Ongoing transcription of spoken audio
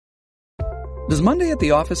Does Monday at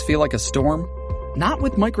the office feel like a storm? Not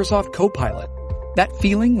with Microsoft Copilot. That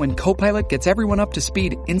feeling when Copilot gets everyone up to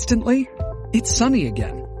speed instantly? It's sunny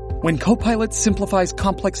again. When Copilot simplifies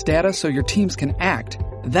complex data so your teams can act,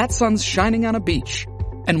 that sun's shining on a beach.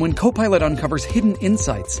 And when Copilot uncovers hidden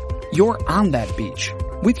insights, you're on that beach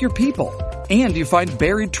with your people, and you find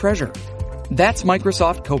buried treasure. That's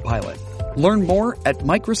Microsoft Copilot. Learn more at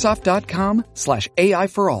Microsoft.com/AI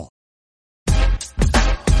for all.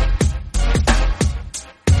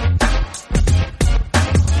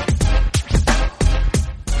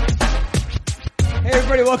 Hey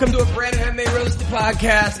everybody, welcome to a brand new MMA Roasted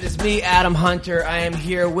podcast. It is me, Adam Hunter. I am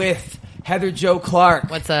here with Heather Jo Clark.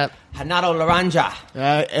 What's up? Renato Laranja.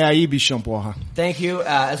 Aí, bichão, porra. Thank you.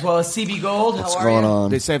 As well as CB Gold. What's How are going you?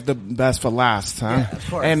 on? They saved the best for last, huh? Yeah, of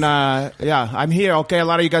course. And, I'm here, okay? A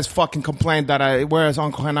lot of you guys fucking complained that whereas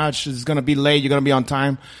Uncle Renato is gonna be late, you're gonna be on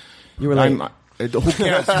time. You were late. Who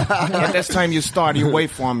cares? At this time you start, you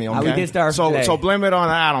wait for me, okay? We did start today. So blame it on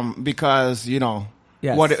Adam because, you know,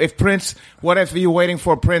 Yes. what if you're waiting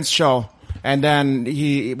for a Prince show? And then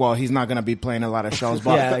he's not gonna be playing a lot of shows.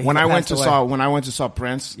 But Yeah, when I went to away. saw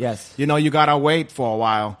Prince, Yes. you know, you gotta wait for a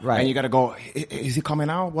while, Right. and you gotta go. Is he coming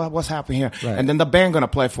out? What's happening here? Right. And then the band gonna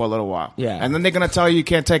play for a little while, Yeah. And then they're gonna tell you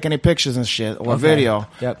can't take any pictures and shit or Okay. video,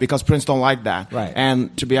 Yep. because Prince don't like that. Right.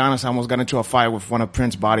 And to be honest, I almost got into a fight with one of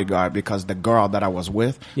Prince's bodyguard because the girl that I was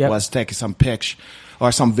with Yep. was taking some pics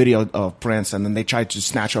or some video of Prince, and then they tried to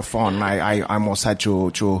snatch her phone, and I almost had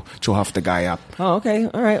to huff the guy up. Oh, okay.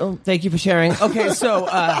 All right. Well, thank you for sharing. Okay, so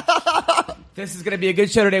this is going to be a good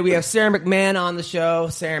show today. We have Sara McMann on the show.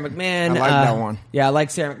 Sara McMann. I like that one. Yeah, I like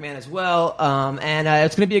Sara McMann as well. And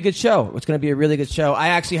it's going to be a good show. It's going to be a really good show. I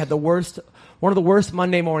actually had one of the worst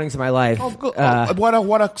Monday mornings of my life. What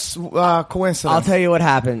a coincidence! I'll tell you what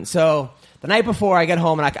happened. So the night before, I get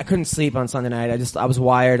home and I couldn't sleep on Sunday night. I was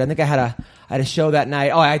wired. I think I had a show that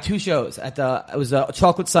night. Oh, I had two shows it was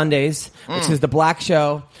Chocolate Sundays, which is the black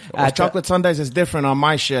show. Chocolate Sundays is different on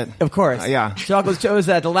my shit. Of course. Yeah. Chocolate shows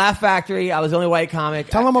at the Laugh Factory. I was the only white comic.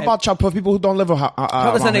 Tell them about Chocolate for people who don't live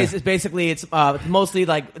Chocolate Sundays is basically, it's mostly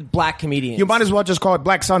like black comedians. You might as well just call it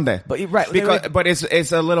Black Sunday. But right. But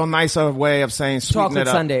it's a little nicer way of saying sweeten Chocolate it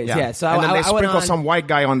up. Sundays, yeah. So and then they I went sprinkle on, some white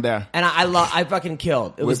guy on there. and I fucking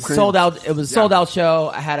killed. It was Whipped cream. sold out. It was a sold out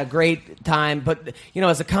show. I had a great time. But you know,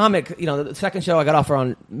 as a comic, you know, the second show I got off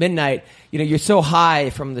around midnight. You know, you're so high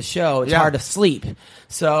from the show, it's hard to sleep.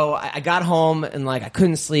 So I got home and like I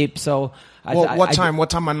couldn't sleep. So What time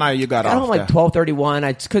of night you got I got off home like there? 12:31.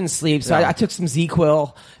 I just couldn't sleep, so Yeah. I took some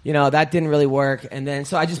Z-Quil. You know, that didn't really work, and then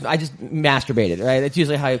so I just masturbated. Right, that's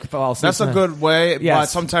usually how you fall asleep. That's a good way, but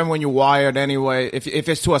Yes. sometimes when you're wired anyway, if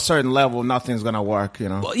it's to a certain level, nothing's gonna work, you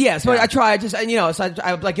know. Well, yeah, so I tried just, and you know, so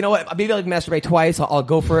I like, you know what, maybe I'll masturbate twice. I'll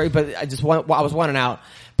go for it, but I was wanting out.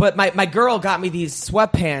 But my girl got me these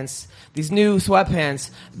sweatpants, these new sweatpants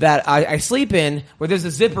that I sleep in, where there's a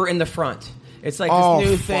zipper in the front. It's like this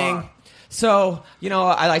new thing. So, you know,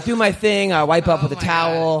 I do my thing. I wipe up with a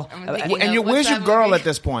towel. And where's your girl at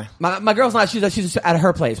this point? My girl's not. She's just at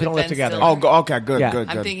her place. We don't live Ben together. Stiller. Okay, good, Yeah. good.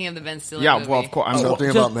 I'm thinking of the Ben Stiller Yeah, movie. well, of course. I'm Still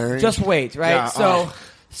thinking about marriage? Just wait, right? Yeah,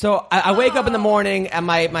 So I wake up in the morning and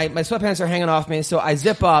my sweatpants are hanging off me. So I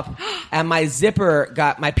zip up and my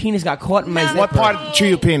penis got caught in my zipper. What part to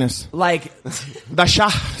your penis? Like The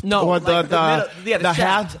shaft? no, or like the the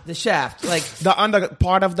shaft, head? the shaft, like The under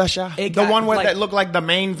part of the shaft? It The got, one where like- that looked like the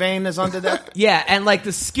main vein is under there? yeah, and like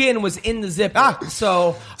the skin was in the zipper.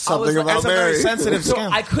 So Something I about That's a very Mary. sensitive so skin.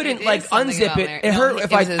 I couldn't It like is something unzip about it. Mary. It hurt No,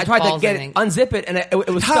 if it was I his tried to balls, I think. unzip it, and it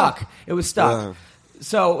was How? stuck. It was stuck. Yeah.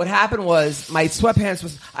 So what happened was my sweatpants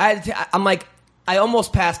was. I'm like. I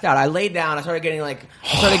almost passed out. I laid down. I started getting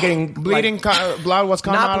Bleeding, blood was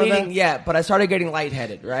coming not out bleeding of there? yet, but I started getting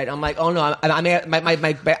lightheaded. Right? I'm like, oh no!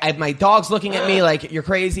 My dog's looking at me like you're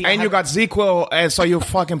crazy. And you got Z-Quil, and so you're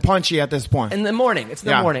fucking punchy at this point. in the morning. It's in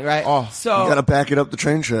the Yeah. morning, right? Oh. So You gotta back it up the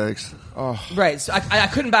train tracks. right. So I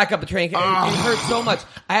couldn't back up the train. It hurt so much.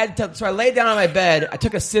 So I laid down on my bed. I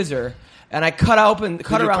took a scissor. And I cut you around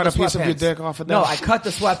cut the a piece sweatpants. of your dick off of that? No, I cut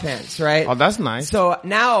the sweatpants, right? Oh, that's nice. So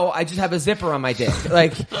now I just have a zipper on my dick.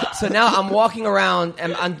 Like, so now I'm walking around,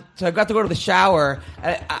 and so I got to go to the shower,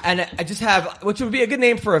 and I just have, which would be a good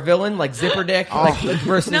name for a villain, like Zipper Dick, like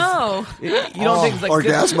versus. No. You don't think it's like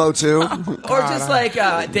Orgasmo too. or just like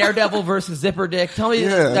Daredevil versus Zipper Dick? Tell me.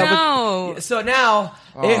 Yeah. No. So now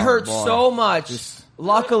it hurts boy. so much.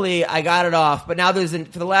 Luckily, I got it off, but now for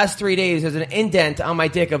the last 3 days, there's an indent on my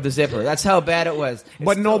dick of the zipper. That's how bad it was.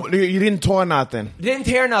 But no, you didn't tear nothing. Didn't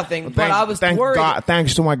tear nothing, but I was thank worried. God,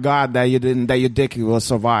 thanks to my God that your dick will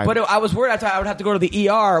survive. But I was worried I would have to go to the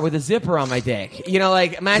ER with a zipper on my dick. You know,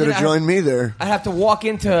 like imagine Could have joined me there. I'd have to walk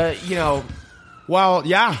into, you know, Well,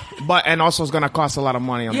 yeah, and also it's gonna cost a lot of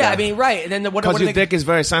money. Yeah, I mean, right. And then because your dick is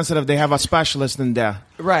very sensitive, they have a specialist in there.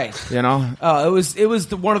 Right. You know. Oh, it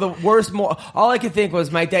was one of the worst. All I could think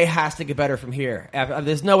was my day has to get better from here.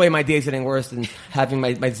 There's no way my day's getting worse than having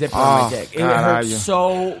my zipper on my dick. It hurt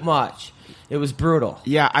so much. It was brutal.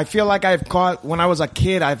 Yeah, I feel like I've caught when I was a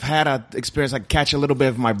kid. I've had an experience like catch a little bit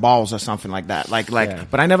of my balls or something like that.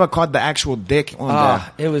 But I never caught the actual dick on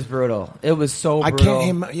there. It was brutal. It was so I brutal.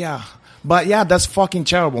 can't. Yeah. But yeah, that's fucking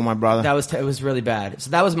terrible, my brother. It was really bad.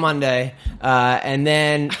 So that was Monday, and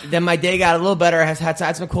then my day got a little better. I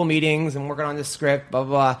had some cool meetings and working on this script, blah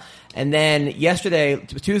blah blah. And then yesterday,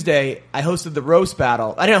 Tuesday, I hosted the roast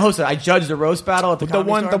battle. I didn't host it. I judged the roast battle at the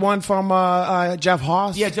Comedy Store. The one from Jeff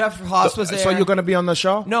Haas. Yeah, Jeff Haas was there. So you're gonna be on the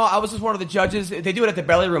show? No, I was just one of the judges. They do it at the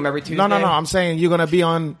Belly Room every Tuesday. No. I'm saying you're gonna be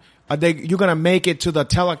on. You're gonna make it to the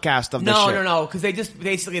telecast of the shit. No, because they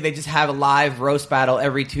just have a live roast battle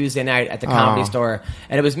every Tuesday night at the Comedy Store,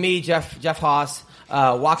 and it was me, Jeff Haas,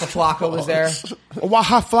 Waka Flocka was there.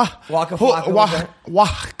 Waka Flocka was there.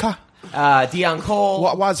 Waka. Dion Cole.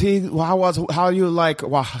 What was he? How you like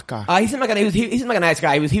Oaxaca? He seemed like he seemed like a nice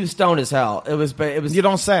guy. He was stoned as hell. It was. You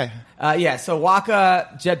don't say. Yeah. So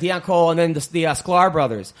Waka, Dion Cole, and then the Sklar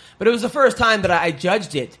brothers. But it was the first time that I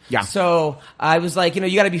judged it. Yeah. So I was like,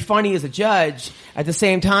 you got to be funny as a judge. At the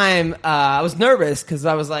same time, I was nervous because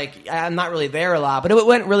I was like, I'm not really there a lot. But it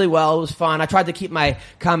went really well. It was fun. I tried to keep my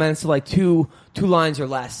comments to like two lines or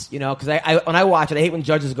less, because when I watch it, I hate when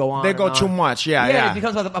judges go on. They go too much, yeah. It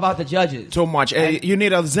becomes about the judges. Too much. You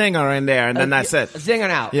need a zinger in there, and then that's it. A zinger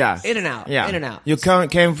and out. Yeah. In and out. Yeah. In and out. You came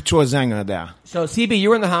to a zinger there. So, CB, you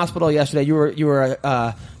were in the hospital yesterday. You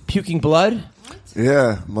were puking blood?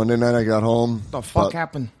 Yeah. Monday night I got home. What the fuck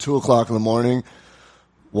happened? 2:00 in the morning.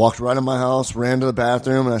 Walked right in my house, ran to the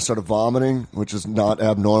bathroom, and I started vomiting, which is not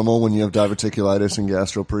abnormal when you have diverticulitis and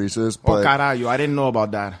gastroparesis. But, caralho, I didn't know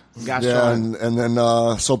about that. Yeah, and then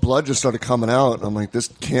so blood just started coming out. I'm like, this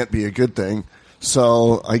can't be a good thing.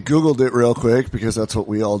 So I Googled it real quick because that's what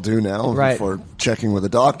we all do now before checking with a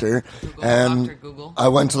doctor. Google. I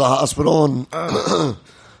went to the hospital and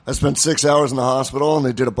I spent 6 hours in the hospital, and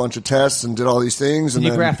they did a bunch of tests and did all these things. Did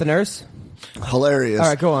you graph the nurse? Hilarious. All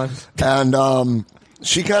right, go on. And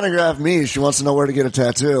she kind of graphed me. She wants to know where to get a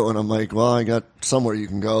tattoo. And I'm like, well, I got somewhere you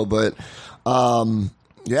can go. But,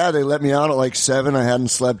 yeah, they let me out at like 7. I hadn't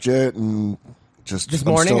slept yet. And this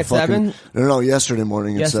morning at 7? No, yesterday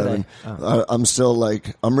morning at 7. Oh. I'm still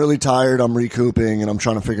like, I'm really tired. I'm recouping, and I'm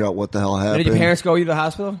trying to figure out what the hell happened. Did your parents go you to the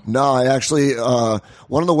hospital? No, I actually,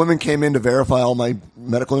 one of the women came in to verify all my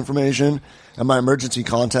medical information and my emergency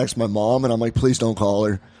contacts my mom. And I'm like, please don't call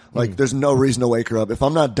her. Like, there's no reason to wake her up. If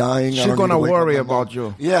I'm not dying, she's going to worry about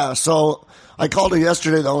you. Yeah, so I called her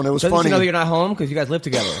yesterday, though, and it was funny. Doesn't she know that you're not home? Because you guys live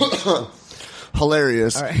together.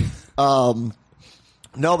 Hilarious. All right.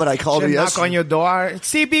 No, but I called her yesterday. Knock on your door.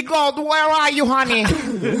 CB Gold, where are you, honey?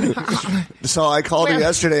 So I called her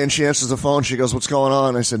yesterday, and she answers the phone. She goes, what's going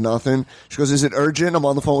on? I said, nothing. She goes, is it urgent? I'm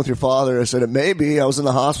on the phone with your father. I said, it may be. I was in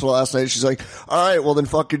the hospital last night. She's like, all right, well, then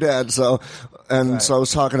fuck your dad. So I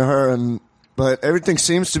was talking to her, but everything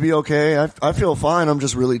seems to be okay. I feel fine. I'm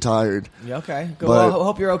just really tired. Yeah, okay. Well, I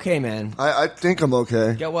hope you're okay, man. I think I'm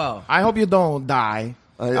okay. Get well. I hope you don't die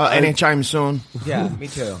anytime soon. Yeah, me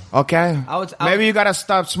too. Okay? Maybe you got to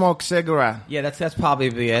stop smoke cigarette. Yeah, that's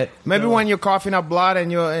probably it. Maybe when you're coughing up blood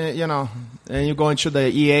and you're going through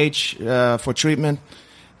the EH for treatment,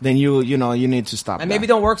 then you need to stop. And maybe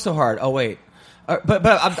don't work so hard. Oh, wait. But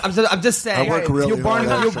I'm just saying. I work really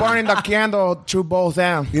hard. You're burning the candle through both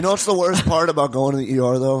ends. You know what's the worst part about going to the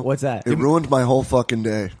ER, though? What's that? It ruined my whole fucking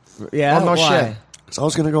day. Yeah? Oh, no Why? shit. Because I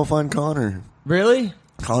was going to go find Connor. Really?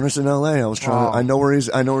 Connor's in L.A. I was trying. I know where he's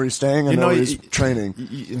staying. I know where he's training.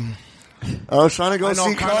 I was trying to go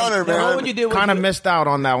see Connor, man. What would you do? Kind of missed out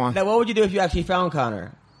on that one. Now, what would you do if you actually found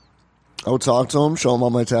Connor? I would talk to him, show him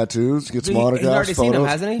all my tattoos, get some autographs, He's already photos. seen him,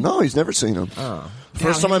 hasn't he? No, he's never seen him. Oh.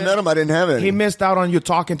 First time I met him, I didn't have it. He missed out on you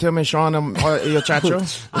talking to him and showing him your tattoo.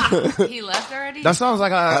 He left already? That sounds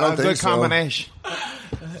like a good combination.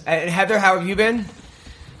 And Heather, how have you been?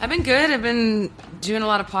 I've been good. I've been doing a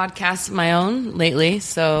lot of podcasts of my own lately,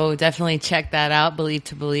 so definitely check that out. Believe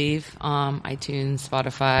to Believe, iTunes,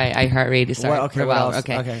 Spotify, iHeartRadio. Sorry, what else?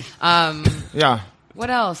 Okay. Yeah. What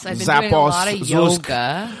else? I've been doing a lot of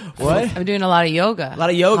yoga. What? I'm doing a lot of yoga. A lot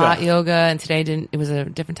of yoga. Hot yoga, and today it was a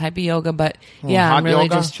different type of yoga, but yeah, I'm really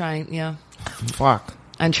just trying, Fuck.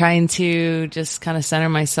 I'm trying to just kind of center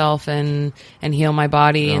myself and heal my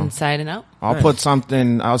body inside and out. I'll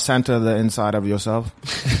center the inside of yourself.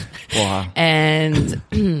 And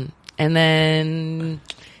then,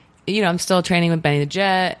 I'm still training with Benny the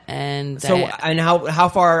Jet, and how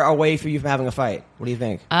far away for you from having a fight? What do you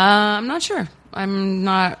think? I'm not sure. I'm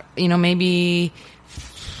not. Maybe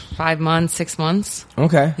 5 months, 6 months.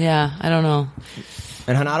 Okay. Yeah, I don't know.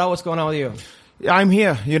 And Renato, what's going on with you? I'm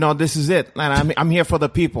here. This is it, and I'm here for the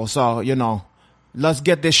people. So let's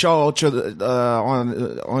get this show onto the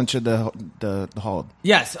hold.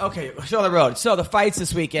 Yes, okay, show the road. So the fights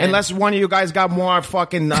this weekend. Unless one of you guys got more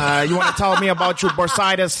fucking, you want to tell me about your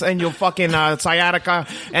bursitis and your fucking sciatica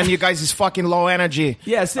and you guys is fucking low energy.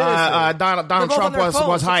 Yeah, seriously. Donald Trump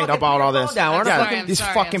was hyped about all this. These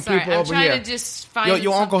fucking people over here. To just find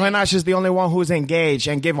your Uncle Renato is the only one who's engaged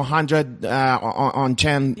and gave 100 on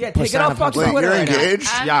 10%. Yeah, take it off fucking Wait, Twitter. you're engaged?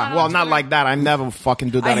 Yeah, well, not like that. I never fucking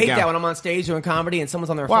do that I hate again. that when I'm on stage doing comedy and someone's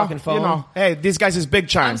on their fucking phone. Hey, these guys is big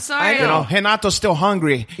time. I'm sorry. Renato's still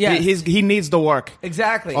hungry. Yes. He needs the work.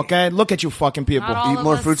 Exactly. Okay, look at you fucking people. Eat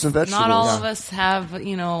more fruits and vegetables. Not all of us have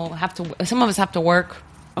to. Some of us have to work.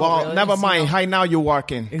 Well, really? never mind. Right now you're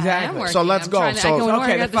working. Exactly. I am working. So let's go. I can work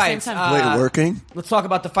okay, the at the same fights. time. Wait, working? Let's talk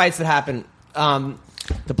about the fights that happened.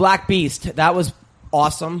 The Black Beast, that was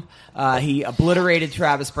awesome. He obliterated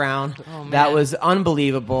Travis Brown. Oh, man. That was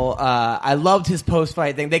unbelievable. I loved his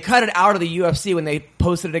post-fight thing. They cut it out of the UFC when they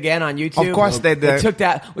posted it again on YouTube. Of course they did. They took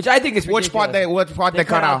that, which I think is ridiculous. Which part they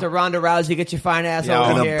cut out? The Ronda Rousey, get your fine ass Yeah.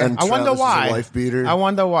 over here. And I wonder Travis is a why. wife beater. I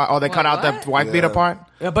wonder why. Oh, they cut out what? the wife beater part?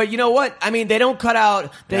 But you know what? I mean, they don't cut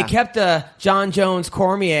out. They Yeah. kept the John Jones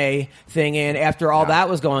Cormier thing in after all that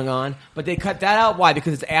was going on, but they cut that out. Why?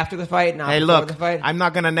 Because it's after the fight, not Hey, before look, the fight. I'm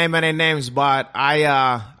not gonna name any names, but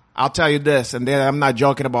I'll tell you this, and then I'm not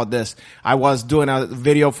joking about this. I was doing a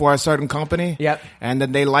video for a certain company. Yep. And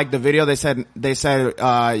then they liked the video. They said,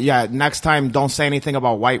 yeah, next time don't say anything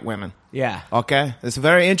about white women. Yeah. Okay. It's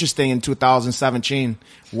very interesting in 2017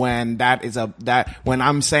 when when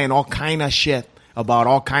I'm saying all kind of shit about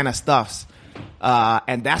all kind of stuffs.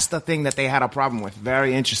 And that's the thing that they had a problem with.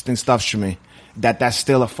 Very interesting stuff to me. That's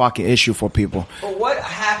still a fucking issue for people. But what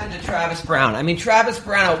happened to Travis Brown? I mean, Travis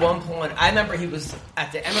Brown at one point, I remember he was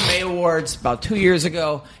at the MMA Awards about 2 years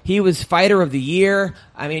ago. He was Fighter of the Year.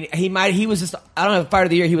 I mean, he was just, I don't know, Fighter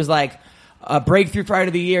of the Year. He was like a breakthrough Fighter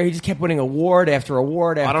of the Year. He just kept winning award after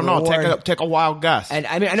award after award. I don't know. Take a wild guess. And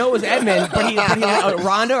I mean, I know it was Edmund, but he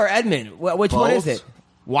Ronda or Edmund? Which one is it?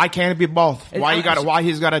 Why can't it be both? Why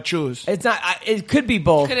he's got to choose? It's not. It could be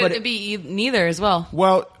both. Could it be neither as well?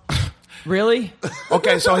 Well, really?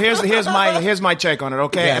 Okay, so here's my take on it.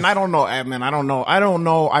 Okay, Yes. and I don't know, Edmund. I don't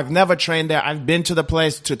know. I've never trained there. I've been to the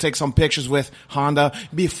place to take some pictures with Honda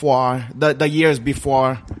before the years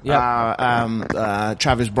before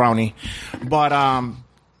Travis Brownie, but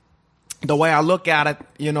the way I look at it,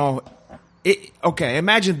 okay,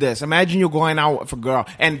 imagine this. Imagine you're going out with a girl,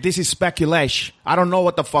 and this is speculation. I don't know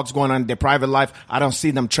what the fuck's going on in their private life. I don't see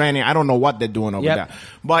them training. I don't know what they're doing over there.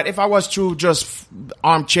 But if I was to just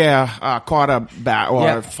armchair quarterback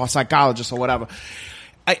or for psychologist or whatever,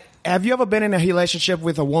 have you ever been in a relationship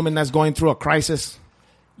with a woman that's going through a crisis?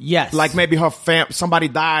 Yes. Like maybe her somebody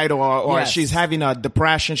died or Yes. she's having a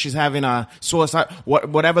depression, she's having a suicide,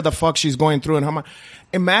 whatever the fuck she's going through in her mind.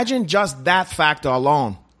 Imagine just that factor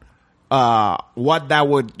alone. What that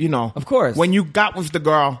would, Of course. when you got with the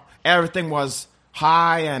girl, everything was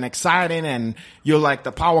high and exciting and you're like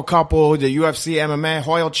the power couple, the UFC, MMA,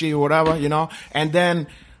 royalty, whatever, and then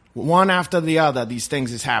one after the other, these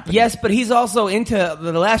things is happening. Yes, but he's also into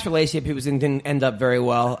the last relationship he was in didn't end up very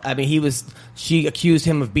well. I mean, she accused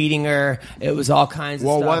him of beating her. It was all kinds of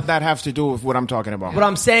stuff. Well, what did that have to do with what I'm talking about? What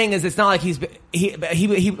I'm saying is, it's not like he was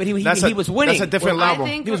winning. That's a different level.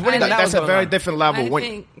 He was winning. That's a very different level. I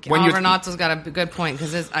think Renato's got a good point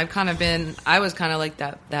because I was kind of like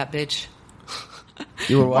that bitch.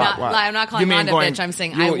 You were what? I'm not calling Honda bitch. I'm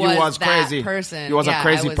saying I was that crazy. person. You was a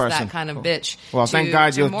crazy I was person. that kind of bitch. Well, thank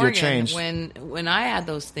God you Morgan, changed. When I had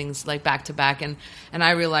those things like back to back, and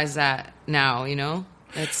I realize that now,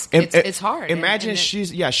 it's hard. Imagine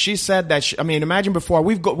she said that. Imagine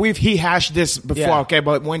before he hashed this before, okay?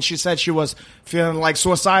 But when she said she was feeling like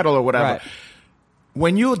suicidal or whatever, right.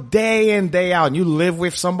 When you day in day out and you live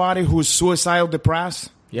with somebody who's suicidal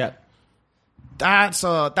depressed, Yeah. that's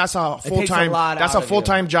a full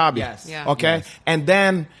time job. Yes. Yeah. Okay. Yes. And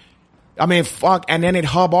then, fuck, and then it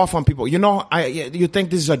hub off on people. You think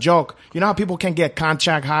this is a joke. You know how people can get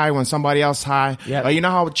contact high when somebody else high? Yeah. You know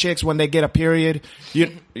how chicks, when they get a period,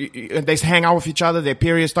 they hang out with each other, their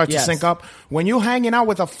periods start to sync up. When you're hanging out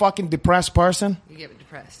with a fucking depressed person, you get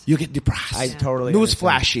depressed. you get depressed. I totally News understand.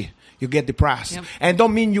 flashy. You get depressed. Yep. And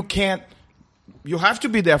don't mean you can't, you have to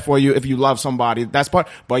be there for you if you love somebody. That's part,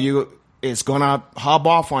 but it's gonna hub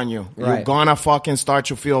off on you. Right. You're gonna fucking start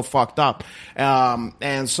to feel fucked up.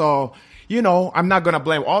 And so, I'm not gonna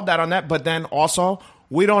blame all that on that, but then also,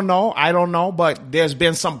 we don't know, I don't know, but there's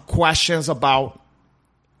been some questions about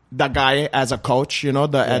the guy as a coach, at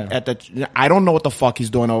the, I don't know what the fuck he's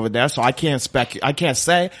doing over there, so I can't I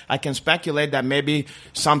can speculate that maybe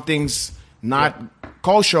something's not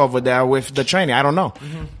kosher over there with the training. I don't know.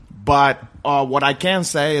 Mm-hmm. But what I can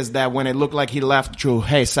say is that when it looked like he left to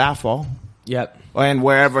Hey Sappho, yep, and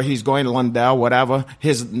wherever he's going, Lundell, whatever,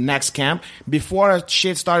 his next camp, before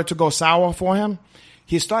shit started to go sour for him,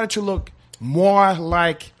 he started to look more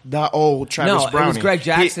like the old Travis Browning. No, it was Greg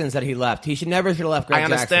Jackson's that he left. He should never have left Greg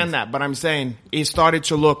Jackson. I understand that, but I'm saying he started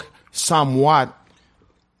to look somewhat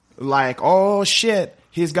like, oh shit,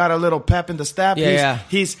 he's got a little pep in the step. Yeah,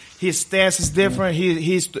 his stance is different.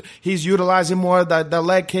 He's utilizing more the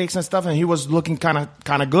leg kicks and stuff, and he was looking kind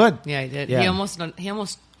of good. Yeah, he did. Yeah. He almost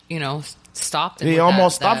stopped. He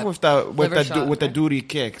almost stopped with the duty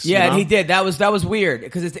kicks. Yeah, and he did. That was weird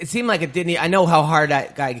because it seemed like it didn't. I know how hard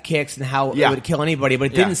that guy kicks and how it would kill anybody, but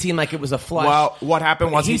it didn't seem like it was a flush. Well, what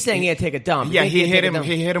happened was he's saying he had to take a dump. Yeah, he hit him.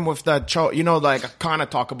 He hit him with the choke. Like kind of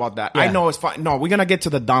talk about that. Yeah. I know it's fine. No, we're gonna get to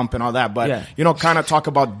the dump and all that, but kind of talk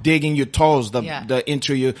about digging your toes the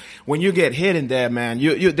into you when you get hit in there, man.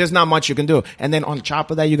 You there's not much you can do. And then on top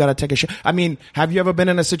of that, you gotta take a shit. I mean, have you ever been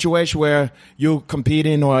in a situation where you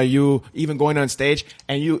competing or you even going on stage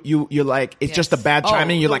and you're like it's just a bad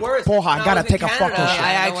timing? You're like, porra, I gotta take a fucking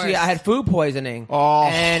shit. I had food poisoning. Oh,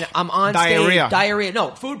 and I'm on diarrhea. stage. Diarrhea.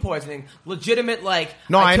 No, food poisoning. Legitimate.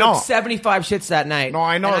 No, I know. 75 shits that night. No,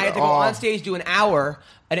 I know. And I had to go on stage, do an hour,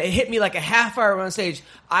 and it hit me like a half hour on stage.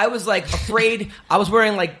 I was afraid. I was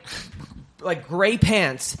wearing like gray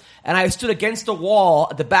pants, and I stood against the wall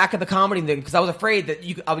at the back of the comedy thing because I was afraid that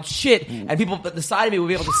I would shit, and people at the side of me would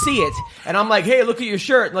be able to see it. And I'm like, "Hey, look at your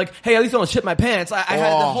shirt!" And like, "Hey, at least don't shit my pants." I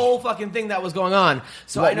had the whole fucking thing that was going on.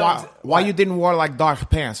 So I know why you didn't wear like dark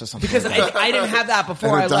pants or something. Because I didn't have that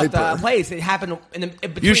before I left the place. It happened in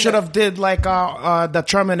between. You should have did like the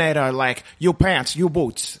Terminator, like you pants, you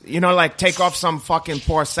boots. Like take off some fucking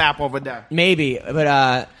poor sap over there. Maybe,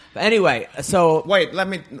 but anyway, so wait,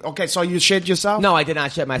 okay, so you shit yourself? No, I did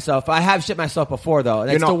not shit myself. I have shit myself before, though.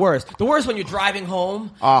 That's the worst. The worst when you're driving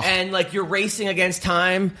home and like you're racing against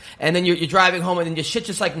time, and then you're driving home, and then your shit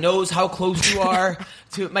just like knows how close you are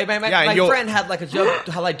to. My friend had like a joke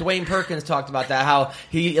how like Dwayne Perkins talked about that. How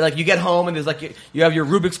he like you get home and there's like you have your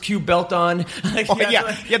Rubik's Cube belt on.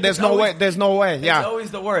 There's no way. Yeah, it's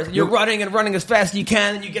always the worst. And you're running as fast as you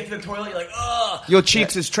can, and you get to the toilet. You're like, ugh. Your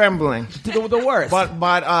cheeks is trembling. The worst.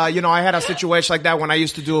 But I had a situation like that when I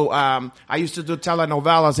used to do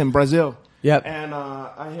telenovelas in Brazil. Yep. And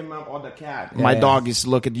I hit up on the cat. My dog is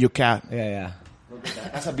look at your cat. Yeah. Look at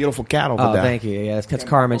that. That's a beautiful cat over there. Oh, thank you. Yeah, that's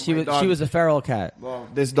Carmen. She was a feral cat. Well,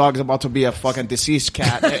 this dog's about to be a fucking deceased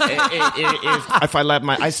cat. if I let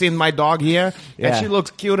I seen my dog here, and she looks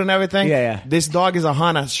cute and everything. Yeah. This dog is a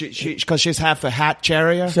hunter. Because she's half a hat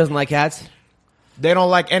terrier. She doesn't like cats? They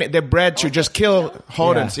don't like any. They're bred to just kill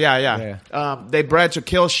Hodens. Yeah. They bred to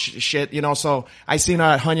kill shit. So I seen her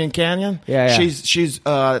at Hunyon Canyon. Yeah. She's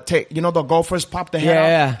the gophers pop the head out.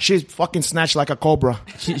 Yeah. She's fucking snatched like a cobra.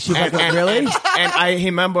 She's like, really? And I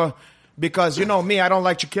remember because me, I don't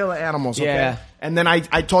like to kill animals. Okay? Yeah. And then I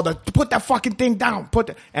told her to put that fucking thing down.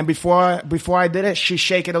 And before I did it, she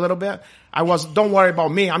shake it a little bit. Don't worry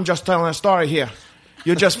about me. I'm just telling a story here.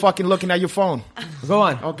 You're just fucking looking at your phone. Go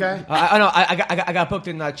on. Okay. I know. I got booked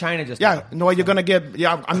in China just. Yeah. No, you're gonna get.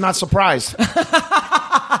 Yeah, I'm not surprised.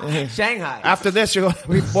 Shanghai. After this, you're gonna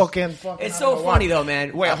be booking. It's so funny though,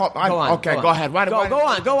 man. Wait, go on. Okay, go ahead.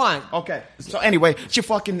 Go on. Okay. So anyway, she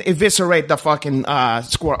fucking eviscerate the fucking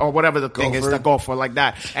squirrel or whatever the thing is, the gopher like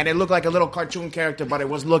that, and it looked like a little cartoon character, but it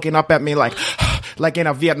was looking up at me like in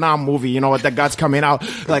a Vietnam movie, with the guts coming out,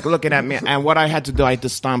 like looking at me. And what I had to do, I had to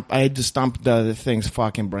stomp the thing's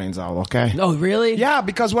fucking brains out. Okay. No, really? Yeah,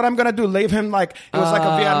 because what I'm gonna do, leave him like it was like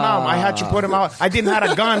a Vietnam. I had to put him out. I didn't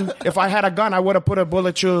have a gun. If I had a gun, I would have put a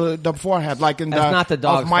bullet through the forehead, like in That's not the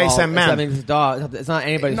dog's of Mice fault. and Men. It's the dog. It's not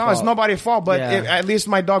anybody's fault. No, it's nobody's fault. But at least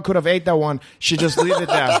my dog could have ate that one. She just leave it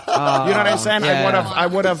there. You know what I'm saying? Yeah. I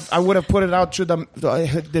would have put it out to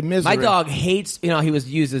the misery. My dog hates. He was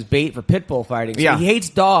used as bait for pit bull fighting. So Yeah. he hates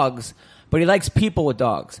dogs. But he likes people with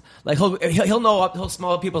dogs. Like he'll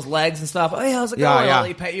smell people's legs and stuff. Hey, how's it going? Yeah. I'll let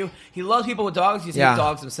you pet you. He loves people with dogs. He hates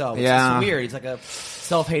dogs himself. It's just weird. He's like a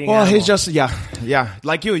self-hating Well, animal. he's just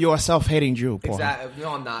like you're a self-hating Jew. Paul. Exactly.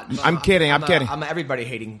 No, I'm not. I'm kidding. I'm kidding. I'm everybody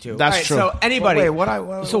hating Jew. That's All right, true. So anybody.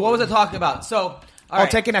 So what was I talking about? So.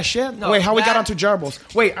 Taking a shit? No, Wait, how we got onto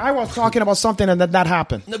gerbils? Wait, I was talking about something and that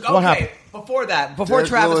happened. No, what happened? Before that, Derek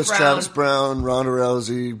Travis Lewis, Brown. Travis Brown, Ronda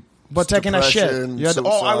Rousey. But taking a shit. Suicide.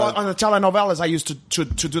 On the telenovelas, I used to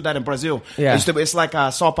do that in Brazil. Yeah. It's like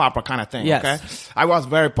a soap opera kind of thing. Yes. Okay. I was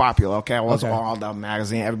very popular. Okay. I was all the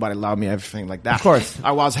magazine. Everybody loved me. Everything like that. Of course.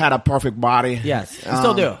 I had a perfect body. Yes. You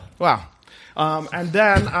still do. Well, and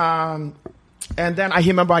then I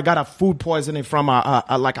remember I got a food poisoning from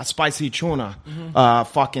like a spicy tuna,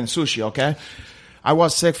 fucking sushi. Okay. I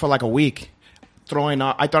was sick for like a week. Throwing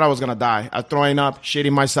up. I thought I was gonna die. Throwing up,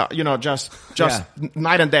 shitting myself. Just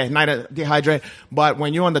night and day, dehydrate. But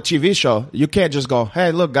when you're on the TV show, you can't just go,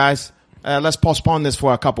 "Hey, look, guys, let's postpone this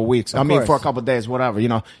for a couple weeks. For a couple days, whatever.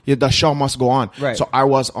 The show must go on." Right. So I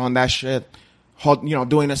was on that shit.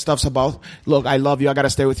 Doing the stuff's about, look, I love you. I gotta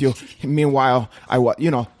stay with you. Meanwhile,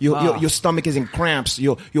 your stomach is in cramps.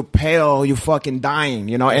 You're pale. You fucking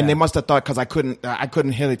dying. And they must have thought because I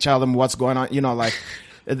couldn't really tell them what's going on.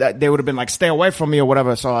 That they would have been like, stay away from me or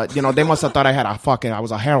whatever. So, they must have thought I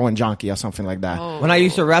was a heroin junkie or something like that. When I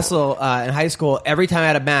used to wrestle in high school, every time I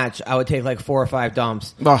had a match, I would take like 4 or 5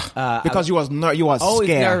 dumps. Because you was always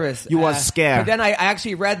scared. Nervous. You was scared. But then I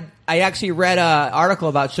actually read an article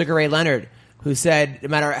about Sugar Ray Leonard, who said no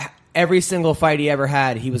matter every single fight he ever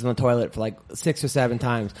had, he was on the toilet for like 6 or 7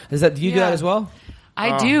 times. Do you do that as well?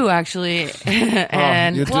 I do actually,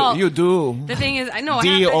 and you do. The thing is, I know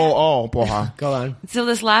DOO, porra. Go on. So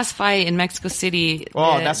this last fight in Mexico City.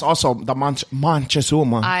 That's also the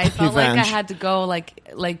Montezuma. I felt like I had to go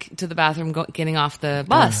like to the bathroom, getting off the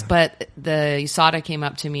bus, but the USADA came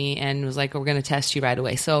up to me and was like, "We're going to test you right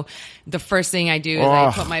away." So the first thing I do is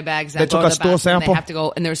I put my bags down. They took a stool sample. They have to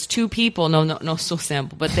go, and there's 2 people. No stool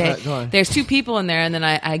sample, but there's 2 people in there, and then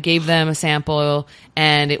I gave them a sample,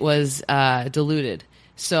 and it was diluted.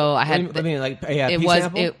 So I had,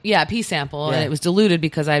 pee sample, and it was diluted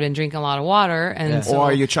because I'd been drinking a lot of water, and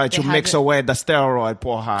or you tried to mix away the steroid,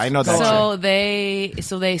 porra. I know that.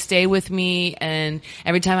 So they stay with me, and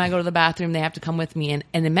every time I go to the bathroom, they have to come with me. And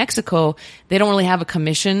in Mexico, they don't really have a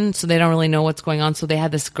commission, so they don't really know what's going on. So they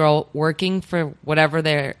had this girl working for whatever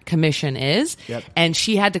their commission is, and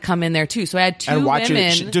she had to come in there too. So I had 2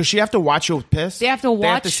 women. Does she have to watch you piss? They have to watch. They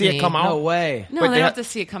have to see it come out. No way. No, they don't have to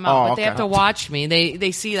see it come out, but they have to watch me.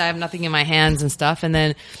 They see that I have nothing in my hands and stuff, and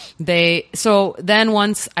then then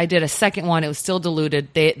once I did a second one, it was still diluted.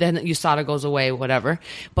 Then USADA goes away, whatever.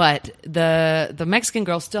 But the Mexican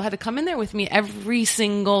girl still had to come in there with me every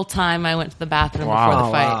single time I went to the bathroom before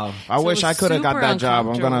the fight. Wow. I wish I could have got that job.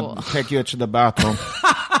 I'm gonna take you to the bathroom.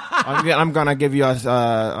 I'm gonna give you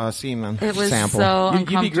a semen sample. It was so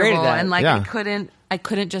uncomfortable, you'd be great at that. And I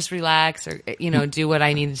couldn't just relax or do what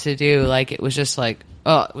I needed to do. Like it was just like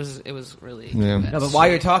it was really bad. No, but while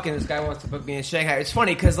you're talking, this guy wants to book me in Shanghai. It's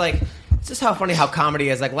funny because it's just how funny how comedy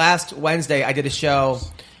is. Like last Wednesday, I did a show.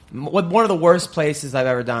 One of the worst places I've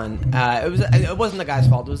ever done. It wasn't the guy's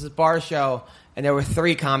fault. It was this bar show. And there were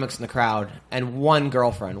 3 comics in the crowd and 1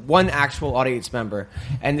 girlfriend, 1 actual audience member,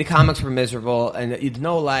 and the comics were miserable and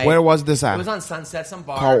no light. Where was this at? It was on Sunset, some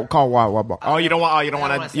bar. Call what bar? You don't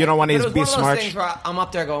want to be smart. Things where I'm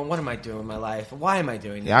up there going, what am I doing in my life? Why am I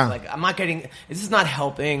doing this? Yeah. Like I'm not getting. This is not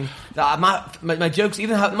helping. I'm not. My jokes, no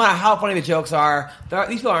matter how funny the jokes are,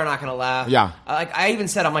 these people are not going to laugh. Yeah. I even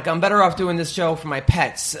said, I'm better off doing this show for my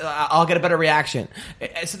pets. I'll get a better reaction.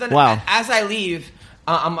 So then, as I leave.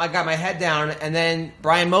 I got my head down, and then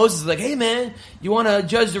Brian Moses is like, "Hey man, you want to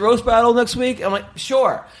judge the roast battle next week?" I'm like,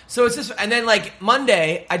 "Sure." So it's just, and then like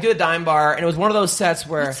Monday, I do a dime bar, and it was one of those sets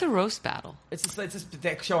where it's a roast battle. It's just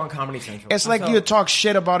a show on Comedy Central. It's like you talk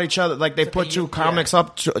shit about each other, like they put 2 comics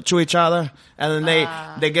up to each other, and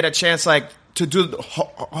then they get a chance like to do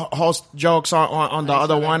host jokes on the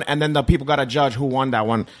other one, and then the people gotta judge who won that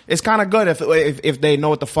one. It's kind of good if they know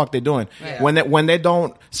what the fuck they're doing. Yeah. When they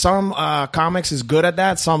don't, some comics is good at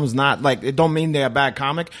that, some is not. Like it don't mean they're a bad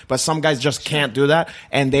comic, but some guys just can't do that,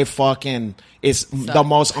 and they fucking. It's the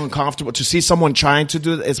most uncomfortable to see someone trying to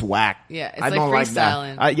do it. It's whack. Yeah, it's I like don't like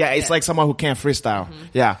that. It's like someone who can't freestyle. Mm-hmm.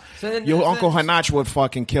 Yeah, your Uncle Hanach would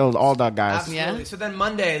fucking kill all the guys. Absolutely. Yeah. So then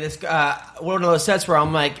Monday, this one of those sets where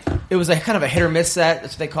I'm like, it was like kind of a hit or miss set.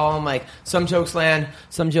 That's what they call them. Like some jokes land,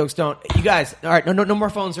 some jokes don't. You guys, all right? No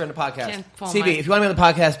more phones during the podcast. CB, if you want to be on the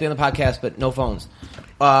podcast, be on the podcast, but no phones.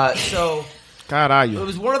 So. God, are you? It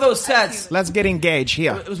was one of those sets. Let's get engaged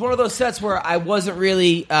here. It was one of those sets where I wasn't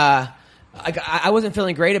really. I wasn't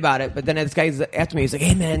feeling great about it, but then this guy's after me. He's like,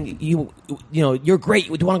 "Hey man, you're great.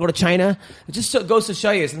 Do you want to go to China?" It just goes to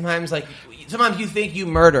show you sometimes you think you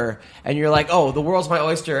murder and you're like, "Oh, the world's my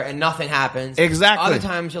oyster," and nothing happens. Exactly. Other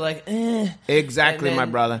times you're like, "Eh." Exactly, my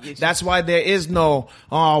brother. That's why there is no,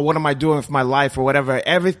 what am I doing with my life or whatever.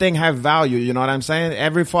 Everything have value. You know what I'm saying?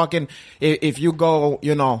 Every fucking if you go,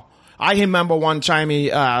 I remember one time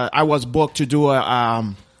I was booked to do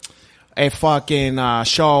a fucking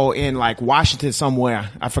show in like Washington somewhere.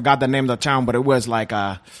 I forgot the name of the town, but it was like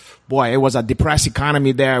it was a depressed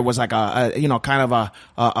economy there. It was like a kind of a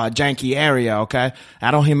janky area. Okay,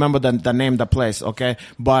 I don't remember the name of the place. Okay,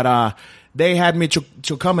 but they had me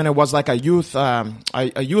to come in. It was like a youth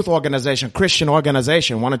organization, Christian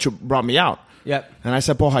organization, wanted to brought me out. Yep. And I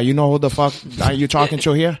said, Poha, you know who the fuck are you talking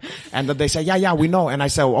to here? And they said, yeah, we know. And I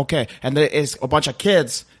said, okay. And there is a bunch of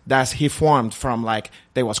kids that he formed from, like,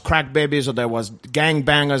 there was crack babies or there was gang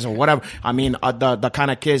bangers or whatever. I mean, the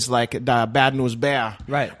kind of kids like the Bad News Bear.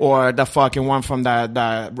 Right. Or the fucking one from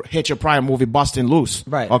the Hit Your Pride movie, Bustin' Loose.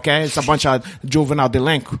 Right. Okay? It's a bunch of juvenile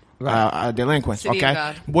delinquents. City Okay? of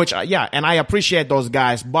God. Which, and I appreciate those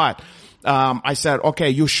guys, but I said,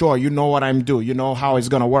 okay, you sure? You know what I'm doing. You know how it's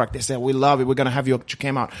going to work. They said, we love it. We're going to have you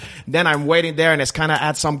came out. Then I'm waiting there, and it's kind of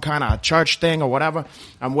at some kind of church thing or whatever.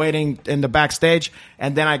 I'm waiting in the backstage,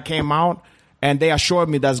 and then I came out, and they assured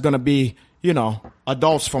me there's going to be,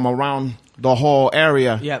 adults from around the whole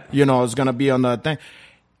area. Yep. It's going to be on the thing.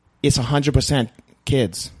 It's 100%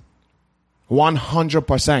 kids.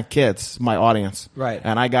 100% kids, my audience. Right.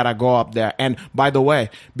 And I gotta go up there. And by the way,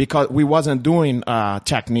 because we wasn't doing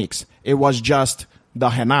techniques, it was just the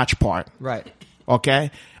henach part. Right.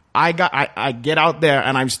 Okay? I get out there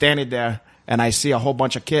and I'm standing there and I see a whole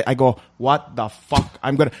bunch of kids. I go, what the fuck?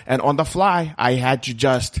 And on the fly, I had to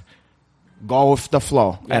just go with the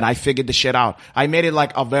flow. Yeah. And I figured the shit out. I made it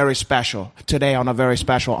like a very special. Today on a very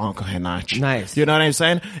special Uncle Henach. Nice. You know what I'm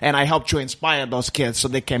saying? And I helped to inspire those kids so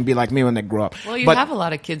they can be like me when they grow up. Well, you have a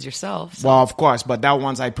lot of kids yourself. So. Well, of course. But that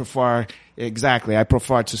ones I prefer. Exactly. I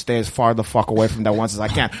prefer to stay as far the fuck away from that ones as I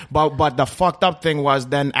can. But the fucked up thing was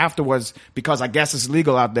then afterwards, because I guess it's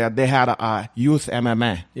legal out there, they had a youth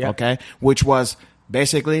MMA. Yep. Okay? Which was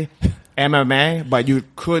basically MMA, but you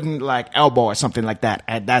couldn't like elbow or something like that.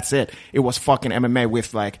 And that's it. It was fucking MMA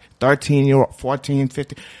with like 13-year-old, 14,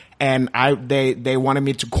 15. And they wanted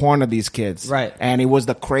me to corner these kids. Right. And it was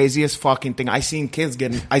the craziest fucking thing. I seen a kid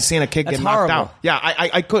get knocked out. Yeah,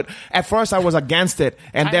 I could. At first I was against it.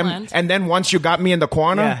 And then once you got me in the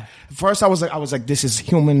corner, first I was like, this is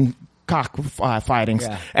human cock fightings.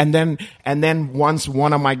 Yeah. And then once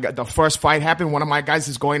the first fight happened, one of my guys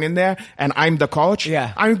is going in there and I'm the coach.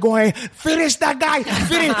 Yeah. I'm going, finish that guy,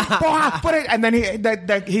 put it. And then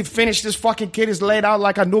he finished this fucking kid is laid out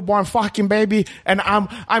like a newborn fucking baby. And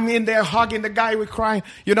I'm in there hugging the guy, we're crying.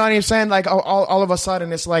 You know what I'm saying? Like all of a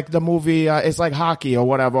sudden it's like the movie, it's like Hockey or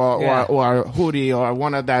whatever, or Hootie or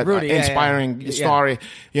one of that inspiring story,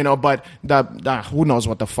 but the who knows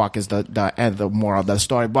what the fuck is the end, the moral of the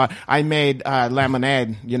story. But I made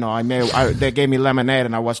lemonade. They gave me lemonade,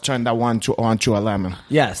 and I was turned that one onto a lemon.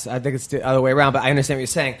 Yes, I think it's the other way around, but I understand what you're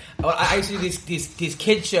saying. I used to do these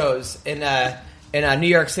kid shows in New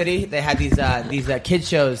York City. They had these kid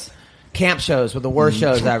shows, camp shows, with the worst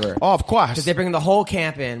shows ever. Oh, of course, because they bring the whole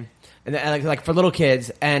camp in. And like for little kids,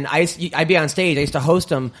 and I'd be on stage. I used to host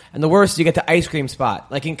them, and the worst is you get the ice cream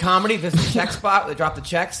spot. Like in comedy, there's the check spot where they drop the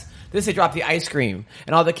checks. This they drop the ice cream,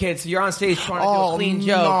 and all the kids. So you're on stage trying to do a clean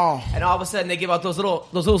joke, and all of a sudden they give out those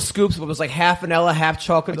little scoops. It was like half vanilla, half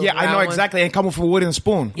chocolate. Yeah, I know exactly. And come with a wooden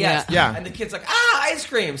spoon. Yes. Yeah. And the kid's like, ice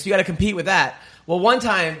cream. So you got to compete with that. Well, one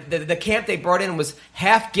time the camp they brought in was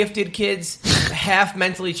half gifted kids, half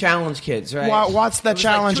mentally challenged kids. Right? What's the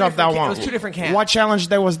challenge of that one? It was two different camps. What challenge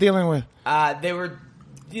they was dealing with? They were.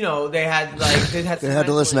 They had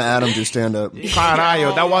to listen to Adam do stand up.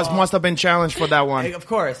 Caralho, that must have been challenged for that one. Of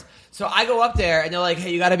course. So I go up there, and they're like,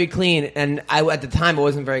 hey, you got to be clean. And at the time, it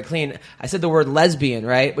wasn't very clean. I said the word lesbian,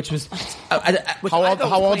 right? Which was...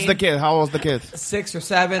 How old's the kid? How old's the kid? 6 or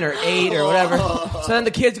 7 or 8 or whatever. So then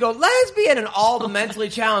the kids go, lesbian! And all the mentally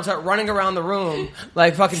challenged start running around the room,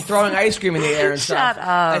 like fucking throwing ice cream in the air and stuff. Shut up.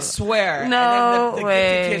 I swear. No and then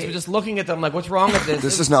way. the kids were just looking at them like, what's wrong with this?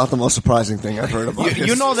 This is not the most surprising thing I've heard about.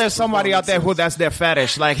 You know there's somebody out there who that's their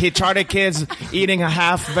fetish. Like, he charted kids eating a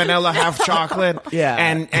half vanilla, half chocolate. Yeah.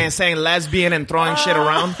 And saying lesbian and throwing shit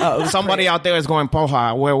around. Somebody out there is going,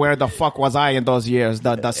 Poha, where the fuck was I in those years?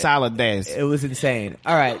 The salad days. It was insane.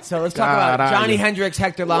 All right, so let's talk about Johnny Hendricks,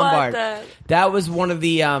 Hector Lombard. That was one of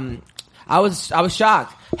the... I was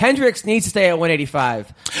shocked. Hendricks needs to stay at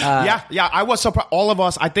 185. Yeah, I was surprised. All of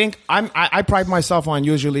us, I think, I pride myself on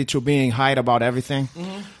usually to being hyped about everything.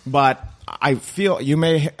 Mm-hmm. But I feel you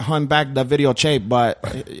may hunt back the video tape, but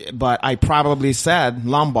I probably said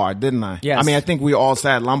Lombard, didn't I? Yes. I mean, I think we all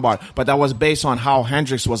said Lombard, but that was based on how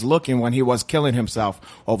Hendricks was looking when he was killing himself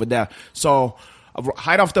over there. So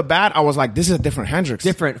right off the bat, I was like, this is a different Hendrix.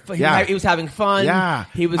 Different. He was having fun. Yeah.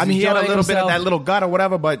 He was. I mean, he had a little bit of that little gut or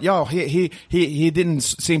whatever, but he didn't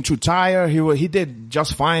seem too tired. He did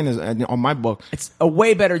just fine on my book. It's a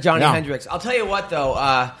way better Johnny Hendrix. I'll tell you what,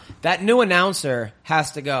 though, that new announcer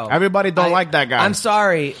has to go. Everybody don't like that guy. I'm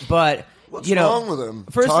sorry, but what's wrong with him?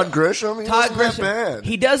 Todd Grisham? Todd Grisham. That bad.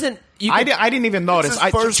 He doesn't. I didn't even notice.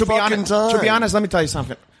 To be honest, let me tell you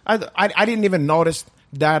something. I didn't even notice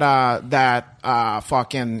that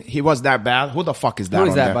fucking he was that bad. Who the fuck is that? Who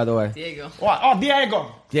is that, there? By the way? Diego. Oh,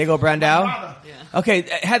 Diego. Diego Brandao? Yeah. Okay,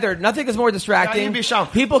 Heather, nothing is more distracting. Yeah, you be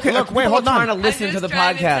shocked. People can Look, wait, hold trying on. to listen to the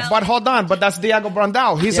podcast. But hold on, but that's Diego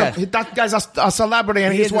Brandao. That guy's a celebrity,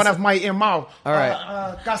 and he's one of my irmãos. All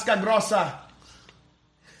right. Casca grossa.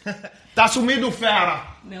 Tá sumido, fera.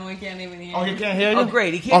 No, we can't even hear. Oh, he can't hear you? Oh,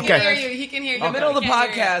 great. He can't hear hear you. He can hear you. In the middle of the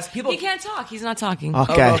podcast, people. He can't talk. He's not talking.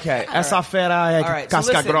 Okay. Oh, okay. Essa fera é All right.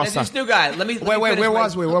 casca So listen, grossa. this new guy. Let me Wait, where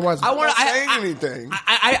was we? Where was we? I want to saying anything.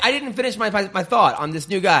 I didn't finish my thought on this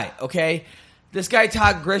new guy. Okay, this guy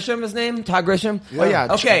Todd Grisham. His name Todd Grisham. Yeah. Oh,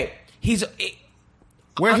 yeah. Okay, he's.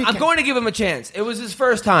 I'm going to give him a chance. It was his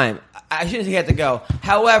first time. I shouldn't say he had to go.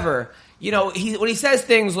 However, when he says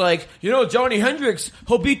things like, Johnny Hendrix,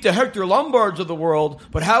 he'll beat the Hector Lombards of the world,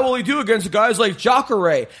 but how will he do against guys like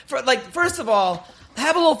Jacare? First of all,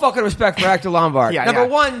 have a little fucking respect for Hector Lombard. Number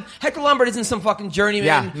one, Hector Lombard isn't some fucking journeyman.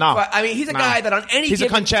 Yeah, no. I mean, he's a guy that on any He's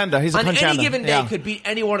given, a contender. any given day could beat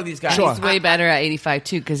any one of these guys. He's way better at 85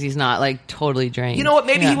 too because he's not like totally drained. You know what?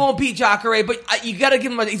 Maybe he won't beat Jacare, but you got to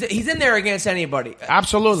give him. He's in there against anybody.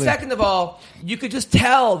 Absolutely. Second of all, you could just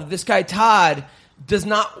tell that this guy Todd does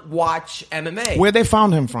not watch MMA. Where they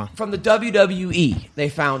found him from? From the WWE, they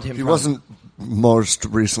found him. He wasn't most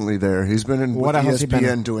recently there. He's been in What else he been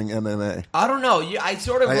in? ESPN doing MMA. I don't know. I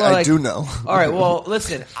sort of. I do know. All right. Well,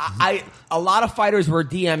 listen. A lot of fighters were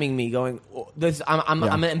DMing me, going, "This.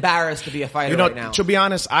 I'm embarrassed to be a fighter right now." To be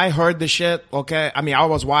honest, I heard the shit. Okay, I mean, I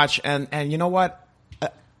was watching, and you know what?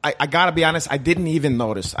 I gotta be honest. I didn't even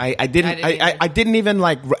notice. I didn't even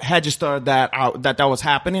like register that was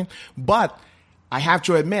happening. But I have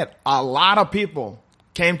to admit, a lot of people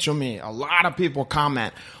came to me. A lot of people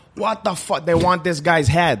comment, what the fuck? They want this guy's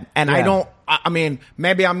head. And I mean,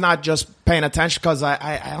 maybe I'm not just paying attention because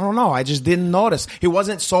I don't know. I just didn't notice. He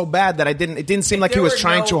wasn't so bad that it didn't seem like he was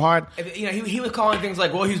trying too hard. He was calling things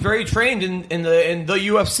like, well, he's very trained in the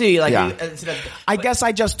UFC. I guess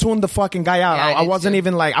I just tuned the fucking guy out. I wasn't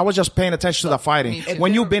even like, I was just paying attention to the fighting.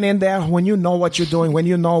 When you've been in there, when you know what you're doing, when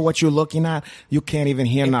you know what you're looking at, you can't even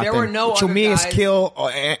hear nothing. There were no to other me, guys, it's kill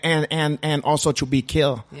and also to be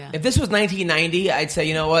killed. Yeah. If this was 1990, I'd say,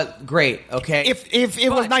 you know what, great, okay. If it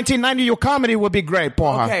was 1990, your comedy would be great,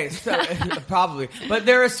 Porha. Okay, so, probably. But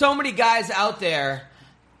there are so many guys out there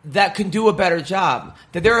that can do a better job.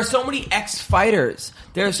 That there are so many ex-fighters.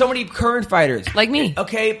 There are so many current fighters. Like me.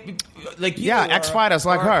 Okay, like you. Yeah, ex-fighters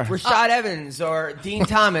like her. Rashad Evans or Dean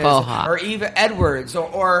Thomas Boha. or Eva Edwards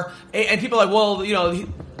and people are like, well,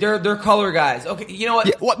 they're color guys. Okay, you know what?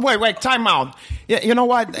 Yeah, wait, time out. Yeah, you know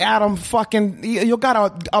what, Adam? Fucking, you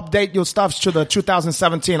gotta update your stuff to the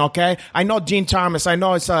 2017. Okay, I know Dean Thomas, I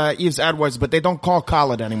know it's Yves Edwards, but they don't call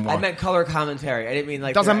colored anymore. I meant color commentary. I didn't mean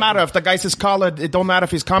like. Doesn't matter if the guy says colored. It don't matter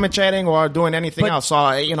if he's commentating or doing anything else. So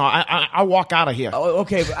I walk out of here. Oh,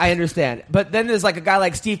 okay, I understand. But then there's like a guy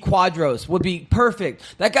like Steve Quadros would be perfect.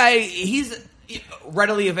 That guy, he's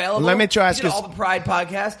readily available. Let me try ask you. you. All the Pride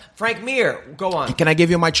podcast. Frank Mir, go on. Can I give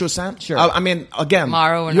you my 2 cents? Sure. I mean, again,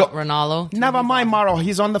 Mauro and Ronaldo. Never mind Mauro.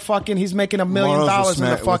 He's on the fucking. He's making $1 million in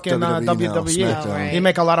the fucking WWE. Right. He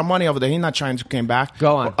make a lot of money over there. He's not trying to come back.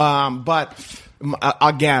 Go on. But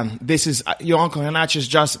again, this is your Uncle Renato has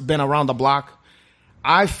just been around the block.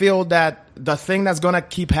 I feel that the thing that's gonna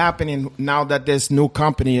keep happening now that this new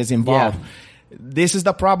company is involved. Yeah. This is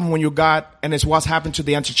the problem when you got, and it's what's happened to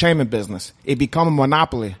the entertainment business. It become a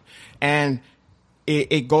monopoly, and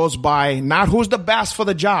it goes by not who's the best for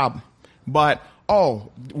the job, but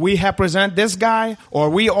we represent this guy, or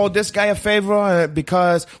we owe this guy a favor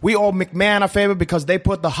because we owe McMann a favor because they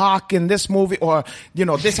put the Hawk in this movie, or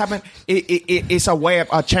this happened. It's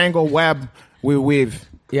a tangled web we weave.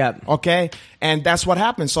 Yeah. Okay? And that's what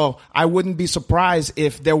happened. So I wouldn't be surprised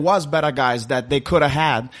if there was better guys that they could have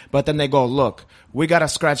had, but then they go, look, we got to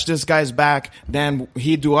scratch this guy's back. Then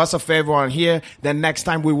he do us a favor on here. Then next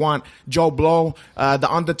time we want Joe Blow, the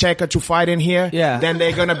Undertaker to fight in here. Yeah. Then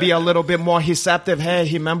they're going to be a little bit more receptive. Hey,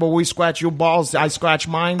 remember we scratch your balls, I scratch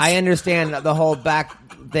mine. I understand the whole back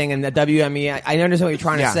thing in the WME. I understand what you're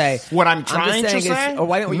trying to say. What I'm trying to say? Or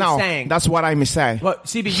what you're saying. That's what I'm saying. What,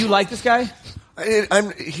 CB, you like this guy?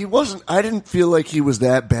 He wasn't. I didn't feel like he was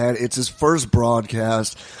that bad. It's his first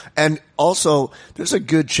broadcast, and also there's a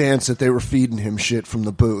good chance that they were feeding him shit from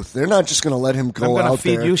the booth. They're not just going to let him go out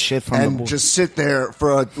feed there you shit from and the booth. Just sit there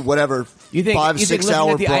for a whatever you think, 5-6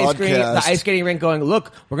 hour the broadcast. The ice skating rink, going,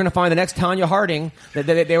 look, we're going to find the next Tanya Harding. That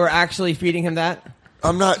they were actually feeding him that.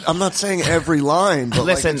 I'm not saying every line, but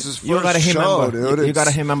listen, like, it's his first you gotta show, remember, dude. you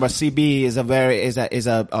gotta remember, CB is a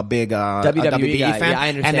big WWE fan. Yeah, I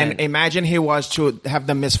understand. And then imagine he was to have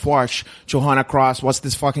the misfortune to run across what's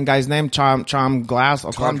this fucking guy's name? Tom Glass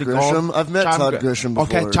or Todd Grisham? I've met Todd Grisham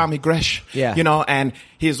before. Okay, Tommy Grish. Yeah, and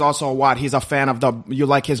he's also he's a fan of you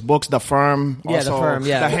like his books, The Firm. Yeah, also, The Firm.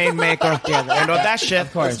 Yeah, The Haymaker. and all that shit.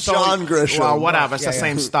 Of course, so, John Grisham. Well, whatever, it's the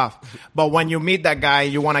same stuff. But when you meet that guy,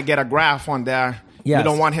 you want to get a graph on there. Yes. You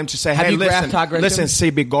don't want him to say, Have "Hey, you graphed Todd Grisham? listen,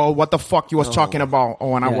 CB Gold, what the fuck you was talking about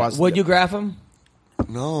when I was?" Would you graph him?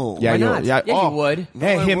 No. Yeah, Why not? Yeah, you would.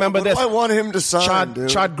 Hey, remember this? I want him to sign, dude.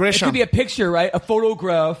 Chad Grisham. It could be a picture, right? A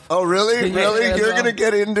photograph. Oh, really? Really? You're going to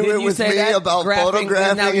get into it with me about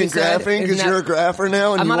photographing and graphing because you're a grapher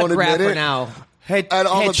now and I'm you not won't a grapher admit it? now. Hey,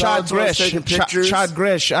 Chad Grish. Chad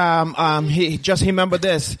Grish. He just remember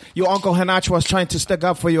this. Your Uncle Renato was trying to stick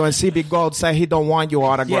up for you, and CB Gold said he don't want your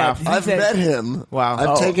autograph. Yeah, I've met him. Wow.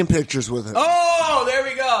 I've taken pictures with him. Oh, there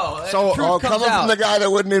we go. So, coming from the guy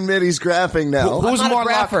that wouldn't admit he's graphing now. Who's more a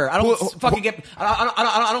grapher? like- I don't fucking get.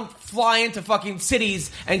 I don't fly into fucking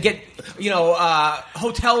cities and get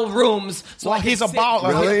hotel rooms. So Well, I can he's a sit- baller.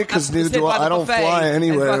 Really? Because neither do I. I don't fly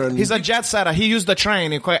anywhere. And He's a jet setter. He used the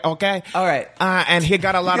train. Okay. All right. And he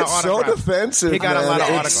got a lot of it's so autographs. defensive. He got man. a lot of It's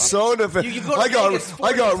autographs. so defensive. You go to Vegas 4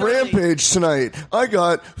 I got days early. Rampage tonight. I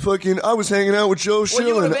got I was hanging out with Joe you go to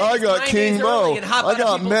Schilling. Vegas I got 9 King days Mo. early and hop I out of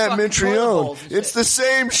got people's Matt fucking toilet Mitrione. bowls and It's shit. the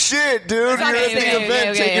same shit, dude. You're Okay, at the okay,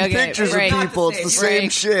 event taking pictures right. of people. It's the same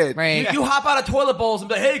shit. Right. You hop out of toilet bowls and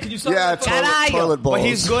be like, hey, can you sign Yeah, my photo? toilet balls. But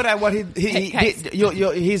he's good at what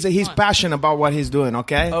he's passionate about what he's doing.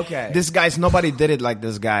 Okay. Okay. This guy's nobody did it like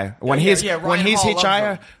this guy. When Yeah, he's yeah, when Ryan he's Hall loves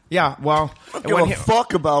hitchhiker. him. Yeah. Well. I don't give a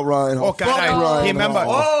fuck about Ryan Hall. Okay. Fuck Ryan Remember.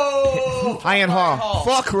 Hall. Oh, Ryan Hall.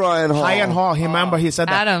 Fuck Ryan Hall. Ryan Hall. Remember he said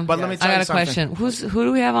that. Adam, But let me tell I got you a something. question. Who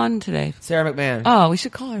do we have on today? Sarah McMann. Oh, we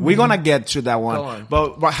should call her. We're man. gonna get to that Go one, on.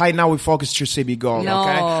 but right now we focus to CB Gold. No.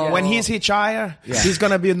 Okay, Yeah. when he's hitchhiker, he's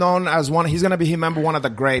gonna be known as one. He's gonna be one of the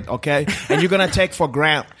great. Okay, and you're gonna take for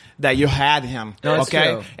granted that you had him. No, it's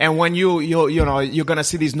okay, true. and when you're gonna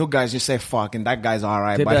see these new guys, you say, "Fucking that guy's all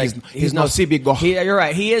right," but he's no CB Gold. You're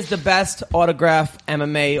right. He is the best autograph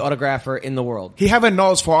MMA autographer in the world. He have a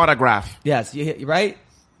nose for autograph. Yes, you right?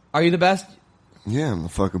 Are you the best? Yeah, I'm the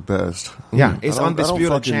fucking best. Yeah, he's I don't undisputed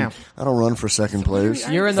fucking- champ. I don't run for second place.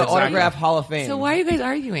 You're in the Exactly. autograph Hall of Fame. So why are you guys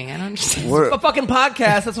arguing? I don't understand. We're- a fucking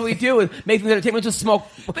podcast. That's what we do. Make things entertainment. Just smoke.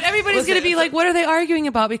 But everybody's going to be like, what are they arguing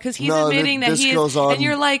about? Because he's admitting that this he goes is, on and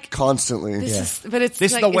you're like, constantly. this is, but it's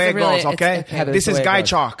This like, is the way it's it really- goes, okay? it's- Heather, This it's is the way it guy goes.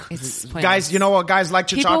 chalk. It's pointless. Guys, you know what guys like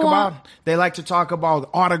to People talk want- about? They like to talk about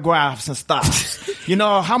autographs and stuff. You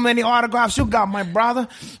know, how many autographs you got, my brother?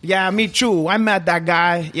 Yeah, me too. I met that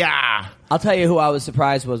guy. Yeah. I'll tell you who I was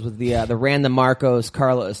surprised was with the Random Marcos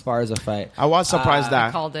Carla Esparza fight. I was surprised I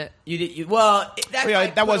that. called it. You did. Well,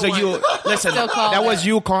 That was a you. Listen, Still called that it. was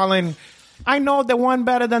you calling. I know the one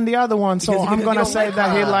better than the other one, so Because I'm you gonna don't say like that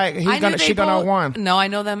I knew she they gonna both- win. No, I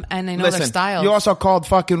know them, and I know their Listen, styles. you also called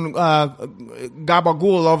fucking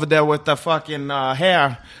Gabagool over there with the fucking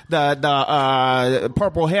hair. The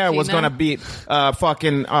purple hair was Gina? gonna beat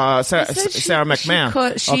fucking Sarah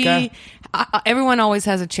McMann. Okay? Everyone always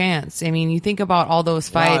has a chance. I mean, you think about all those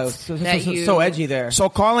fights so edgy there. So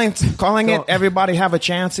calling it everybody have a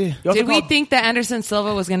chance. You also Did we called- think that Anderson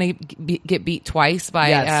Silva was going to get beat twice by?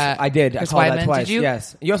 Yes, I did. I Chris called that Weidman? twice. Did you?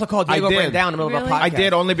 Yes. You also called Diego I did. Brandao in the middle of Really? our podcast. I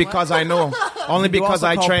did only because I know. Only You because also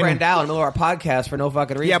I called trained him. Brandao in the middle of our podcast for no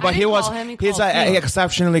fucking reason. Yeah, but I he didn't was call him, he he's called an me.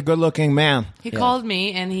 exceptionally good looking man. He called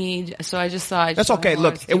me, and so I just saw. That's okay.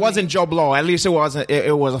 Look, it wasn't Joe Blow. At least it wasn't.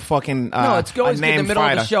 It was a fucking no, it's always a good in the named middle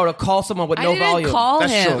fighter. of the show to call someone with I no didn't volume. call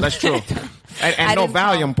That's him. true. That's true. And I no didn't call-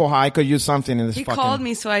 volume, porra. I could use something in this He fucking. called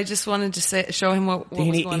me, so I just wanted to show him what He was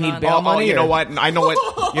need- going he need on. bail money you or- know what? I know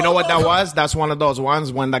what. You know what that was? That's one of those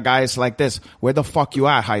ones when the guy's like this. Where the fuck you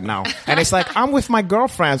at right now? And it's like I'm with my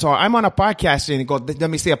girlfriend, or I'm on a podcast, and he go, let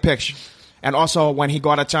me see a picture. And also, when he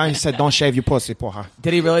got a chance, he said, "Don't shave your pussy, porra."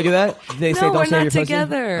 Did he really do that? Did they say No, don't we're shave not your pussy?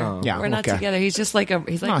 together. Oh. Yeah, we're not okay. together. He's just like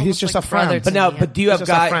he's almost just like a friend. brother But to now, me. but do you have Just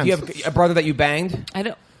a guys? friend. Do you have a brother that you banged? I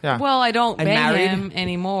don't. Yeah. Well, I don't And bang married? him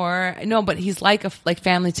anymore. No, but he's like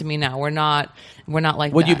family to me now. We're not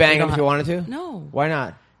like. Would that. you bang We him don't if you have- wanted to? No. Why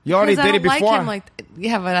not? You already Because I did it don't before. Like him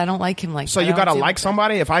yeah, but I don't like him like. So I you don't gotta do like that.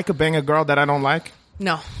 somebody. If I could bang a girl that I don't like,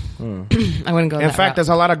 No, I wouldn't go. in that fact, route. there's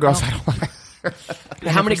a lot of girls I don't like.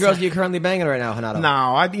 How many girls are you currently banging right now, Renato?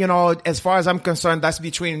 No, as far as I'm concerned, that's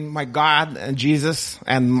between my God and Jesus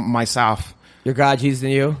and myself. Your God, Jesus,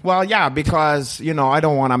 and you? Well, yeah, because, I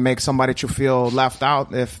don't want to make somebody to feel left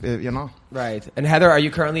out if. Right. And Heather, are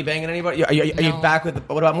you currently banging anybody? Are you back with,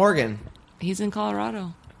 what about Morgan? He's in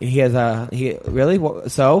Colorado. Really?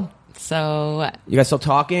 So? So. You guys still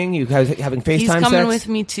talking? You guys having FaceTime sex? He's coming with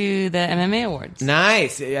me to the MMA awards.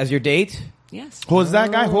 Nice. As your date? Yes. Who's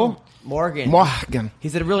that guy? Who? Morgan.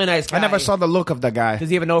 He's a really nice guy. I never saw the look of the guy. Does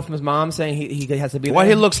he even know from his mom saying he has to be there? What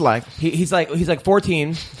he looks like? He's like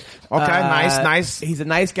 14. Okay, nice. He's a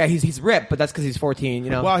nice guy. He's ripped, but that's because he's 14.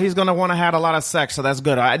 Well, he's gonna want to have a lot of sex, so that's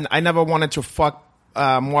good. I never wanted to fuck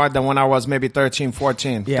more than when I was maybe 13,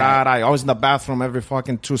 14. Yeah. God, I was in the bathroom every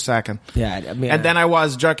fucking 2 seconds. Yeah, and then I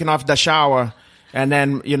was jerking off the shower. And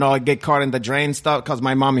then, I get caught in the drain stuff because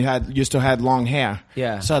my mom used to have long hair.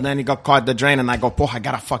 Yeah. So then he got caught in the drain and I go, I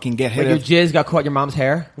gotta fucking get hit. Your jizz got caught in your mom's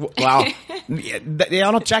hair? Well,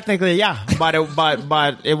 technically, yeah. But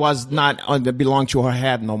it was not it belonged to her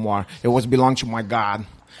head no more. It was belonged to my God.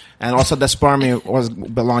 And also the sperm was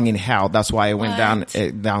belonging in hell. That's why it went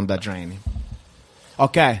down the drain.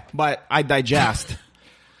 Okay, but I digest.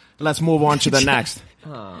 Let's move on to the next.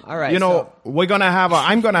 All right. We're gonna have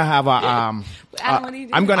I'm gonna have a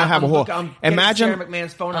whole. Imagine Sara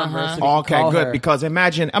McMann's phone number. So okay, good. Her. Because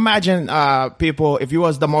imagine, people, if you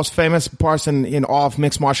was the most famous person in all of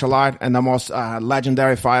mixed martial art and the most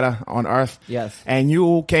legendary fighter on earth. Yes. And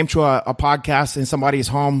you came to a podcast in somebody's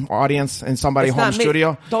home audience, in somebody's home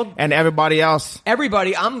studio, and everybody else.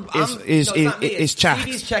 Everybody, is checked.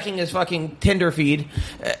 CD's checking his fucking Tinder feed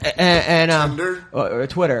and or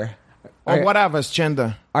Twitter. Or whatever, it's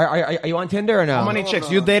Tinder. Are you on Tinder or no? How many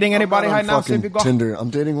chicks? You dating anybody right now? Tinder.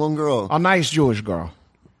 I'm dating one girl. A nice Jewish girl.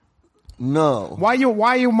 No. Why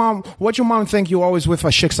you mom? What your mom think you always with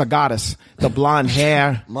a chick's a goddess? The blonde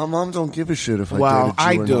hair. My mom don't give a shit if I date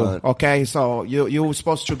I a Jew do. or not. Okay, so you were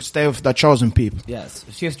supposed to stay with the chosen people. Yes.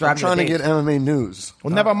 She's I'm trying to get MMA news.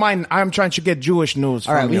 Well, never mind. I'm trying to get Jewish news.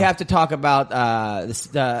 All right, we you. have to talk about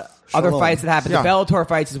the other fights that happened. Yeah. The Bellator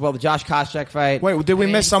fights as well. The Josh Koscheck fight. Wait, did we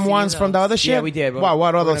miss some ones from the other shit? Yeah, we did. Wow,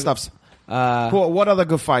 what other stuffs? What other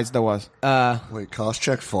good fights there was? Wait,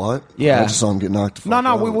 Koscheck fought? Yeah. I just saw him get knocked the fuck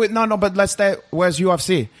out. No, but let's stay. Where's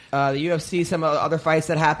UFC? The UFC, some other fights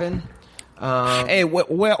that happened. Hey,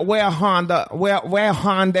 where Honda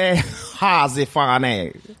has it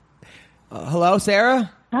funny? Hello, Sarah?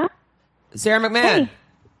 Huh? Sara McMann. Hey.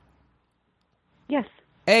 Yes.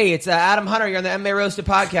 Hey, it's Adam Hunter. You're on the MMA Roasted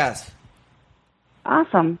podcast.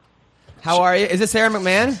 Awesome. How are you? Is this Sara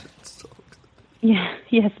McMann? Yeah.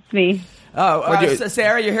 Yes, it's me.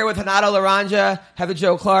 Sarah, you're here with Renato, Laranja, Heather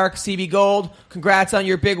Joe Clark, CB Gold. Congrats on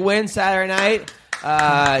your big win Saturday night.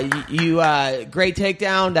 You great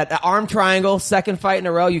takedown. That arm triangle, second fight in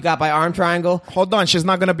a row you got by arm triangle. Hold on, she's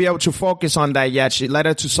not going to be able to focus on that yet. She let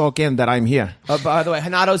her to soak in that I'm here. By the way,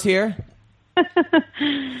 Renato's here.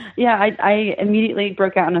 Yeah, I immediately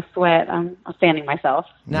broke out in a sweat. I'm fanning myself.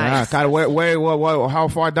 Nice. Yeah, wait, how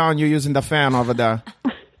far down you using the fan over there?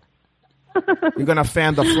 You're going to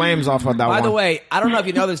fan the flames off of that one. By the way, I don't know if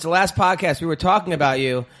you know this, the last podcast we were talking about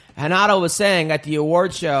you. Renato was saying at the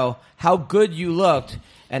award show how good you looked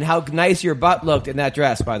and how nice your butt looked in that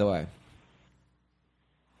dress, by the way.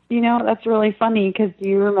 That's really funny because do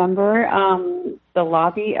you remember the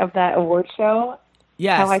lobby of that award show?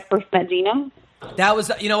 Yes. How I first met Gina? That was,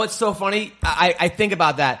 what's so funny? I think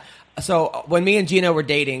about that. So when me and Gina were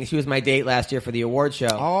dating, she was my date last year for the award show.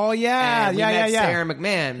 Oh, yeah. And we met Sara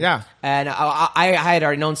McMann. Yeah. And I had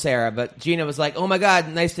already known Sara, but Gina was like, oh, my God,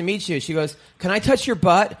 nice to meet you. She goes, can I touch your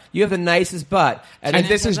butt? You have the nicest butt. And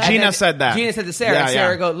this is Gina said that. Gina said to Sara. Yeah, and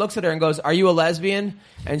Sara looks at her and goes, are you a lesbian?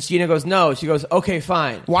 And Gina goes, no. She goes, okay,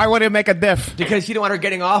 fine. Why would it make a diff? Because she didn't want her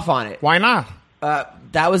getting off on it. Why not?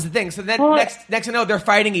 That was the thing. So then next to know, they're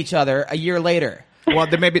fighting each other a year later. Well,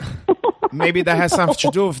 maybe that has something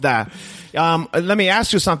to do with that. Let me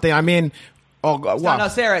ask you something. I mean, No,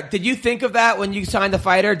 Sara, did you think of that when you signed the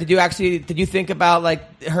fighter? Did you think about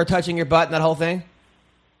like her touching your butt and that whole thing?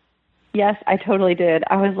 Yes, I totally did.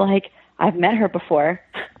 I was like, I've met her before.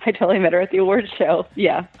 I totally met her at the awards show.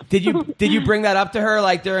 Yeah. Did you bring that up to her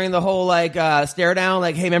like during the whole like stare down?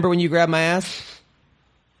 Like, hey, remember when you grabbed my ass?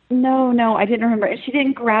 No, I didn't remember. She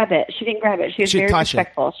didn't grab it. She was very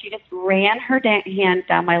respectful. She just ran her hand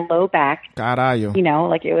down my low back. Caralho.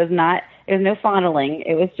 Like it was no fondling.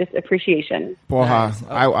 It was just appreciation. Porra, nice.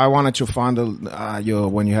 I wanted to fondle you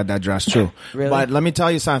when you had that dress too. Really? But let me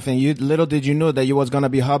tell you something. Little did you know that you was going to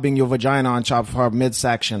be hubbing your vagina on top of her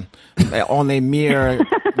midsection only mere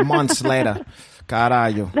months later.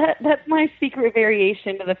 Caralho. That's my secret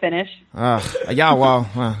variation to the finish. Yeah, well,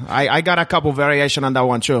 I got a couple variation on that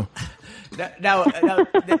one too.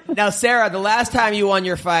 Now, Sara, the last time you won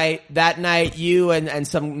your fight, that night you and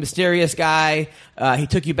some mysterious guy, he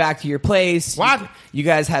took you back to your place. What? You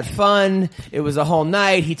guys had fun. It was a whole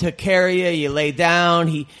night. He took care of you. You laid down.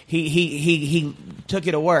 He took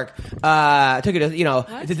you to work. Took you to,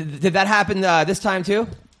 did that happen this time too?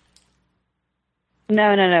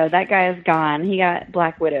 No. That guy is gone. He got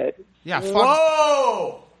Black Widowed. Yeah.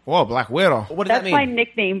 Whoa, Black Widow. What does that mean? That's my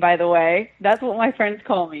nickname, by the way. That's what my friends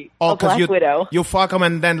call me. Oh, Black Widow. You fuck him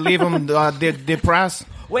and then leave him depressed?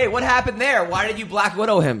 Wait, what happened there? Why did you Black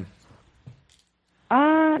Widow him?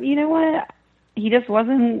 You know what? He just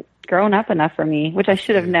wasn't grown up enough for me, which I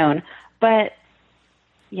should have known. But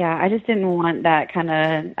yeah, I just didn't want that kind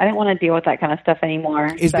of. I didn't want to deal with that kind of stuff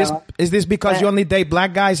anymore. Is this because you only date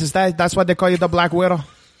black guys? That's why they call you the Black Widow?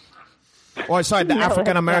 Or sorry, the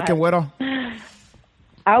African American widow?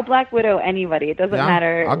 I'll Black Widow anybody. It doesn't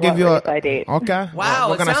matter. I'll give you I date. Okay.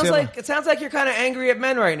 Wow, it sounds like you're kind of angry at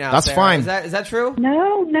men right now. That's Sara. fine. Is that true?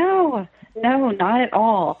 No, not at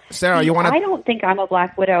all. Sara, See, I don't think I'm a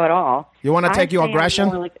Black Widow at all. You want to take your I'm aggression?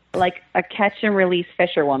 more like a catch and release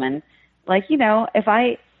fisherwoman. Like, if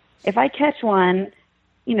I catch one,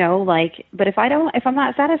 but if I'm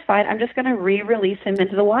not satisfied, I'm just going to re-release him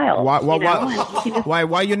into the wild.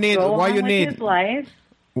 Why you need? His life.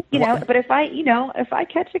 But if I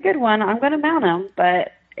catch a good one, I'm going to mount him.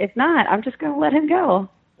 But if not, I'm just going to let him go.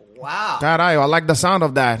 Wow. Caralho, I like the sound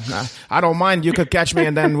of that. I don't mind. You could catch me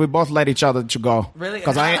and then we both let each other go. Really?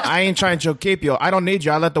 Because I ain't trying to keep you. I don't need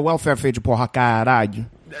you. I let the welfare feed you, porra caralho.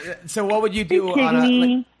 So what would you do?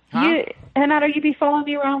 Renato, you'd be following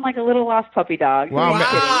me around like a little lost puppy dog. Well,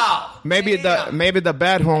 wow. Maybe the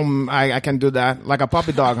bedroom I can do that, like a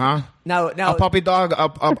puppy dog, huh? Now a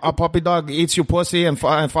puppy dog eats your pussy and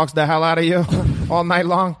fucks the hell out of you all night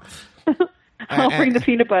long. I'll bring the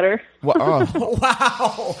peanut butter. Wow!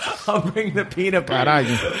 I'll bring the peanut butter.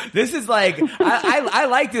 This is like I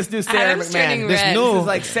like this new Sara McMann. This is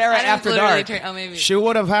like Sara after dark. She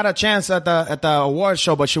would have had a chance at the award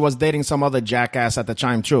show, but she was dating some other jackass at the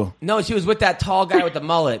time too. No, she was with that tall guy with the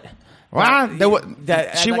mullet. What?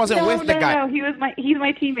 She wasn't with the guy. No, he's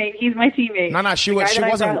my teammate. He's my teammate. No, she wasn't.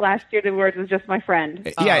 I brought last year to the awards was just my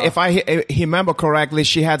friend. Yeah, if I remember correctly,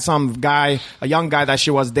 she had some guy, a young guy that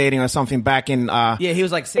she was dating or something back in. Yeah, he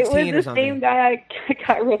was like 16 or something. It was the same guy I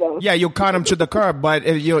got rid of. Yeah, you cut him to the curb, but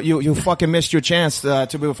you fucking missed your chance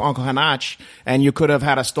to be with Uncle Hanach, and you could have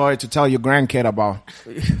had a story to tell your grandkid about.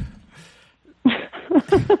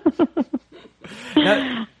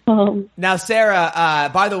 Now,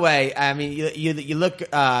 Sara. By the way, I mean you look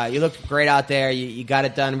great out there. You got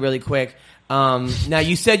it done really quick. Now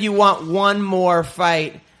you said you want one more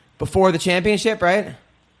fight before the championship, right?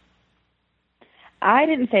 I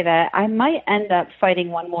didn't say that. I might end up fighting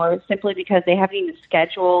one more simply because they haven't even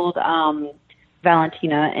scheduled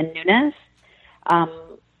Valentina and Nunes.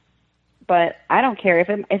 But I don't care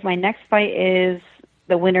if my next fight is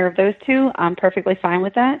the winner of those two. I'm perfectly fine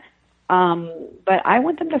with that. But I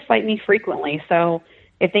want them to fight me frequently. So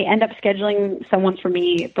if they end up scheduling someone for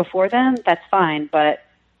me before then, that's fine. But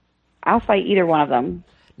I'll fight either one of them.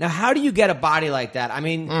 Now, how do you get a body like that? I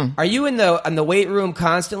mean, are you in the weight room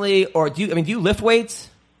constantly, or do you lift weights?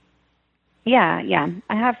 Yeah.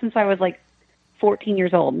 I have since I was like 14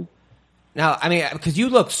 years old. Now, I mean, because you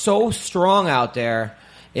look so strong out there.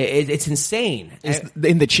 It's insane.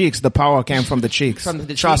 In the cheeks. The power came from the cheeks.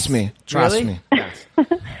 Trust me. Yes.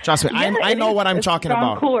 Trust me. I know what I'm talking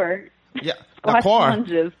about. Core. Yeah, the core.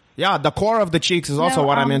 Lunges. Yeah, the core of the cheeks is also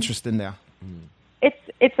what I'm interested in there.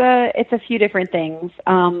 It's a few different things.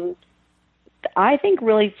 I think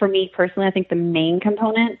really for me personally, I think the main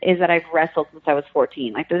component is that I've wrestled since I was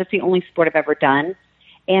 14. Like that's the only sport I've ever done,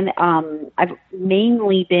 and I've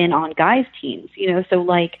mainly been on guys' teams. So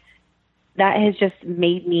like. That has just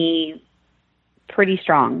made me pretty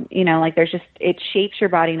strong. Like it shapes your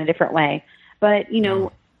body in a different way. But,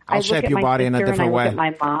 I'll shape your body in a different way. I look at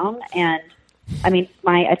my mom and, I mean,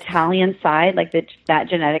 my Italian side, like that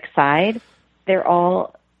genetic side, they're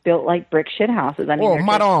all built like brick shit houses. I mean,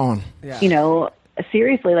 Maron.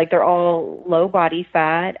 Seriously, like they're all low body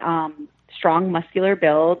fat, strong muscular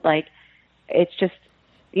build. Like it's just,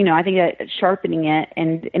 I think that sharpening it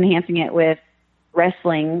and enhancing it with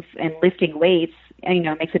wrestling and lifting weights,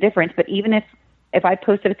 makes a difference. But even if I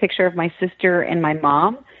posted a picture of my sister and my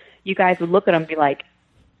mom, you guys would look at them and be like,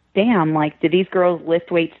 damn, like, do these girls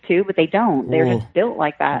lift weights too? But they don't. They're just built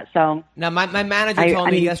like that. So now, my manager told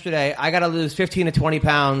me yesterday I got to lose 15 to 20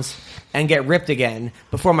 pounds and get ripped again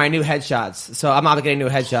before my new headshots. So I'm not getting new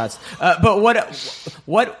headshots. But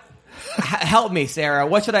what help me, Sarah?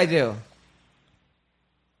 What should I do?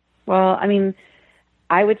 Well, I mean,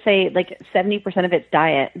 I would say like 70% of it's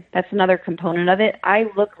diet. That's another component of it.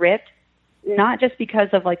 I look ripped, not just because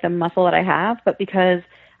of like the muscle that I have, but because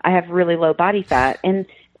I have really low body fat. And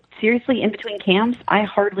seriously, in between camps, I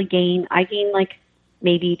hardly gain. I gain like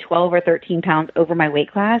maybe 12 or 13 pounds over my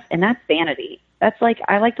weight class, and that's vanity. That's like,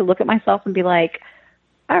 I like to look at myself and be like,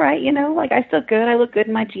 all right, you know, like I still good. I look good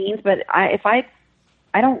in my jeans, but I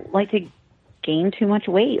don't like to gain too much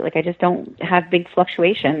weight. Like I just don't have big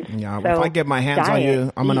fluctuations. Yeah, so if I get my hands on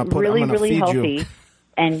you, I'm gonna really feed healthy, you,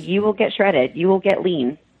 and you will get shredded. You will get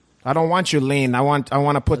lean. I don't want you lean. I want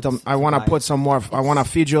to put them. I want to put some more. I want to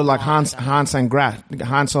feed you like Hansel and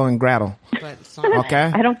Gretel.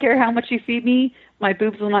 Okay. I don't care how much you feed me. My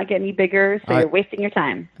boobs will not get any bigger, so you're wasting your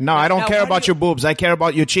time. No, I don't care about your boobs. I care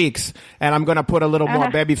about your cheeks, and I'm gonna put a little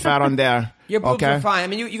more baby fat on there. Your boobs are fine. I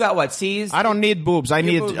mean, you got what, C's? I don't need boobs. I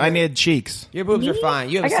need cheeks. Your boobs are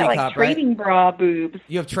fine. You have a C cup, right? I got training bra boobs.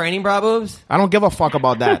 You have training bra boobs? I don't give a fuck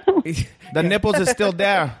about that. The nipples is still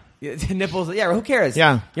there. The nipples, yeah. Who cares?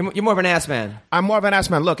 Yeah, you're more of an ass man. I'm more of an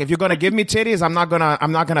ass man. Look, if you're gonna give me titties, I'm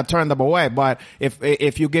not gonna turn them away. But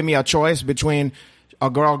if you give me a choice between a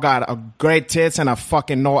girl got a great tits and a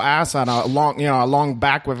fucking no ass and a long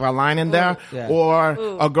back with a line in there, or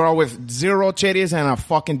a girl with zero titties and a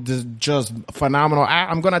fucking just phenomenal ass,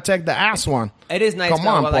 I'm gonna take the ass one. It is nice. Come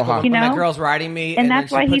on, like when that girl's riding me, and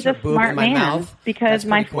that's why he's a smart man. Because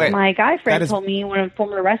my guy friend told me, when a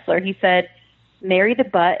former wrestler, he said, marry the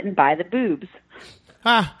butt and buy the boobs.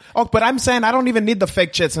 But I'm saying I don't even need the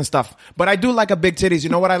fake tits and stuff. But I do like a big titties. You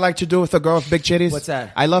know what I like to do with a girl with big titties? What's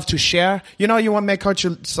that? I love to share. You know, you want to make her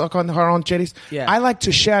suck on her own titties? Yeah. I like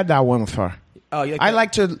to share that one with her. Oh, I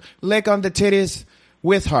like to lick on the titties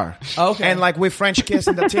with her. Okay. And like we French kiss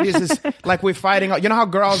and the titties is like we're fighting. You know how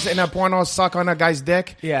girls in a porno suck on a guy's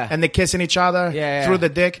dick? Yeah. And they kissing each other through the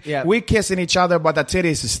dick? Yeah. We kissing each other, but the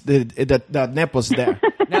titties is the nipples there.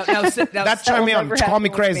 Now, that turned me on. Call me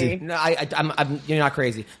crazy. No, you're not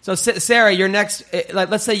crazy. So, Sarah, your next, like,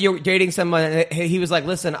 let's say you're dating someone, and he was like,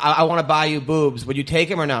 "Listen, I want to buy you boobs. Would you take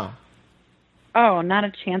him or no?" Oh, not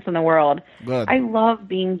a chance in the world. Good. I love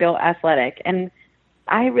being built athletic, and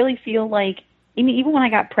I really feel like, even when I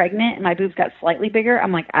got pregnant and my boobs got slightly bigger,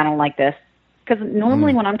 I'm like, I don't like this, because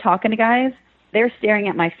normally when I'm talking to guys, they're staring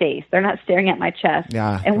at my face. They're not staring at my chest.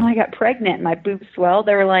 Yeah. And when I got pregnant and my boobs swelled,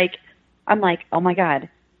 they were like, I'm like, oh my God.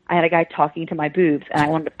 I had a guy talking to my boobs, and I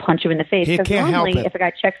wanted to punch him in the face. He can't help it. If a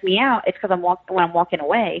guy checks me out, it's because when I'm walking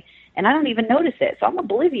away, and I don't even notice it. So I'm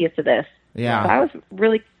oblivious to this. Yeah. So I was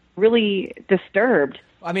really, really disturbed.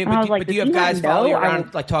 I mean, but do you have guys follow you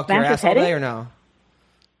around, like talk to your ass all day, or no?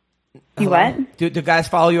 You what? Do guys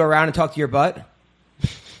follow you around and talk to your butt?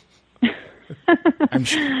 I'm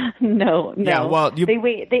sure. No. Yeah, well,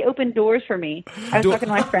 they open doors for me. I was talking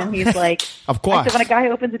to my friend. He's like, of course. I said, when a guy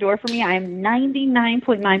opens a door for me, I am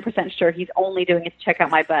 99.9% sure he's only doing it to check out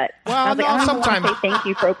my butt. Well, I was like, I don't want to say thank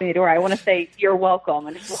you for opening the door. I want to say you're welcome.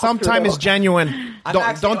 And sometimes it's genuine.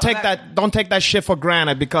 Don't take that shit for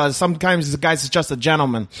granted, because sometimes the guy's is just a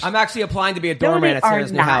gentleman. I'm actually applying to be a doorman at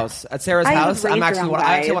Sarah's new house. At Sarah's house, I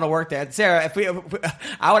actually want to work there. Sarah,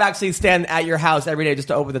 I would actually stand at your house every day just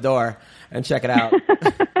to open the door and check it out.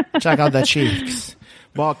 Check out the cheeks.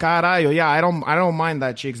 Well, caralho, yeah, I don't mind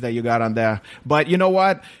that cheeks that you got on there. But you know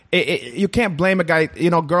what? You can't blame a guy. You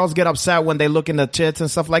know, girls get upset when they look in the tits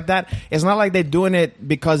and stuff like that. It's not like they're doing it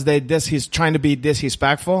because he's trying to be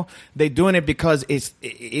disrespectful. They're doing it because it's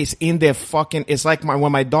in their fucking. It's like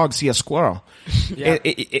when my dog see a squirrel. Yeah.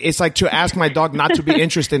 It's like to ask my dog not to be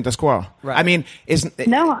interested in the squirrel. Right. I mean,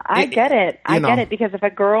 I get it. I get it, because if a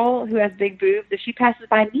girl who has big boobs, if she passes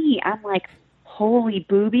by me, I'm like, holy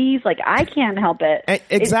boobies, like I can't help it.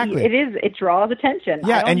 Exactly. It draws attention.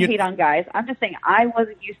 Yeah, I don't hate on guys. I'm just saying I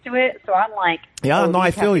wasn't used to it, so I'm like,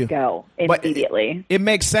 I feel you. Go immediately. It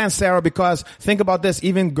makes sense, Sarah, because think about this,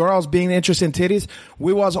 even girls being interested in titties,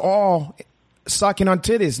 we was all sucking on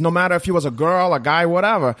titties, no matter if he was a girl, a guy,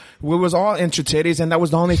 whatever. We was all into titties, and that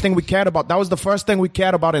was the only thing we cared about. That was the first thing we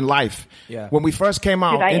cared about in life. Yeah. When we first came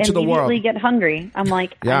out into the world. I immediately get hungry. I'm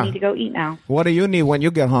like, I need to go eat now. What do you need when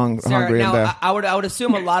you get hungry Sarah, in there? I would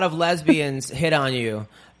assume a lot of lesbians hit on you,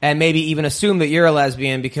 and maybe even assume that you're a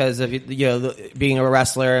lesbian because of being a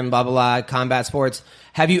wrestler and blah blah blah, combat sports.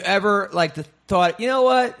 Have you ever thought, you know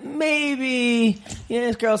what, maybe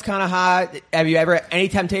this girl's kind of hot? Have you ever any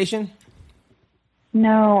temptation?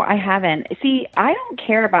 No, I haven't. See, I don't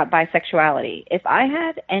care about bisexuality. If I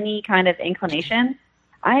had any kind of inclination,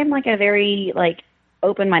 I am like a very like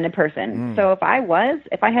open-minded person. So if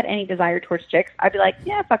I had any desire towards chicks, I'd be like,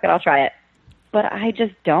 yeah, fuck it, I'll try it. But I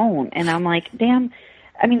just don't. And I'm like, damn.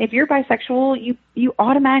 I mean, if you're bisexual, you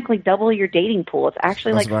automatically double your dating pool. It's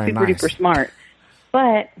actually like super duper smart.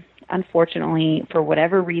 But unfortunately, for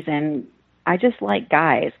whatever reason, I just like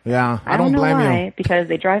guys. Yeah, I don't blame know why, you. because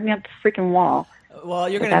they drive me up the freaking wall. Well,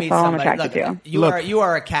 you're going to meet all I'm somebody. attracted Look, you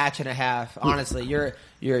are a catch and a half. Honestly,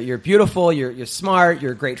 you're beautiful. You're smart.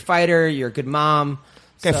 You're a great fighter. You're a good mom.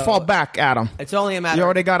 Okay, fall back, Adam. It's only a matter. You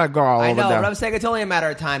already got a girl over there. I know, but I'm saying it's only a matter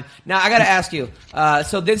of time. Now, I got to ask you.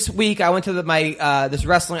 So this week, I went to this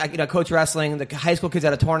wrestling. Coach wrestling. The high school kids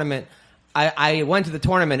at a tournament. I went to the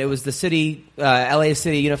tournament. It was the city, LA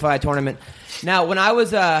City Unified Tournament. Now, when I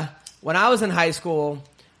was in high school,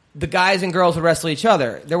 the guys and girls would wrestle each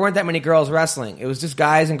other. There weren't that many girls wrestling. It was just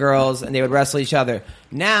guys and girls, and they would wrestle each other.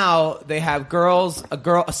 Now they have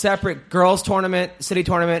a separate girls tournament, city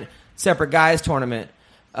tournament, separate guys tournament.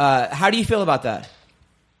 How do you feel about that?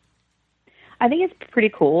 I think it's pretty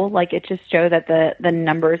cool. Like, it just shows that the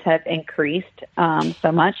numbers have increased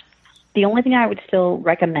so much. The only thing I would still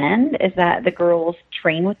recommend is that the girls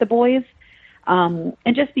train with the boys. And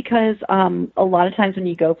just because a lot of times when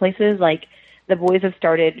you go places, like, the boys have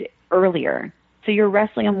started earlier. So you're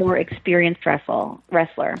wrestling a more experienced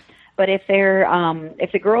wrestler. But if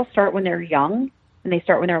the girls start when they're young, and they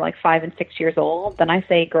start when they're like 5 and 6 years old, then I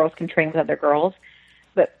say girls can train with other girls.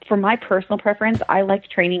 But for my personal preference, I like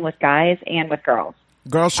training with guys and with girls.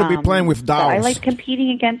 Girls should be playing with dolls. I like competing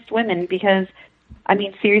against women because, I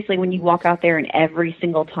mean, seriously, when you walk out there and every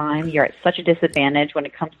single time you're at such a disadvantage when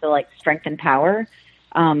it comes to like strength and power,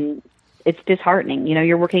 it's disheartening. You know,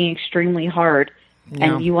 you're working extremely hard,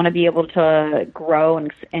 and you want to be able to grow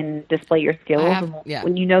and display your skills.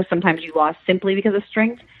 When you know sometimes you lost simply because of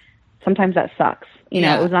strength, sometimes that sucks. You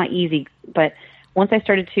know, it was not easy. But once I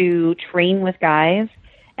started to train with guys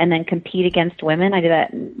and then compete against women, I did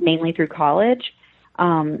that mainly through college,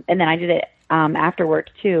 and then I did it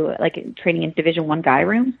afterwards too, like training in Division I guy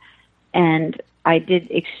rooms, and I did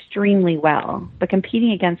extremely well. But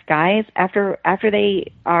competing against guys after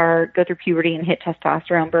they go through puberty and hit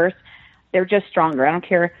testosterone bursts, they're just stronger. I don't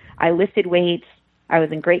care. I lifted weights. I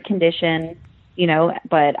was in great condition, you know,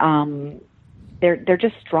 but they're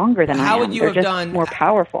just stronger than I am. How would you have done more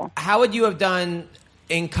powerful? How would you have done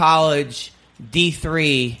in college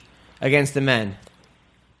D3 against the men?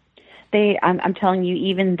 I'm telling you,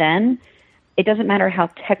 even then, it doesn't matter how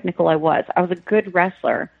technical I was. I was a good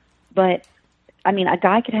wrestler, but I mean, a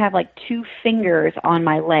guy could have like 2 fingers on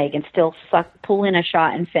my leg and still pull in a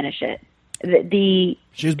shot and finish it.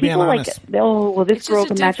 She's people being honest. Like, oh, well, this girl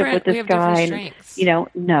can match up with this guy. And, you know,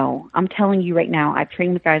 no, I'm telling you right now, I've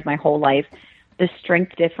trained with guys my whole life. The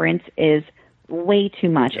strength difference is way too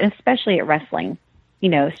much, and especially at wrestling. You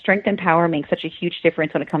know, strength and power make such a huge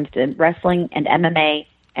difference when it comes to wrestling and MMA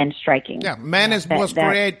and striking. Yeah, man was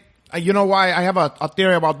created. You know why? I have a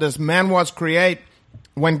theory about this. Man was created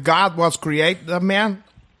when God was created. The man,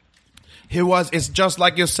 it's just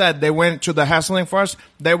like you said. They went to the wrestling first.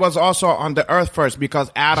 They was also on the earth first because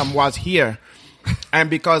Adam was here. And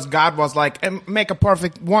because God was like, make a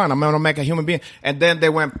perfect one. I'm going to make a human being. And then they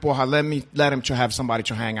went, porra, let him to have somebody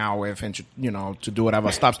to hang out with and to do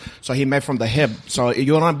whatever stops. So he made from the hip. So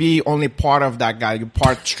you don't be only part of that guy. You're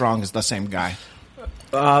part strong is the same guy.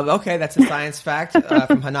 Okay, that's a science fact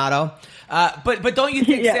from Renato. But don't you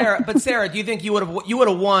think, Sara, do you think you would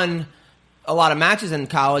have won a lot of matches in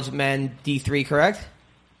college, men D3, correct?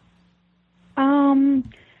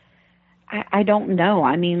 I don't know.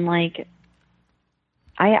 I mean, like,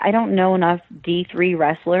 I don't know enough D3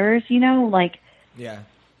 wrestlers, you know, like,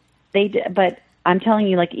 but I'm telling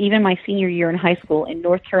you, like, even my senior year in high school in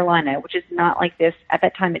North Carolina, which is not like this, at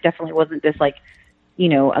that time, it definitely wasn't this, like, you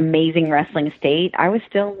know, amazing wrestling state. I was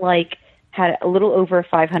still, like, had a little over a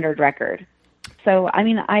 500 record. So, I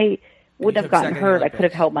mean, I would have gotten hurt. I could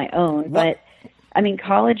have held my own. But, I mean,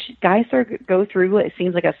 college guys go through, it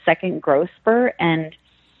seems like a second growth spurt. And,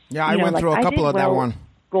 yeah, I went through a couple of that one.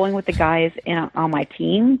 Going with the guys on my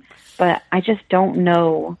team, but I just don't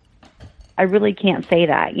know. I really can't say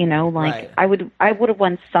that, you know. Like, right. I would have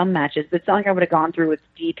won some matches, but it's not like I would have gone through with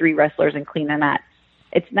D3 wrestlers and cleaned them out.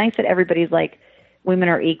 It's nice that everybody's like, women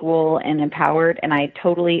are equal and empowered, and I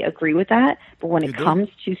totally agree with that. But when it comes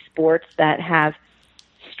to sports that have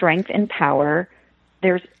strength and power,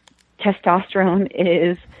 there's testosterone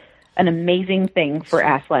is an amazing thing for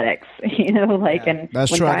athletics, you know, like, and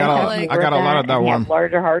that's true. I got a lot of that one. Have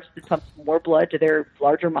larger hearts that pump more blood to their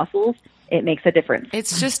larger muscles. it makes a difference.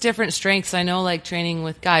 It's just different strengths. I know, like training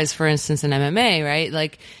with guys, for instance, in MMA, right?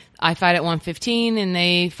 Like I fight at 115 and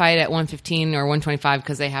they fight at 115 or 125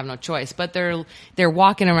 because they have no choice. But they're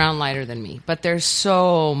walking around lighter than me. But they're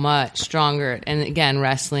so much stronger. And again,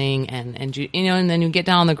 wrestling and you know, and then you get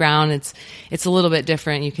down on the ground, it's a little bit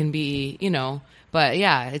different. You can be, you know, but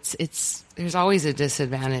yeah, it's there's always a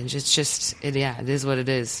disadvantage. It's just it is what it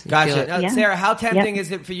is. You Gotcha. Now, Sarah, how tempting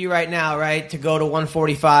is it for you right now, right, to go to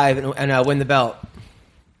 145 and win the belt?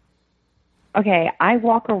 Okay, I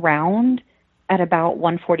walk around at about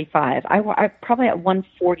 145. I probably at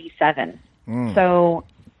 147. So,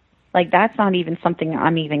 like, that's not even something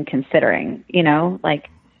I'm even considering, you know? Like,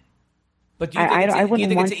 but do you think I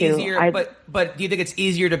wouldn't want to. But do you think it's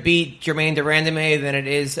easier to beat Germaine de Randamie than it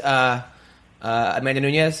is Amanda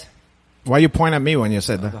Nunes? Why you point at me when you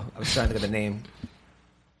said that? I was trying to think of the name.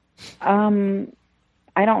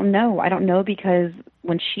 I don't know. I don't know because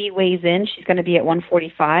when she weighs in, she's going to be at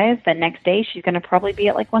 145. The next day, she's going to probably be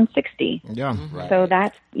at like 160. Yeah. Right. So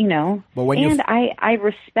that's, you know. But when I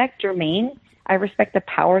respect Germaine. I respect the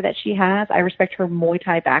power that she has. I respect her Muay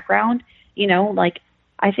Thai background. You know, like,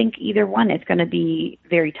 I think either one is going to be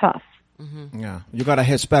very tough. Mm-hmm. Yeah, you gotta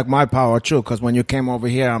respect my power too, because when you came over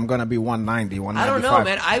here, I'm gonna be 190, 195. I don't know,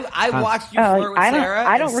 man. I watched you flirt with Sarah.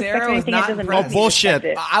 I don't respect Sarah anything that doesn't make me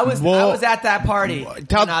bullshit. I was at that party.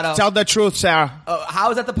 Tell the truth, Sarah. I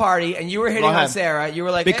was at the party, and you were hitting on Sarah. You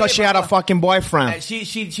were like, because she had a fucking boyfriend.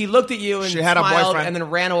 She looked at you and she had smiled a boyfriend and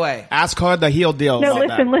then ran away. Ask her the heel deal. No,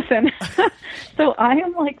 listen. So I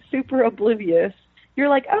am like super oblivious. You're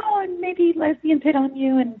like, oh, and maybe lesbians hit on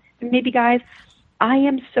you, and maybe guys. I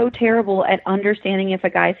am so terrible at understanding if a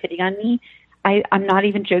guy's hitting on me. I'm not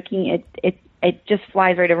even joking. It just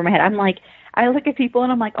flies right over my head. I'm like, I look at people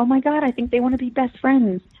and I'm like, oh my God, I think they want to be best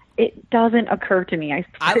friends. It doesn't occur to me. Here's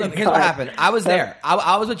what happened. I was there.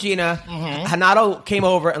 I was with Gina. Mm-hmm. Renato came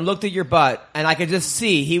over and looked at your butt, and I could just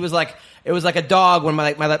see he was like. It was like a dog when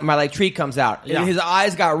my treat comes out. Yeah. His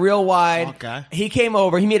eyes got real wide. Okay. He came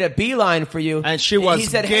over. He made a beeline for you, and she was. He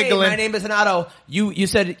said, giggling. "Hey, my name is Renato." You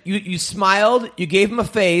said you smiled. You gave him a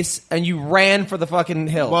face, and you ran for the fucking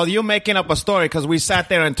hill. Well, you're making up a story because we sat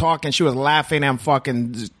there and talked, and she was laughing and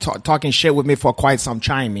fucking talking shit with me for quite some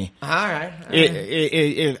time. All right.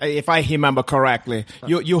 If I remember correctly,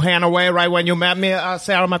 you ran away right when you met me,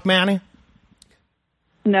 Sarah McMann?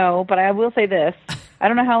 No, but I will say this. I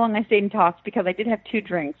don't know how long I stayed and talked because I did have 2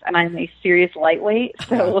 drinks and I'm a serious lightweight.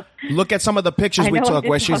 So look at some of the pictures we took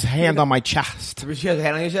where she's hand on my chest. She has a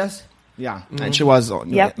hand on your chest? Yeah, and she was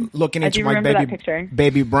looking into my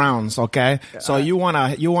baby browns. Okay, so you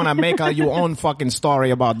wanna make your own fucking story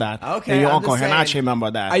about that? Okay, and your uncle Renato remember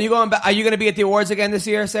that. Are you going to be at the awards again this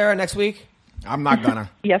year, Sarah? Next week? I'm not gonna.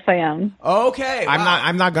 Yes, I am. Okay,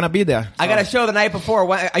 I'm not gonna be there. So. I got a show the night before.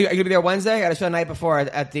 Are you gonna be there Wednesday? I got a show the night before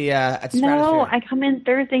at the No, I come in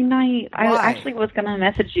Thursday night. Why? I actually was gonna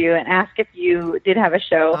message you and ask if you did have a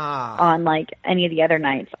show on like any of the other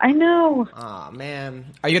nights. I know. Oh man,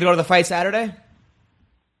 are you gonna go to the fight Saturday?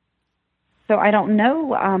 So I don't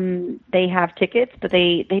know. They have tickets, but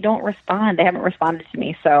they don't respond. They haven't responded to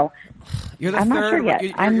me. So you're the I'm third. Not sure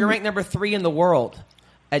yet. You're ranked number 3 in the world.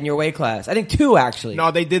 In your weight class. I think 2, actually.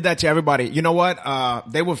 No, they did that to everybody. You know what?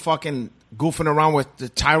 They were fucking goofing around with the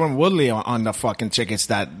Tyron Woodley on the fucking tickets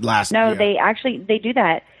that last year. No, they do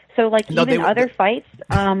that. So, like, even other fights,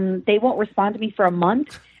 they won't respond to me for a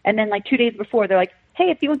month. And then, like, 2 days before, they're like,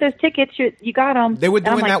 hey, if you want those tickets, you got them. They were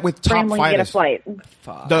doing that with top fighters. Get a flight.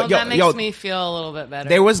 That makes me feel a little bit better.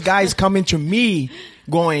 There was guys coming to me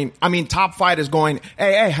top fighters going,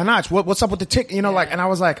 hey, Hanach, what's up with the ticket? You know, like, and I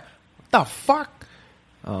was like, what the fuck?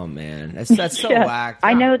 Oh man, that's so whack.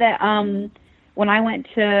 I know that when I went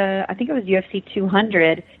to, I think it was UFC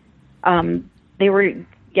 200, they were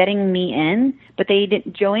getting me in, but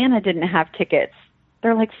Joanna didn't have tickets.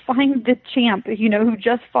 They're like, find the champ, who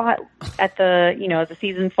just fought at the, the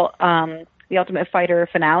season, the Ultimate Fighter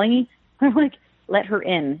finale. I'm like, let her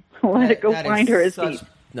in. Let it go find her a seat.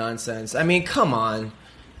 Nonsense. I mean, come on.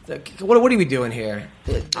 What are we doing here?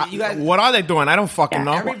 You guys, what are they doing? I don't fucking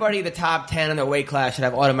know. Everybody, the top 10 in their weight class should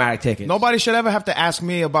have automatic tickets. Nobody should ever have to ask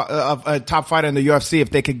me about a top fighter in the UFC if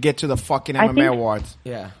they could get to the fucking MMA awards.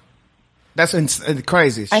 Yeah. That's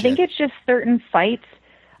crazy shit. I think it's just certain fights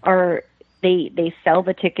they sell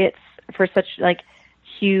the tickets for such like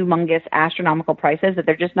humongous astronomical prices that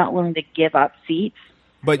they're just not willing to give up seats.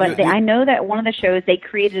 But I know that one of the shows they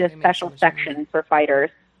created a special section for fighters.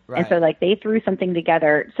 Right. And so, like, they threw something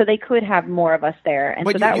together so they could have more of us there. And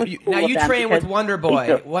so that was cool. Now, you train with Wonder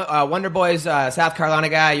Boy. Wonder Boy's South Carolina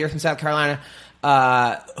guy. You're from South Carolina.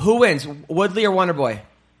 Who wins, Woodley or Wonder Boy?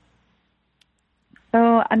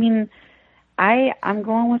 So, I mean, I'm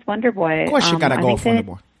going with Wonder Boy. Of course, you gotta go with Wonder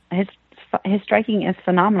Boy. His striking is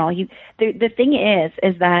phenomenal. The thing is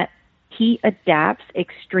that he adapts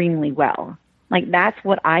extremely well. Like, that's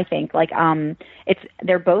what I think. Like,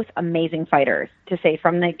 they're both amazing fighters, to say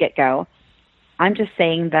from the get-go. I'm just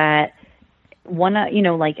saying that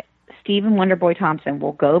like Stephen Wonderboy Thompson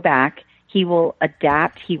will go back, he will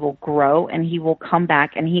adapt, he will grow, and he will come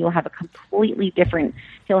back, and he will have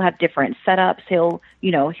he'll have different setups. He'll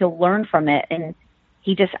learn from it, and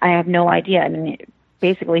I have no idea. I mean,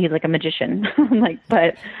 basically, he's like a magician.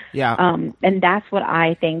 And that's what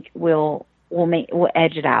I think will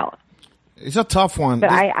edge it out. It's a tough one. But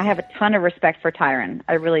I have a ton of respect for Tyron.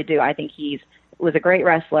 I really do. I think was a great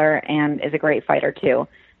wrestler and is a great fighter too.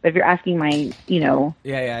 But if you're asking my,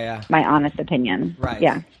 my honest opinion, right?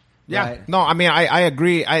 Yeah. Yeah, right. No, I mean, I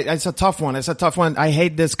agree. It's a tough one. I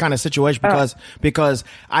hate this kind of situation because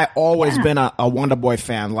I always been a Wonder Boy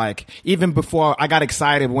fan. Like, even before I got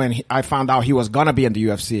excited when I found out he was gonna be in the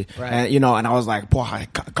UFC, right. And and I was like, boy,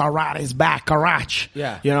 Karate is back, Karach.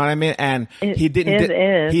 Yeah, you know what I mean. And he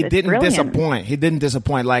didn't disappoint. He didn't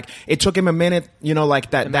disappoint. Like, it took him a minute.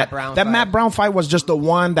 Like that Matt Brown fight was just the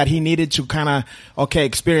one that he needed to kind of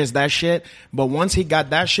experience that shit. But once he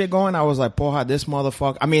got that shit going, I was like, boy, this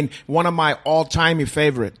motherfucker. I mean, one of my all-time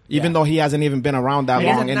favorite, even though he hasn't even been around that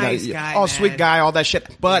long. He's a nice guy, man. Sweet guy, all that shit.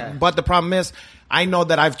 But the problem is, I know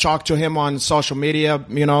that I've talked to him on social media,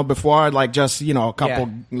 before, like just, a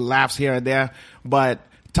couple laughs here and there. But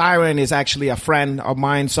Tyron is actually a friend of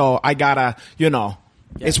mine, so I gotta,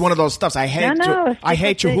 it's one of those stuffs. I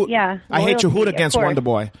hate to hoot against Wonder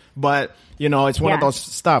Boy, but it's one of those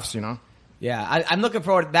stuffs, Yeah, I'm looking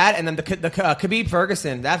forward to that, and then the Khabib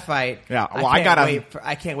Ferguson, that fight. Yeah, well,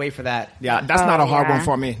 I can't wait for that. Yeah, that's not a hard one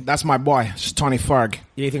for me. That's my boy, it's Tony Ferg.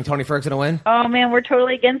 You think Tony Ferg's gonna win? Oh man, we're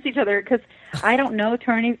totally against each other because I don't know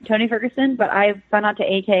Tony Ferguson, but I've gone out to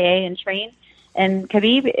AKA and trained, and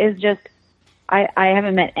Khabib is just. I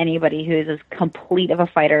haven't met anybody who is as complete of a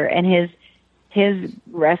fighter, and his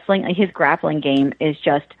wrestling, his grappling game is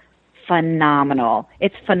just phenomenal.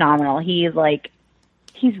 It's phenomenal. He's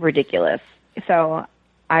ridiculous. So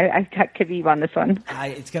I got Khabib on this one.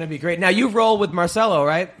 It's going to be great. Now, you roll with Marcelo,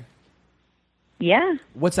 right? Yeah.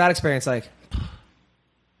 What's that experience like?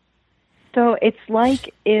 So it's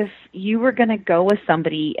like if you were going to go with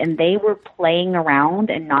somebody and they were playing around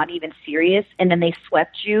and not even serious, and then they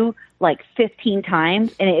swept you like 15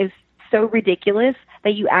 times, and it was so ridiculous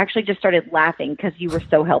that you actually just started laughing because you were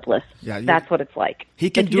so helpless. Yeah, that's what it's like. He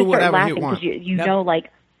can do whatever he wants. You know, like,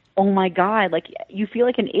 oh my God, like you feel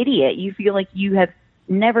like an idiot. You feel like you have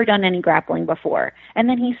never done any grappling before. And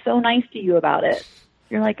then he's so nice to you about it.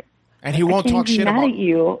 You're like, and he won't talk shit about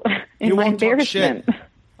you. He won't talk shit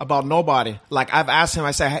about nobody. Like, I've asked him,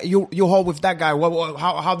 I say, hey, you hold with that guy.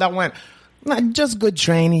 How that went? Just good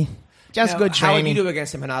training. Good training. How would you do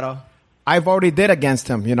against him, Renato? I've already did against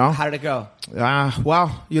him, How did it go?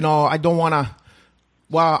 Well, I don't want to.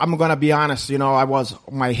 Well, I'm gonna be honest.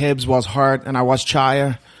 My hips was hurt and I was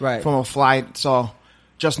tired from a flight. So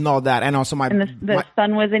just know that. And also the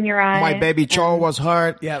sun was in your eye. My baby Cho was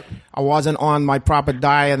hurt. Yep. I wasn't on my proper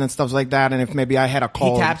diet and stuff like that. And if maybe I had a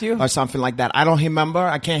cold, he tapped you or something like that. I don't remember.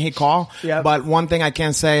 I can't recall. Yep. But one thing I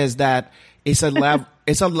can say is that it's a level.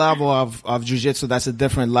 It's a level of jiu-jitsu that's a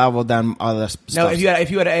different level than other stuff. No, if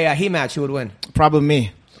you had a heat match, who would win? Probably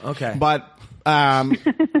me. Okay. But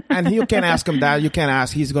and you can ask him that. You can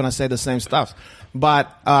ask. He's gonna say the same stuff.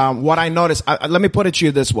 But what I noticed, let me put it to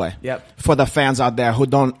you this way. Yep. For the fans out there who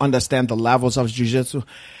don't understand the levels of jiu-jitsu,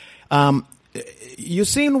 you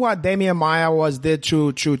seen what Damian Maia did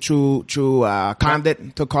to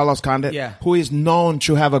Condit, to Carlos Condit, who is known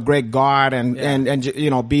to have a great guard and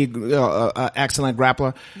be an excellent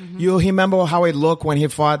grappler. Mm-hmm. You remember how he looked when he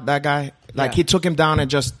fought that guy? Like he took him down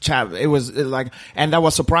and just chat. It was and that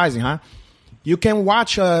was surprising, huh? You can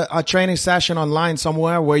watch a training session online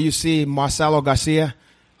somewhere where you see Marcelo Garcia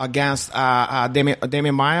against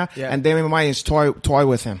Damian Maia, and Damian Maia is toy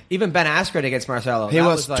with him. Even Ben Askren against Marcelo. He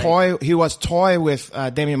was toy with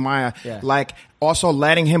Damian Maia, like also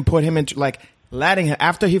letting him put him into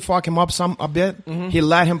after he fucked him up a bit, he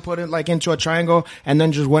let him put it into a triangle, and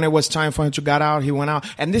then just when it was time for him to get out, he went out.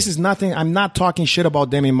 And this is nothing. I'm not talking shit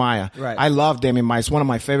about Damian Maia. Right. I love Damian Maia. It's one of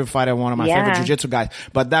my favorite fighters, one of my favorite jiu-jitsu guys.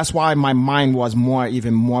 But that's why my mind was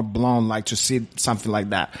even more blown, to see something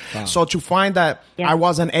like that. Wow. So to find that I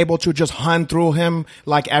wasn't able to just hunt through him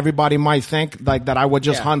like everybody might think, like that I would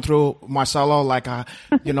just hunt through Marcelo, like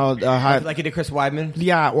you did Chris Weidman.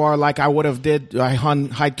 Yeah, or like I would have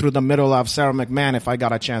hike through the middle of Sara McMann if I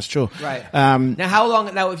got a chance too. Right. Now, how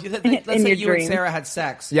long? Now, if let's say you and Sarah had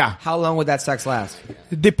sex. Yeah. How long would that sex last?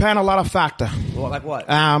 Depend a lot of factor. Well, like what?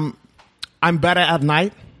 I'm better at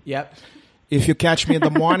night. Yep. If you catch me in the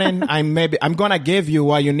morning, I'm gonna give you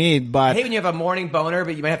what you need. But I hate when you have a morning boner,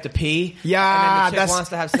 but you might have to pee. Yeah, and then the chick wants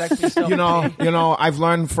to have sex. But you still you know, I've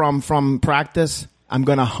learned from practice. I'm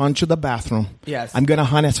gonna hunt to the bathroom. Yes. I'm gonna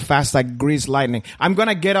hunt as fast like greased lightning. I'm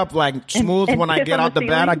gonna get up like smooth and when I get out the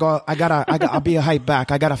bed. I'll be a height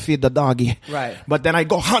back. I gotta feed the doggy. Right. But then I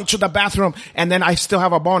go hunt to the bathroom, and then I still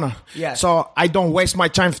have a boner. Yes. So I don't waste my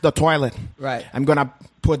time for the toilet. Right. I'm gonna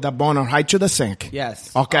put the boner right to the sink.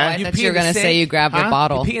 Yes. Okay. I thought you were going to say you grabbed a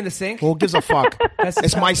bottle. You pee in the sink? Who gives a fuck?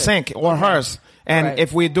 It's my sink or hers. And Right.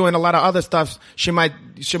 if we're doing a lot of other stuff, she might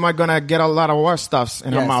gonna get a lot of worse stuffs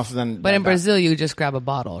in her mouth than. But in Brazil, you just grab a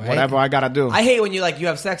bottle, right? Whatever I gotta do. I hate when you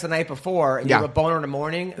have sex the night before and you have a boner in the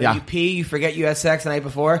morning. And you pee, you forget you had sex the night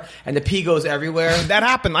before, and the pee goes everywhere. That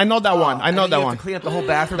happened. I know that one. I know that you one. have to clean up the whole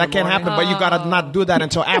bathroom. That can happen, but you gotta not do that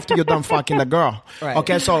until after you're done fucking the girl. Right.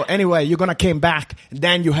 Okay, so anyway, you're gonna came back,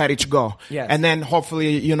 then you had it to go. Yes. And then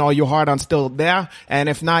hopefully, your heart on still there. And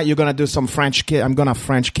if not, you're gonna do some French kiss. I'm gonna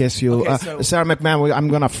French kiss you. Okay, Sarah McMann, I'm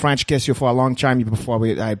gonna French kiss you for a long time before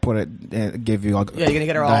I put it, give you a. Yeah, you're gonna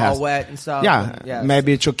get her all wet and stuff. Yeah, Yes.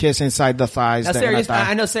 maybe it's your kiss inside the thighs. Now, Sarah,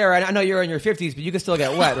 I know Sarah. I know you're in your 50s, but you can still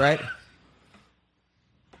get wet, right?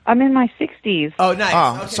 I'm in my 60s. Oh, nice.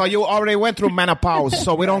 Oh, Okay. so you already went through menopause,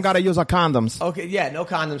 so we don't gotta use our condoms. Okay, yeah, no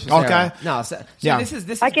condoms for Sarah. Okay. No, Yeah. this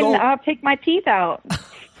is I can gold. I'll take my teeth out.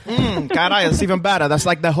 Caray, it's even better. That's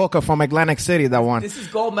like the hooker from Atlantic City, that one. This is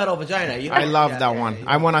gold medal vagina. I love that one.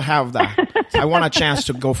 I want to have that. I want a chance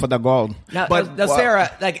to go for the gold. Now, Sarah,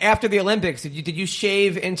 like after the Olympics, did you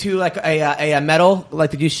shave into like a medal? Like,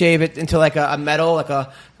 did you shave it into like a medal? Like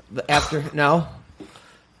after? No.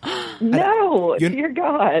 No, dear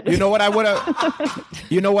God. You know what I would have?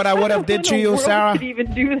 You know what I would have did to you, Sarah? Could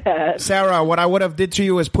even do that? Sarah, what I would have did to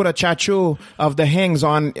you is put a tattoo of the hings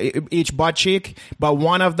on each butt cheek, but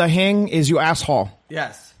one of the hing is your asshole.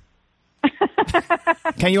 Yes.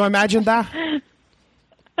 Can you imagine that?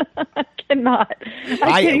 I cannot.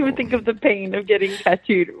 I can't even think of the pain of getting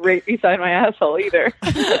tattooed right beside my asshole either.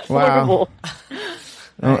 It's horrible.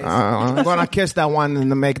 I'm gonna kiss that one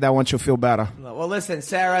and make that one you feel better. Well, listen,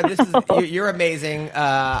 Sarah, you're amazing. Wait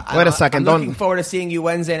a second. I'm looking forward to seeing you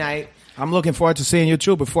Wednesday night. I'm looking forward to seeing you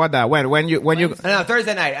too. Before that, when you No,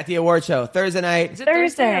 Thursday night at the award show. Thursday night. Is it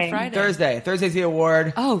Thursday or Friday? Thursday. Thursday's the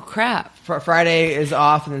award. Oh crap! Friday is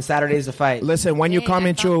off, and then Saturday is the fight. Listen, when you come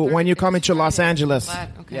into Los Angeles.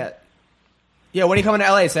 Okay. Yeah. When are you coming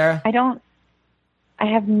to LA, Sarah? I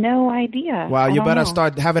have no idea. Well, you better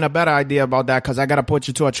start having a better idea about that because I got to put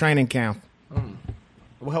you to a training camp.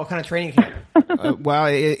 What kind of training camp? Well,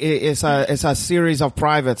 it's a series of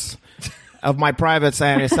privates, of my privates,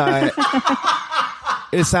 and it's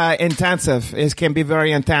intensive. It can be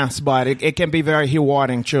very intense, but it can be very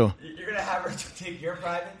rewarding too. You're gonna have her take your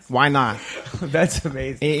privates? Why not? That's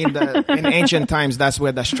amazing. In ancient times, that's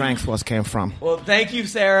where the strength came from. Well, thank you,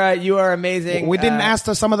 Sarah. You are amazing. We didn't ask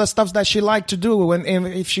her some of the stuff that she liked to do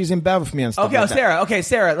if she's in bed with me and stuff. Okay, Sarah. Okay,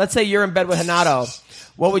 Sarah. Let's say you're in bed with Renato.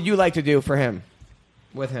 What would you like to do for him?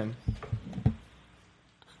 With him?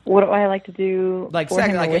 What do I like to do? Like for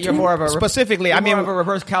second, him like you're more of a specifically. More of a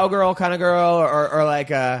reverse cowgirl kind of girl, or like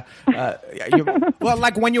well,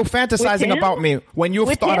 like when you're fantasizing about me, when you've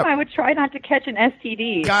with thought him, I would try not to catch an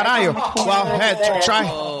STD. Caralho. Well, hey,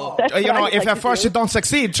 try. If at first you don't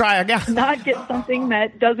succeed, try again. Not get something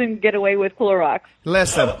that doesn't get away with Clorox.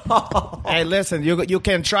 Listen, hey, listen. You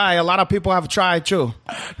can try. A lot of people have tried too.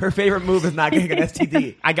 Her favorite move is not getting an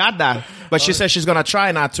STD. I got that, but she says she's gonna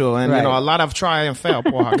try not to, and right. A lot of try and fail.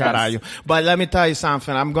 Poor caralho. But let me tell you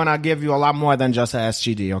something. I'm gonna give you a lot more than just a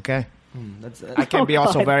STD. Okay. I can be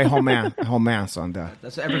also very romance on that.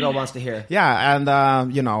 That's what every girl wants to hear. Yeah, and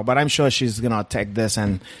but I'm sure she's gonna take this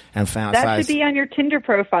and fantasize. That should be on your Tinder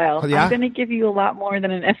profile. Yeah? I'm gonna give you a lot more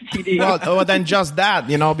than an STD. Well, than just that,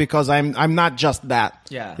 because I'm not just that.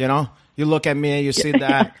 Yeah. You look at me, you see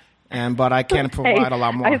that, but I can provide a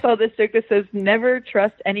lot more. I saw this joke that says, "Never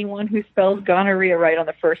trust anyone who spells gonorrhea right on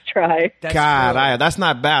the first try." That's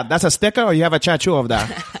not bad. That's a sticker, or you have a tattoo of that?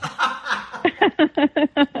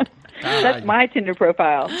 That's my Tinder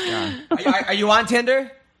profile. Yeah. Are you on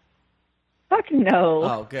Tinder? Fuck no.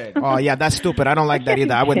 Oh, good. Oh, yeah, that's stupid. I don't like that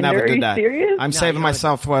either. I would never do that. Are you serious? I'm saving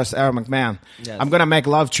myself for Sarah McMann. Yes. I'm going to make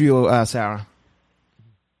love to you, Sarah.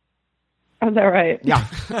 Oh, is that right? Yeah.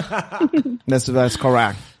 That's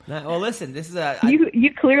correct. Well, listen, this is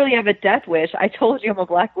You clearly have a death wish. I told you I'm a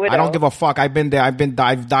Black Widow. I don't give a fuck. I've been there.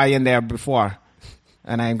 I've died in there before.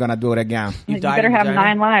 and I ain't gonna do it again. You better have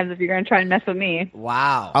 9 lives if you're gonna try and mess with me.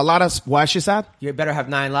 Wow. A lot of what she said? You better have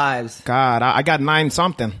 9 lives. God, I got 9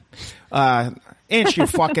 something. Inch, you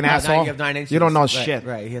fucking asshole. You have 9 inches. You don't know shit.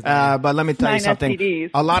 Right. He has 9. But let me tell you 9 something.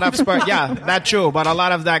 STDs. A lot of sperm, yeah, that's true. But a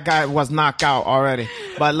lot of that guy was knocked out already.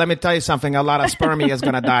 But let me tell you something. A lot of sperm is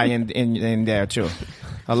gonna die in there too.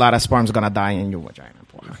 A lot of sperm's gonna die in your vagina.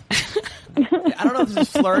 I don't know if this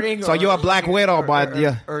is flirting. So you're a black widow, but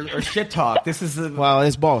yeah, or shit talk. This is well,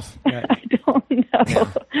 it's both. I don't know.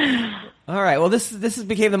 Yeah. All right. Well, this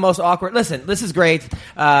became the most awkward. Listen, this is great.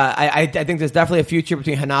 I think there's definitely a future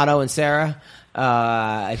between Renato and Sara.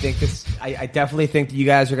 I definitely think that you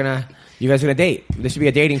guys are gonna date. This should be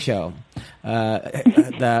a dating show.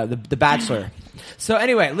 The Bachelor. So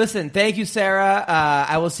anyway, listen. Thank you, Sara.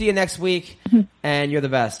 I will see you next week, and you're the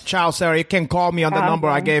best. Ciao, Sara. You can call me on the number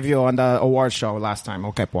I gave you on the award show last time.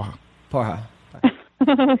 Okay, porra. Porra.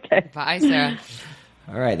 Okay. Bye, Sara.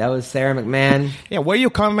 All right, that was Sara McMann. Yeah, where you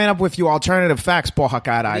coming up with your alternative facts, porra,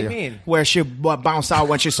 caralho? What do you mean? Where she bounced out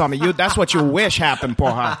when she saw me. That's what you wish happened,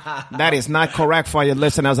 porra. That is not correct for your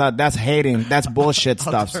listeners. That's hating. That's bullshit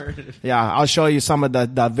stuff. Yeah, I'll show you some of the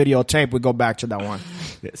videotape. We go back to that one.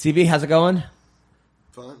 CV, how's it going?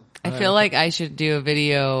 Fun. I feel like I should do a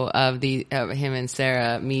video of him and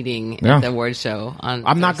Sara meeting at the award show on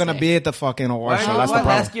I'm not Thursday. going to be at the fucking award show. That's the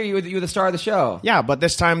problem. Last year you were the star of the show. Yeah, but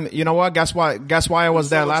this time, you know what? Guess why I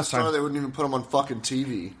was there last time? They wouldn't even put him on fucking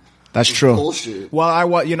TV. That's true. Bullshit.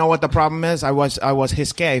 Well, you know what the problem is? I was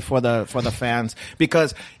risque for the fans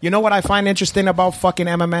because you know what I find interesting about fucking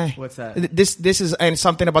MMA? What's that? This is and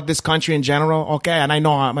something about this country in general. Okay, and I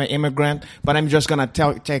know I'm an immigrant, but I'm just gonna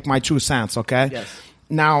take my 2 cents. Okay. Yes.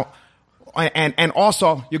 Now. And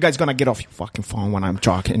also, you guys gonna get off your fucking phone when I'm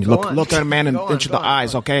talking. Look at a man into the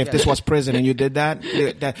eyes, okay? If this was prison and you did that,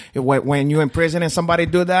 when you're in prison and somebody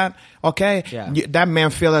do that, okay, that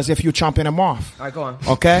man feel as if you chomping him off. All right, go on.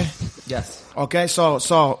 Okay. Yes. Okay.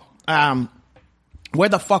 So, where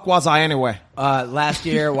the fuck was I anyway? Last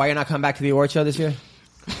year, why you're not coming back to the award show this year?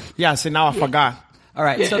 Yeah. See, now I forgot. All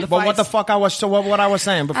right. So but what the fuck I was? So what I was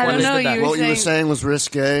saying before? I don't know. What you were saying was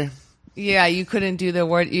risque. Yeah, you couldn't do the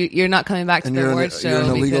award. You're not coming back to the award show. You're an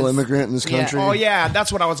illegal immigrant in this country. Oh yeah,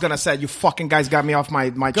 that's what I was gonna say. You fucking guys got me off my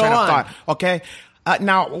train of thought. Okay.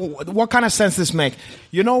 Now, what kind of sense this make?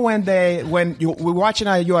 You know when we're watching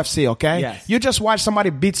a UFC, okay? Yes. You just watch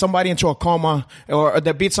somebody beat somebody into a coma, or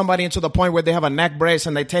they beat somebody into the point where they have a neck brace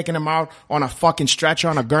and they taking them out on a fucking stretcher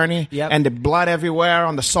on a gurney, and the blood everywhere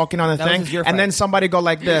on the soaking on the thing, and then somebody go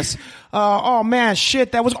like this, oh man,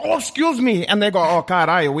 shit, that was, oh excuse me, and they go, oh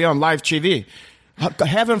God, we on live TV.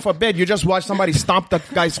 Heaven forbid you just watch somebody stomp the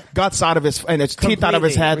guy's guts out of his and his teeth out of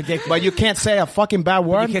his head, ridiculous. But you can't say a fucking bad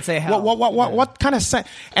word. You can't say hell. What kind of sense?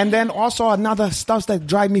 And then also another stuff that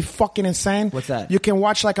drive me fucking insane. What's that? You can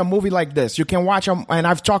watch like a movie like this. You can watch and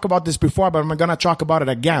I've talked about this before, but I'm gonna talk about it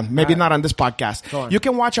again. Maybe not on this podcast. You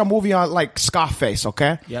can watch a movie on like Scarface,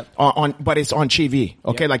 okay? Yep. But it's on TV,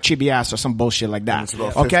 okay? Like CBS or some bullshit like that. And it's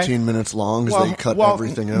about 15 minutes long because they cut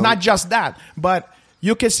everything out. Not just that, but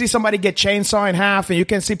you can see somebody get chainsaw in half, and you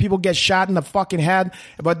can see people get shot in the fucking head.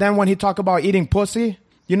 But then when he talk about eating pussy,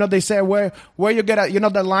 you know, they say where you get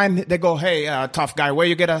the line, they go, hey, tough guy, where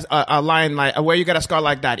you get a line like, where you get a scar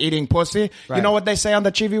like that, eating pussy. Right. You know what they say on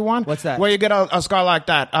the TV one? What's that? Where you get a scar like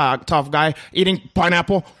that, tough guy, eating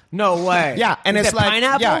pineapple. No way. Yeah, and it's like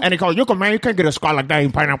pineapple? Yeah, and he goes, you can't get a scar like that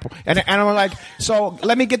in pineapple. And I'm like, so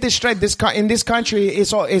let me get this straight. In this country,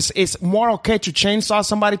 it's more okay to chainsaw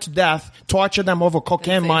somebody to death, torture them over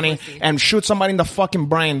cocaine money, and shoot somebody in the fucking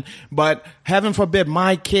brain. But heaven forbid,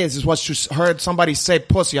 my kids was to heard somebody say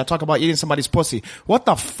pussy. I talk about eating somebody's pussy. What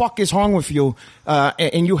the fuck is wrong with you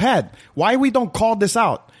in your head? Why we don't call this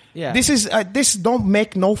out? Yeah, this don't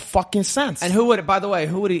make no fucking sense. And who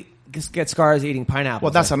would get scars eating pineapple?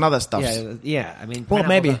 Well, that's another stuff. Yeah. I mean, well,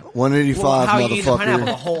 maybe 185. Well, how motherfucker. you eat the pineapple?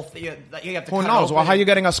 The whole thing. You have to. Who knows? Well, how you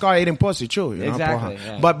getting a scar eating pussy? True. Exactly.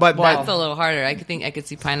 Yeah. But that's a little harder. I could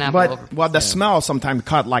see pineapple. But the smell sometimes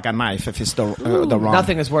cut like a knife if it's the wrong.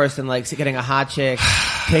 Nothing is worse than like getting a hot chick,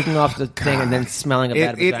 taking off the thing, and then smelling a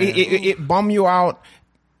bad vagina. It bum you out.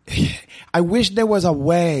 I wish there was a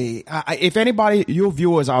way. If anybody, you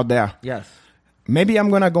viewers out there, yes. Maybe I'm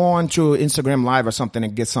going to go on to Instagram Live or something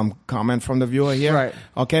and get some comment from the viewer here. Right.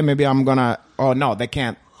 Okay, maybe I'm going to... Oh, no, they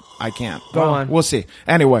can't. I can't. Go on. We'll see.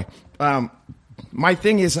 Anyway, my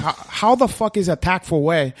thing is, how the fuck is a tactful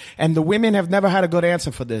way? And the women have never had a good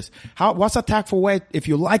answer for this. What's a tactful way if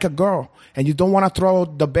you like a girl and you don't want to throw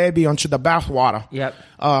the baby onto the bathwater? Yep.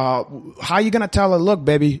 How you going to tell her, look,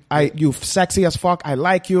 baby, you sexy as fuck. I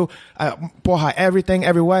like you. Porra, everything,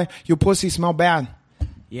 everywhere. Your pussy smell bad.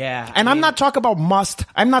 Yeah, and I'm not talking about must.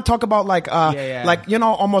 I'm not talking about like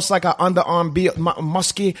almost like a underarm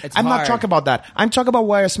musky. I'm not talking about that. I'm talking about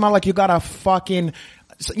where it smells like you got a fucking,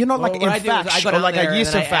 like infection, I go down like there a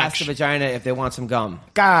yeast and I ask the infection. vagina if they want some gum.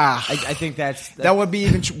 God, I think that's that would be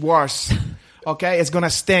even worse. Okay, it's gonna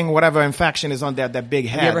sting whatever infection is on that big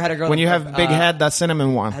head. Have you ever had a girl when you have big head, that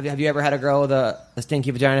cinnamon one? Have you ever had a girl with a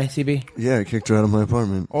stinky vagina, CB? Yeah, I kicked her out of my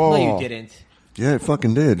apartment. Oh, no, you didn't. Yeah, I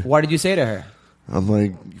fucking did. What did you say to her? I'm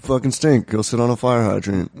like, you fucking stink. Go sit on a fire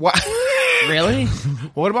hydrant. What? Really?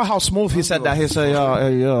 What about how smooth he said that? He said,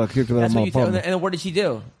 I kicked her out of my apartment. And what did she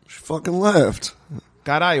do? She fucking left.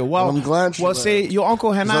 Caralho. Well, I'm glad she left. See, your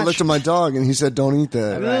Uncle Renato. I looked at my dog and he said, don't eat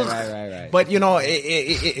that. Right. But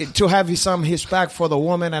to have some respect for the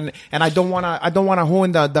woman, and I don't wanna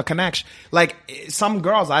ruin the connection. Like some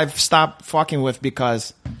girls I've stopped fucking with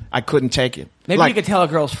because I couldn't take it. Maybe you could tell a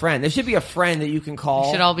girl's friend. There should be a friend that you can call.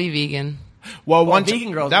 We should all be vegan. Well,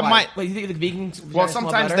 vegan girls. That why? might. Wait, you think the vegans? Well,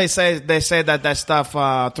 sometimes they say that stuff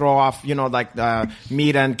throw off, like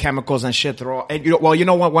meat and chemicals and shit. You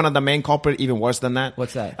know what? One of the main culprits, even worse than that.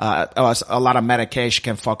 What's that? A lot of medication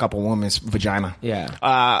can fuck up a woman's vagina. Yeah.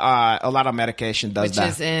 A lot of medication does that.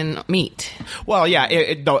 Which is in meat. Well,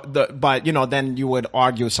 yeah. But then you would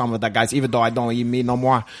argue some of the guys, even though I don't eat meat no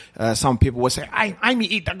more. Some people would say I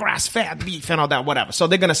eat the grass-fed beef and all that, whatever. So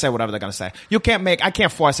they're gonna say whatever they're gonna say. I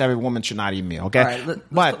can't force every woman to not eat meat, okay? Right,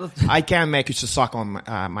 but I can make you to suck on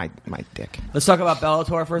my dick. Let's talk about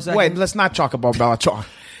Bellator for a second. Wait, let's not talk about Bellator.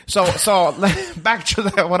 So back to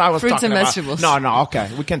what I was Fruits talking and about. vegetables. No, okay,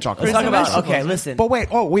 we can talk Let's about talk that. about. Okay, listen. But wait,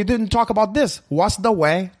 we didn't talk about this. What's the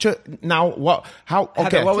way to now? What? How? Okay,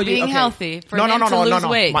 Heather, what would you, Being okay. healthy for him to lose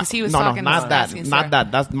weight because he was talking. Not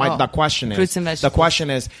that. That's my. The question is. Fruits and vegetables. The question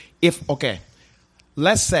is,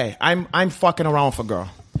 let's say I'm fucking around with a girl,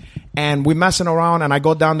 and we're messing around, and I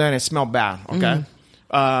go down there and it smells bad. Okay.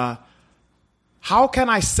 How can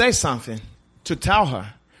I say something to tell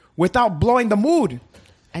her without blowing the mood?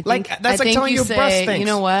 I think telling you your breast say, stinks. you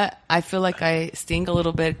know what? I feel like I stink a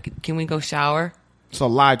little bit. Can we go shower? So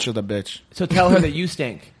lie to the bitch. So tell her that you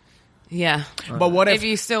stink. Yeah. But what if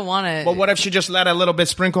you still want it? But what if she just let a little bit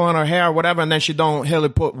sprinkle on her hair or whatever, and then she don't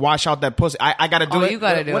wash out that pussy? I gotta do it. You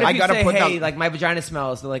gotta do it. What if I you gotta say, put hey, that. like my vagina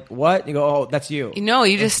smells? They're like, what? You go, oh, that's you. No,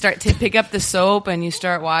 you just start to pick up the soap and you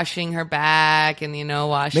start washing her back and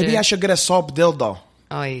wash it. Maybe I should get a soap dildo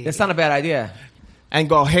Oh, yeah. That's not a bad idea. and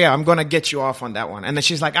go, here, I'm gonna get you off on that one. And then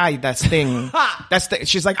she's like, that sting.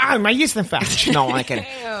 She's like, my yeast infection. No, I'm kidding.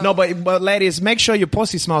 No, but ladies, make sure your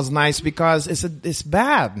pussy smells nice because it's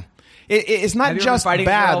bad. It's not just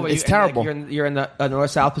bad. It's terrible. You're in the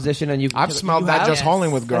north-south position, and I've smelled that just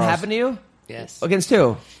holding with girls. That happened to you? Yes. Against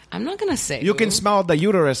who? I'm not gonna say. You can smell the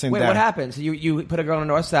uterus in Wait, there. what happened? So you put a girl in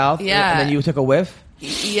north-south, Yeah. and then you took a whiff,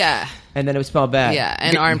 Yeah. and then it would smell bad. Yeah,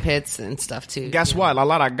 and armpits and stuff too. Guess what? A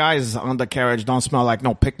lot of guys undercarriage don't smell like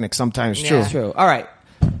no picnic. Sometimes true. Yeah. It's true. All right,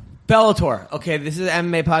 Bellator. Okay, this is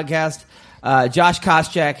an MMA podcast. Josh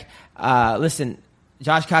Koscheck. Listen,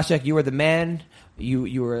 Josh Koscheck, you were the man.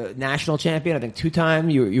 You were a national champion, I think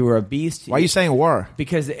 2-time. You were a beast. Why are you saying were?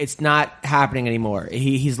 Because it's not happening anymore.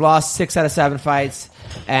 He's lost 6 out of 7 fights,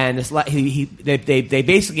 and they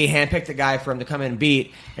basically handpicked a guy for him to come in and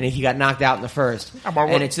beat, and he got knocked out in the first.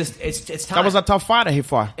 And it's time. That was a tough fighter he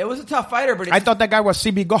fought. It was a tough fighter, but I thought that guy was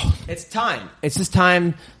CB Gold. it's time. It's just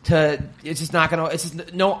time to. It's just not gonna. It's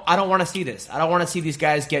just no. I don't want to see this. I don't want to see these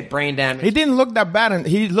guys get brain damage. He didn't look that bad, and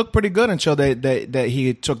he looked pretty good until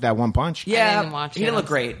he took that one punch. Yeah, I didn't watch he didn't it. look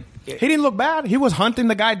great. He didn't look bad. He was hunting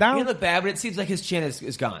the guy He down. didn't look bad, but it seems like his chin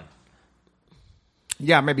is gone.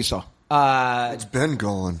 Yeah, maybe so. It's been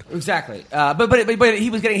gone. Exactly. But he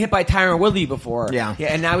was getting hit by Tyron Woodley before. Yeah.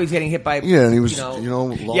 And now he's getting hit by. Yeah, and he was,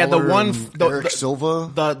 Lawler Eric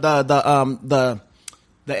Silva.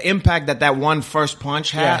 The impact that one first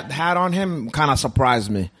punch had on him kind of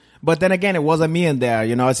surprised me. But then again, it wasn't me in there.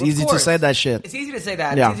 It's easy to say that shit. It's easy to say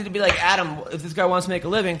that. Yeah. It's easy to be like, Adam, if this guy wants to make a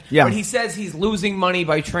living. Yeah. But he says he's losing money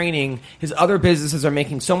by training. His other businesses are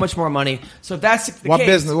making so much more money. So if that's the case. What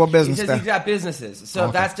business? He says there? he's got businesses. So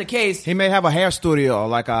if that's the case. He may have a hair studio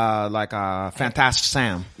like a Fantastic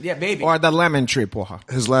Sam. Yeah, maybe. Or the Lemon Tree, porra.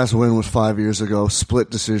 His last win was 5 years ago.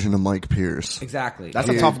 Split decision to Mike Pierce. Exactly. That's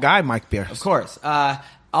a tough guy, Mike Pierce. Of course.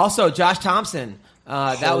 Also, Josh Thompson.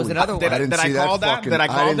 That was another one. Did I call that? Did I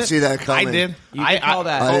call it? I didn't see that coming. I did. You did call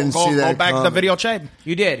that. I didn't see that Go back to the coming. video tape.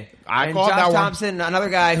 You did. I called Josh that one. Thompson, another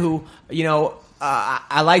guy who,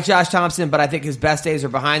 I like Josh Thompson, but I think his best days are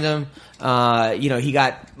behind him. He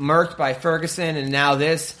got murked by Ferguson, and now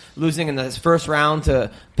losing in his first round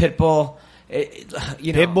to Pitbull.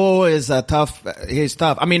 Pitbull is tough. He's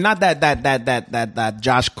tough. I mean, not that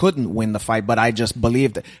Josh couldn't win the fight, but I just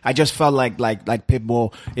believed it. I just felt like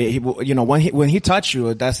Pitbull. When he touched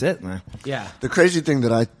you, that's it, man. Yeah. The crazy thing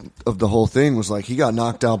of the whole thing was like he got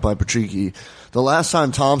knocked out by Patricky. The last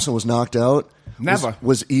time Thompson was knocked out.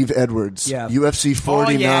 Was Eve Edwards. Yeah. UFC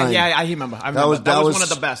 49. Oh, yeah, I remember. That was one of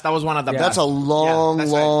the best. That was one of the best. That's a long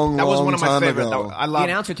That was one of my favorite. I love. The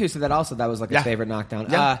announcer too said that also. That was like his favorite knockdown.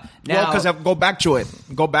 Yeah. Because go back to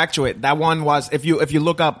it. That one was if you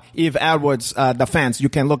look up Eve Edwards, the fans, you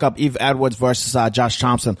can look up Eve Edwards versus Josh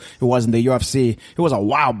Thompson, who was in the UFC. It was a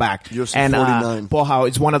while back. UFC 49. How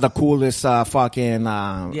it's one of the coolest fucking.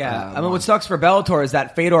 I mean, what sucks for Bellator is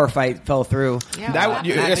that Fedor fight fell through. Yeah.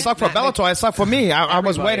 It sucked for Bellator. It sucked for me. I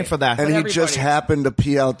was waiting for that. And he just happened to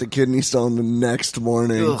pee out the kidney stone the next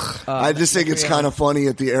morning. I just think it's kind of funny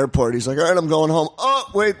at the airport. He's like, all right, I'm going home. Oh,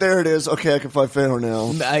 wait, there it is. Okay, I can fight Fedor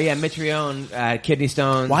now. Mitrione, kidney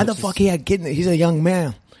stones. Why the fuck he had kidney? He's a young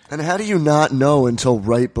man. And how do you not know until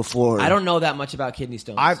right before? I don't know that much about kidney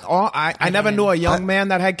stones. I never knew a young man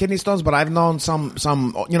that had kidney stones, but I've known some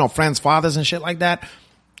friends' fathers and shit like that.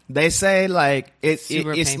 They say like it's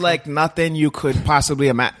painful. Like nothing you could possibly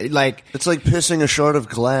imagine. Like it's like pissing a shard of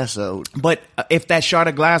glass out. But if that shard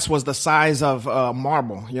of glass was the size of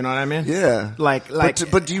marble, you know what I mean? Yeah.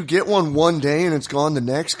 But do you get one day and it's gone the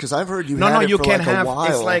next? Because I've heard you can have. A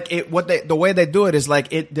while. It's like the way they do it is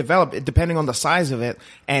like it developed depending on the size of it,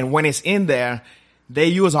 and when it's in there. They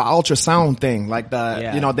use an ultrasound thing, like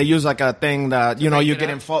they use like a thing that, you get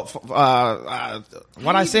in,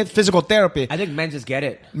 physical therapy. I think men just get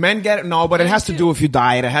it. Men get it, no, but it has to do with your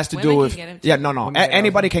diet. It has to do with,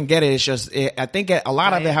 anybody can get it. It's just, I think a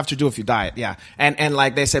lot of it have to do with your diet, yeah. And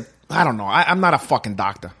like they said, I don't know, I'm not a fucking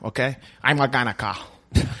doctor, okay? I'm a gynecologist.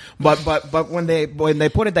 but when they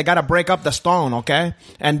put it, they gotta break up the stone, okay?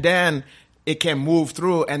 And then, it can move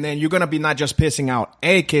through, and then you're gonna be not just pissing out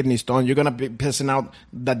a kidney stone, you're gonna be pissing out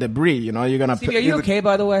the debris. You're gonna. CB, are you okay?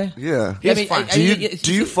 By the way, yeah, he's fine.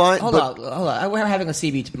 Do you find? Hold on. We're having a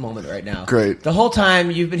CB moment right now. Great. The whole time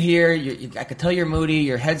you've been here, I could tell you're moody.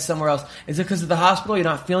 Your head's somewhere else. Is it because of the hospital? You're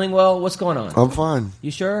not feeling well? What's going on? I'm fine. You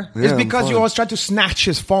sure? Yeah, it's because you always tried to snatch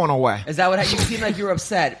his phone away. Is that what you seem like you were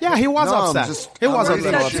upset? Yeah, he was upset. He was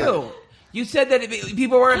upset. You said that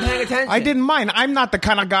people weren't paying attention. I didn't mind. I'm not the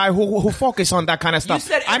kind of guy who focus on that kind of stuff.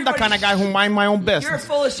 I'm the kind of guy who mind my own business. You're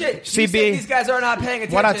full of shit. CB, you said these guys are not paying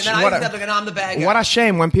attention. I'm the bad guy. What a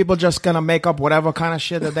shame when people just gonna make up whatever kind of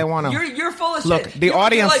shit that they want to. You're full of shit. Look, the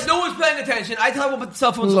audience. Like no one's paying attention. I tell them to put the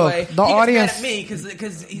cell phones away. The audience. Gets mad at me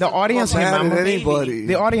because the audience. Anybody.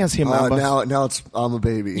 The audience. Now it's I'm a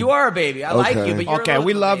baby. You are a baby. I like you, but you're okay.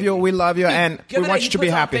 We love you. We love you, and we want you to be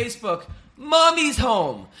happy. Facebook. Mommy's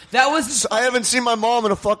home. That was. I haven't seen my mom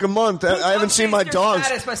in a fucking month. I haven't seen my dogs.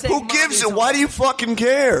 Who gives it? Why do you fucking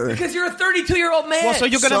care? Because you're a 32-year-old man. Well, so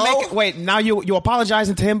you're gonna make it. Wait, now you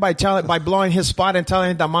apologizing to him by blowing his spot and telling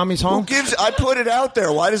him that mommy's home. Who gives? I put it out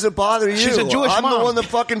there. Why does it bother you? She's a Jewish mom. I'm the one that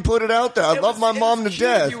fucking put it out there. I love my mom to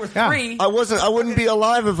death. You were 3. I wouldn't be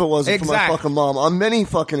alive if it wasn't for my fucking mom. On many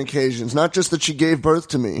fucking occasions, not just that she gave birth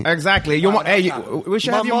to me. Exactly. We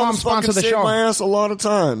should have your mom sponsor the show. My ass a lot of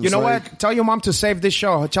times. You know what? Tell your mom to save this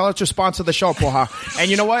show. Tell her to sponsor the show for her. And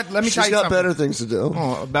you know what? Let me tell you something. She's got better things to do.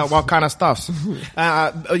 Oh, about what kind of stuff?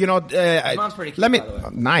 Mom's pretty cute, by the way.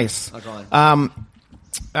 Nice. Oh, go on.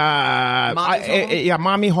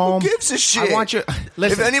 Mommy home. Who gives a shit? I want you.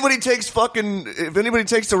 Listen. If anybody takes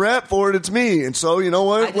the rap for it, it's me. And so you know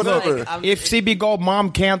what? Whatever. If CB Gold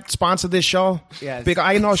mom can't sponsor this show, because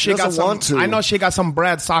I know she got some. I know she got some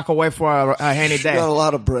bread sock away for a handy day. She got a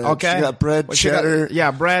lot of bread. Okay, she got bread,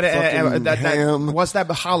 cheddar. Bread. Ham. What's that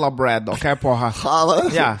challah bread? Okay, for her.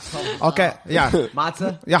 Challah. Yeah. Okay. Yeah.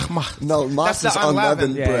 Matzah. Yeah. No, matzah's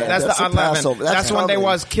unleavened bread. That's the unleavened. That's when they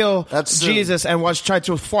was kill Jesus and was trying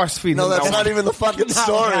to force feed. No, that's not even the fucking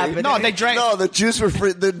story. No, they drank. No, the Jews were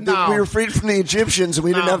free. We were freed from the Egyptians, and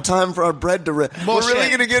we didn't have time for our bread to. We're really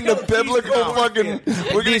going to get into biblical fucking.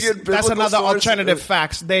 We're going to get biblical. That's another alternative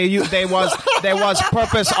facts. They was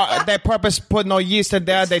purpose. Their purpose put no yeast in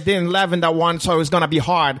there. They didn't leaven that one, so it was going to be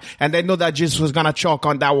hard. And they knew that Jesus was going to choke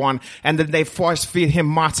on that one. And then they force feed him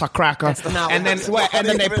matzah cracker. And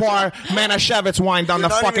then they pour Manischewitz wine down the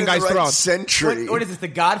fucking guy's throat. Century. What is this? The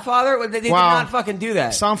Godfather? They did not fucking do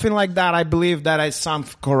that. Something like that. I believe that is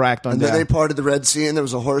something correct on that. And then they parted the Red Sea and there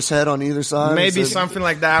was a horse head on either side. Maybe something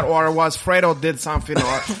like that. Or it was Fredo did something. Or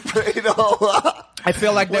Fredo. I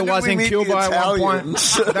feel like there was in Cuba at one point.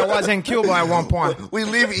 There was in Cuba at one point. We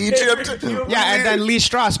leave Egypt. Yeah, and then Lee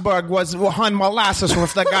Strasberg was hunting molasses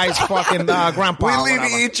with the guy's fucking grandpa. We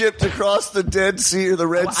leave Egypt to cross the Dead Sea or the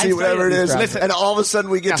Red Sea, whatever it is. Listen, and all of a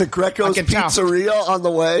sudden we get to Greco's Pizzeria on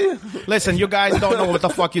the way. Listen, you guys don't know what the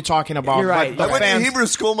fuck you're talking about. You're right. I went to Hebrew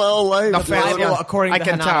school my whole life. The fans, according to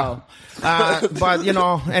Renato. But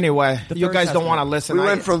anyway, you guys don't want to listen. We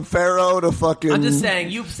went from Pharaoh to fucking. I'm just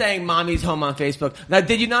saying, you saying "mommy's home" on Facebook. Now,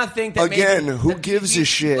 did you not think that? Again, who gives a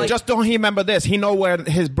shit? Like, just don't remember this. He know where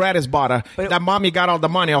his bread is butter. That mommy got all the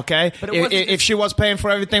money. Okay, if she was paying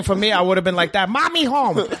for everything for me, I would have been like that. Mommy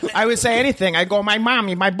home. I would say anything. I go, my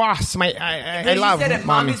mommy, my boss, I love said it,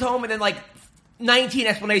 mommy. Mommy's home, and then 19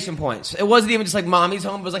 explanation points. It wasn't even just like mommy's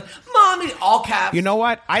home. It was like mommy, all caps. You know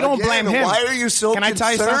what? I don't blame him. Why are you so Can concerned?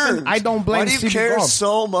 I tell you something? I don't blame CB Gold. Why do you care Gold.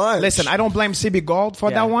 so much? Listen, I don't blame CB Gold for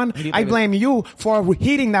that one. I blame you for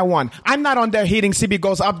heating that one. I'm not on there heating CB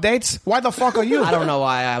Gold's updates. Why the fuck are you? I don't know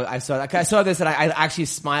why I saw that. I saw this and I actually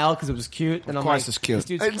smiled because it was cute. And of course it's cute.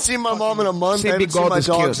 I didn't see my mom in a month. CB I haven't seen Gold my is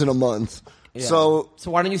dogs cute. in a month. Yeah. So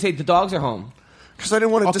why don't you say the dogs are home? Because I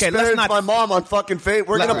didn't want to disparage my mom on fucking Facebook.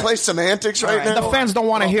 We're going to play semantics right now. The fans don't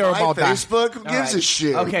want to hear about that. Facebook? Who gives a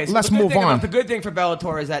shit? Okay, so let's move on. The good thing for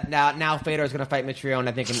Bellator is that now Fedor is going to fight Mitrione,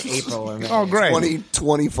 I think, in April. Or oh, great.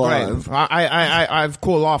 2025. I've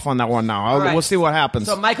cooled off on that one now. We'll see what happens.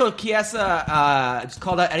 So Michael Chiesa just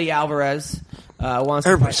called out Eddie Alvarez.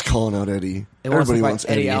 Everybody's calling out Eddie. Everybody wants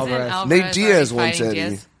Eddie. Alvarez. Nate Diaz wants Eddie.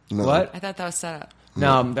 Diaz? No. What? I thought that was set up.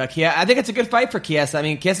 No, I think it's a good fight for Chiesa. I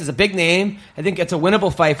mean, Chiesa's a big name. I think it's a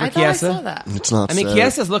winnable fight for Chiesa. I saw that. It's not. I mean,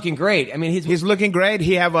 Chiesa's looking great. I mean, he's looking great.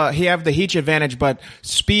 He have the heat advantage, but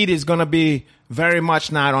speed is going to be very much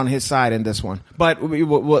not on his side in this one. But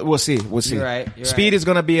we'll see. We'll see. You're right. Speed is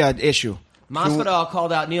going to be an issue. Masvidal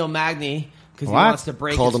called out Neil Magny because he wants to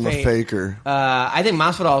break Called his him fate. a faker. I think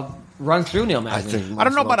Masvidal run through Neil Magny. I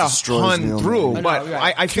don't know about a hunt through, but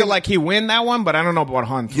I feel like he win that one, but I don't know about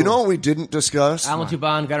hunt through. You know what we didn't discuss? Alan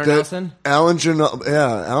Jouban, Gunnar Nelson? Alan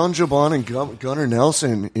Jouban and Gunnar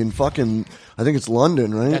Nelson in fucking, I think it's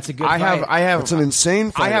London, right? That's a good fight. It's an insane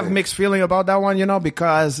fight. I have mixed feeling about that one,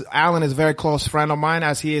 because Alan is a very close friend of mine,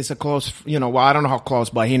 as he is a close, well, I don't know how close,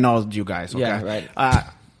 but he knows you guys, okay? Yeah, right.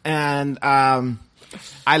 And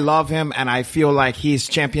I love him, and I feel like he's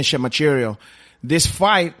championship material. This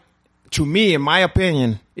fight, to me, in my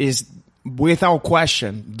opinion, is without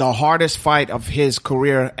question the hardest fight of his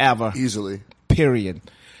career ever. Easily. Period.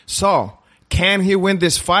 So, can he win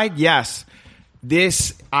this fight? Yes.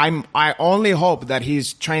 I only hope that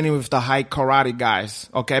he's training with the high karate guys,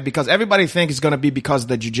 okay? Because everybody thinks it's going to be because of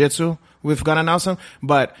the jiu-jitsu with Gunnar Nelson,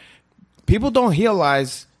 but people don't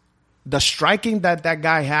realize the striking that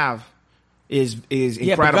guy have is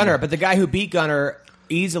incredible. But the guy who beat Gunnar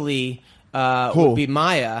easily would be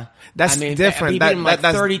Maya. That's different. That's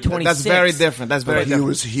 30-26. That's very different. That's very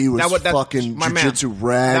different. He was fucking jiu-jitsu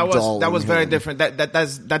ragdoll. That was very different.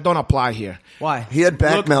 That don't apply here. Why? He had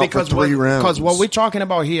back mount for 3 rounds. Because what we're talking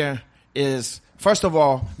about here is, first of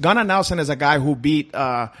all, Gunnar Nelson is a guy who beat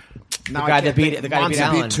the guy that beat Alan. He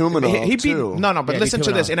beat Tumanov, he beat too. No, but listen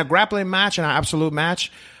to this. In a grappling match, in an absolute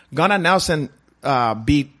match, Gunnar Nelson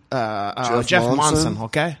beat Jeff Monson,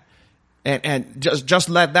 okay? And just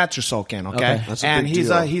let that to soak in, okay? That's a and big he's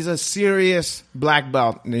deal. he's a serious black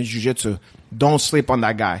belt in jiu-jitsu. Don't sleep on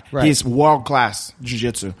that guy. Right. He's world class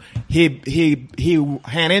jiu-jitsu. He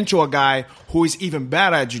ran into a guy who is even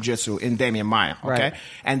better at jiu-jitsu in Damian Maia, okay? Right.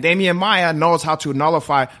 And Damian Maia knows how to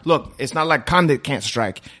nullify. Look, it's not like Condit can't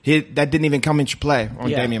strike. That didn't even come into play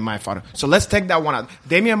on Damian Maia fighter. So let's take that one out.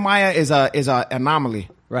 Damian Maia is a anomaly,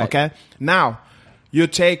 right? Okay. Now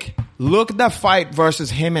look at the fight versus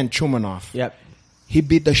him and Chumanov. Yep. He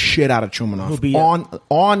beat the shit out of Chumanov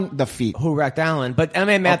on the feet. Who wrecked Allen? But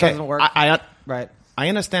MMA math doesn't work. Right. I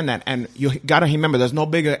understand that, and you gotta remember, there's no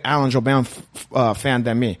bigger Alan Jouban fan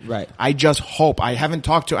than me. Right. I just hope, I haven't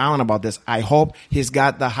talked to Alan about this, I hope he's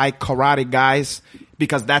got the high karate guys,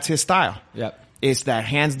 because that's his style. Yep. It's that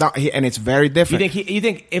hands down, and it's very different. You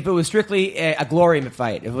think if it was strictly a glory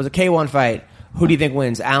fight, if it was a K1 fight, who do you think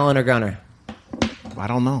wins, Allen or Gunnar? I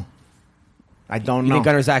don't know. I don't know. You think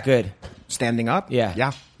Gunnar's that good? Standing up? Yeah.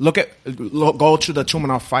 Yeah. Go to the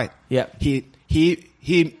Chumanov fight. Yeah. He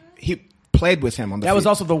played with him on the That feet. was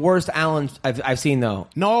also the worst Allen I've seen, though.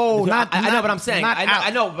 No, I know what I'm saying.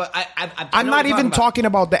 I know, but I'm not even talking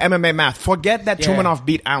about the MMA math. Forget that Chumanov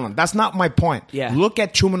beat Allen. That's not my point. Yeah. Look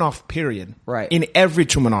at Chumanov, period. Right. In every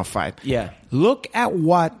Chumanov fight. Yeah. Look at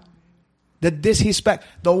what The disrespect,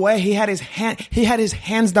 the way he had his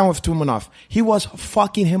hands down with Tumanov. He was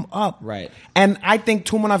fucking him up. Right. And I think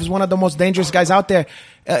Tumanov is one of the most dangerous guys out there.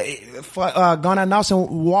 Gunnar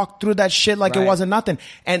Nelson walked through that shit like it wasn't nothing.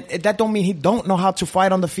 And that don't mean he don't know how to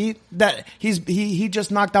fight on the feet. That he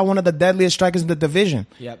just knocked out one of the deadliest strikers in the division.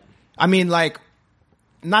 Yep. I mean, like,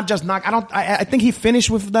 not just knock. I think he finished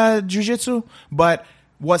with the jiu-jitsu, but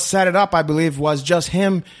what set it up, I believe, was just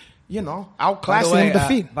him, outclassing him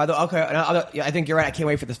defeat. I think you're right. I can't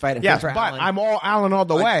wait for this fight. Yes, but Allen. I'm all Allen all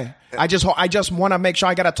the way. I just want to make sure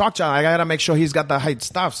I got to talk to him. I got to make sure he's got the height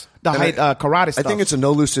stuffs, karate stuff. I think it's a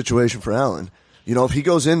no-lose situation for Allen. If he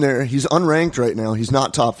goes in there, he's unranked right now. He's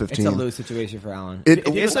not top 15. It's a lose situation for Allen. But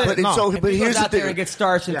here's the thing. There and gets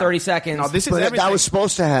starched in 30 seconds. No, this is everything. That was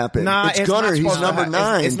supposed to happen. It's Gunnar. He's number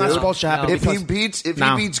 9. It's not supposed to happen. If he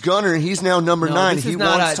beats Gunnar, he's now number 9. He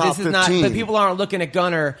wants top 15. But people aren't looking at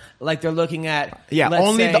Gunnar like they're looking at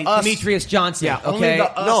only Demetrius Johnson. Yeah, okay.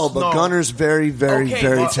 Gunner's very, very,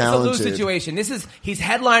 very talented. It's a lose situation. He's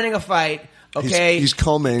headlining a fight. Okay, he's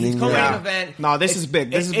co-maining. He's co-main event. No, this is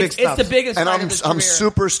big. This is big stuff. It's the biggest. And fight of his I'm career.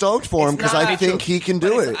 super stoked for him because I think he can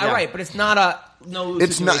do it. All right, but it's not a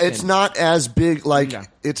no-lose situation. It's not as big.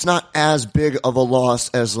 It's not as big of a loss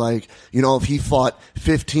as if he fought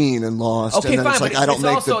 15 and lost. Okay, and then fine. It's I don't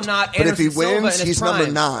make also not But if he Anderson wins, Silva in his he's prime.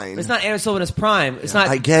 number 9. It's not Anderson Silva in his prime. It's not.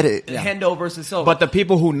 I get it. Hendo versus Silva. But the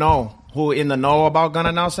people who in the know about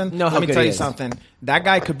Gunnar Nelson, let me tell you something. That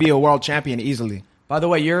guy could be a world champion easily. By the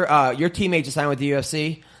way, your teammate just signed with the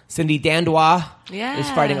UFC. Cindy Dandois is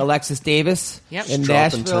fighting Alexis Davis in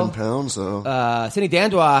dropping Nashville. 10 pounds, though. Cindy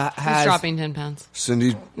Dandois He's dropping 10 pounds.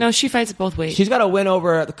 Cindy. No, she fights both weights. She's got a win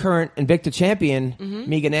over the current Invicta champion,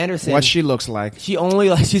 Megan Anderson. What she looks like. She's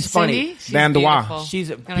funny. She's Dandois. beautiful. She's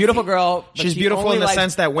a beautiful girl. But She's beautiful in the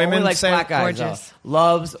sense that women likes say black guys. gorgeous.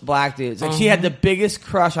 Loves black dudes. Like she had the biggest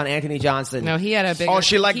crush on Anthony Johnson. No, he had a big.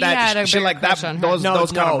 She liked that. She liked that. Those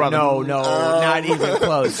kind of brothers. No, not even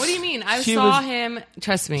close. What do you mean? I saw him.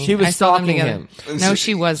 Trust me, she was I saw them stalking together. him. No,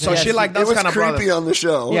 she wasn't. So she liked those kind of brothers. It was creepy on the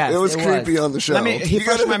show. Yes, it was creepy on the show. He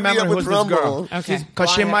first my memory was this girl. Okay,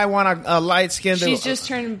 because she might want a light skinned. She's just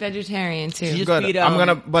turned vegetarian too. Good. I'm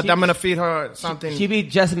gonna feed her something. She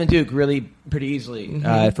beat Jessamine Duke really pretty easily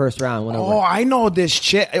first round. I know this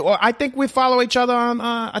chick. I think we follow each other on.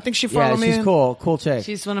 I think she followed me. Yeah, she's cool chick.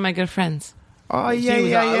 She's one of my good friends. Oh, yeah.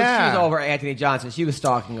 She was over Anthony Johnson. She was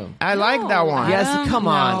stalking him. I like that one. Yes, come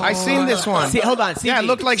on. I seen this one. Hold on. Yeah, it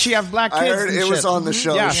looked like she has black kids. I heard it was on the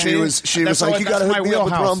show. Yeah, she was like, you got to hook me up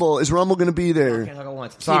with Rumble. Is Rumble going to be there? Can't talk at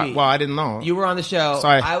once. Sorry, well, I didn't know. You were on the show.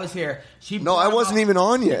 Sorry. I was here. I wasn't even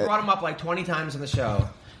on yet. She brought him up like 20 times on the show.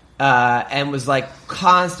 And was like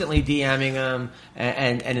constantly DMing him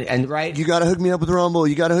and right. You got to hook me up with Rumble.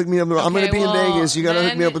 You got to hook me up. I'm going to be in Vegas. You got to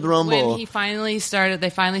hook me up with Rumble. When they finally started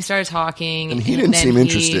talking, and he didn't seem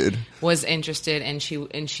interested. Was interested, and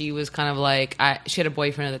she was kind of like she had a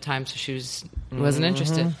boyfriend at the time, so she wasn't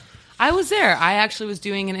interested. I was there. I actually was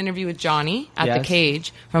doing an interview with Johnny at the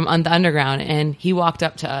Cage from the Underground, and he walked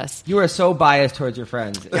up to us. You are so biased towards your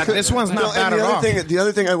friends. Yeah, this one's not bad at all. The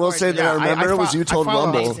other thing I will say that I remember was you told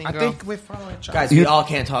Rumble. I think we follow each other. Guys, we all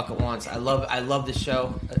can't talk at once. I love the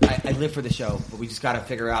show. I live for the show, but we just got to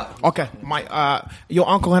figure out. Okay, your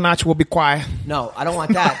Uncle Renato will be quiet. No, I don't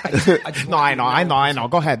want that. I know.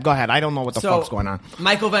 Go ahead. I don't know what the fuck's going on.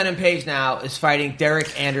 Michael Venom Page now is fighting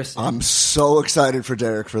Derek Anderson. I'm so excited for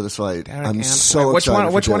Derek for this fight. I'm so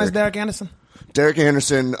excited. Which one is Derek Anderson? Derek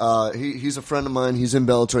Anderson, he's a friend of mine. He's in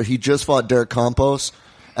Bellator. He just fought Derek Campos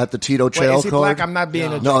at the Tito Trail is he card. black? I'm not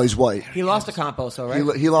being No, he's white. He lost to Campos, though,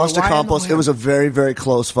 right? He lost to Campos. It was a very, very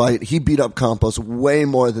close fight. He beat up Campos way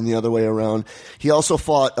more than the other way around. He also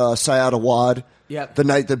fought Syed Awad. Yep. The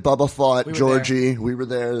night that Bubba fought Georgie. We were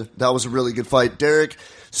there. That was a really good fight. Derek,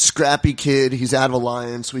 scrappy kid. He's out of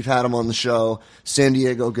Alliance. We've had him on the show. San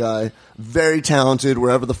Diego guy. Very talented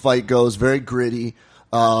wherever the fight goes. Very gritty.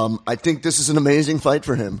 I think this is an amazing fight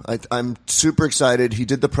for him. I'm super excited. He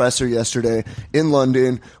did the presser yesterday in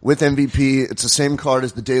London with MVP. It's the same card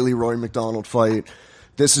as the Daily Roy McDonald fight.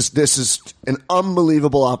 This is an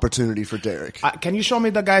unbelievable opportunity for Derek. Can you show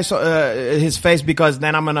me the guy his face, because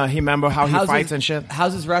then I'm gonna remember how he fights and shit.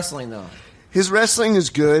 How's his wrestling though? His wrestling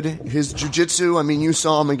is good. His jiu-jitsu, I mean, you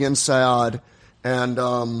saw him against Syed,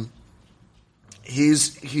 and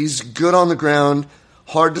he's good on the ground,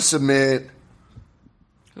 hard to submit.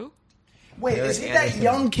 Who? Wait, Derek is he that Anderson.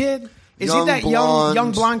 young kid? Is Young he that blonde.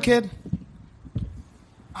 young blonde kid?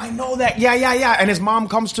 I know that. Yeah. And his mom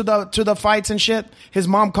comes to the fights and shit. His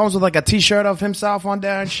mom comes with like a T-shirt of himself on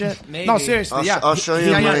there and shit. Maybe. No, seriously. I'll show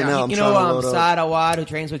you him right now. You know, Sara who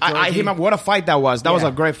trains with Georgie? I remember what a fight that was. That was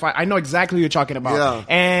a great fight. I know exactly what you're talking about. Yeah.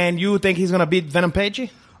 And you think he's gonna beat Venom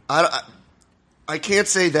Pagey? I can't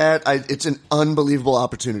say that. It's an unbelievable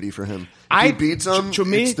opportunity for him. If he beats him, to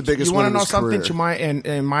me, it's the biggest you win want to of know his something?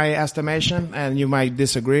 career. In my estimation, and you might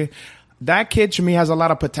disagree. That kid to me has a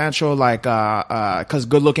lot of potential, like because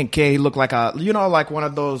good-looking kid. He looked like like one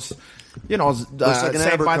of those, like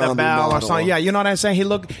Saved by the Bell or something. Yeah, you know what I'm saying. He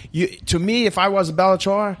looked to me. If I was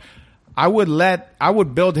Bellator, I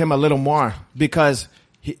would build him a little more because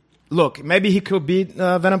maybe he could beat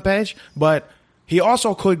Venom Page, but he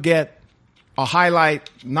also could get a highlight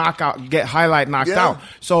knocked out.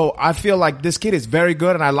 So I feel like this kid is very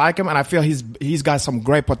good, and I like him, and I feel he's got some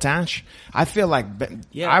great potential. I feel like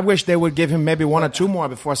I wish they would give him maybe one or two more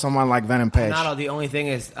before someone like Venom Page. Renato, the only thing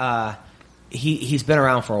is he's been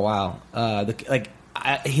around for a while.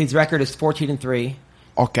 His record is 14-3.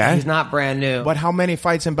 Okay, he's not brand new. But how many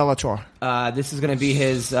fights in Bellator? This is going to be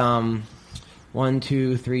his 1,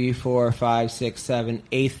 2, 3, 4, 5, 6, 7,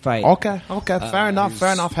 8th fight. Okay. Fair enough.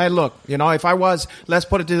 Hey, look, if I was, let's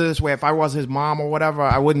put it this way, if I was his mom or whatever,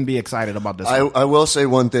 I wouldn't be excited about this. I will say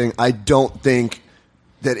one thing. I don't think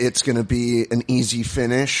that it's going to be an easy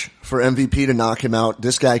finish for MVP to knock him out.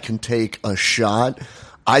 This guy can take a shot.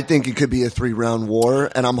 I think it could be a 3-round war,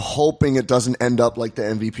 and I'm hoping it doesn't end up like the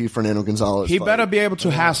MVP Fernando Gonzalez. He fight. better be able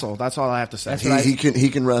to hassle. That's all I have to say. He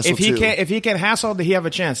can wrestle too. If he can hassle, then he have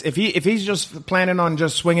a chance. If he's just planning on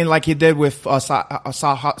just swinging like he did with Carne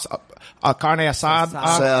Assad,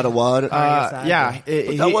 that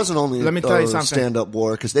wasn't only let me tell you something. Stand-up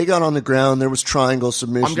war because they got on the ground. There was triangle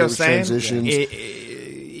submission. I'm just saying, transitions.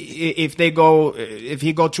 If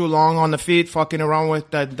he go too long on the feet, fucking around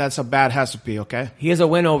with that, that's a bad recipe. Okay. He has a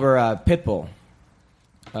win over Pitbull,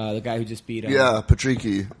 the guy who just beat him. Yeah,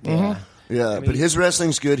 Patricky. Mm-hmm. Yeah, but his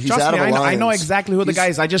wrestling's good. He's out of alliance. I know exactly who the guy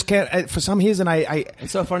is. I just can't. For some reason,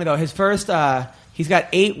 It's so funny though. His first, he's got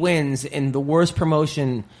 8 wins in the worst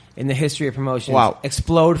promotion in the history of promotions. Wow.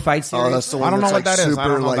 Explode Fight Series. Oh, that's the one. I don't know what that is. I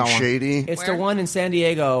don't know that one. Shady. It's the one in San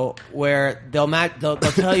Diego where they'll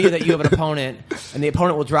tell you that you have an opponent, and the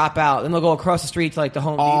opponent will drop out. Then they'll go across the street to like the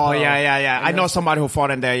Home Depot. Oh yeah. I know somebody who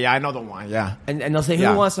fought in there. Yeah, I know the one. Yeah. And they'll say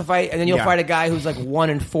who wants to fight, and then you'll fight a guy who's like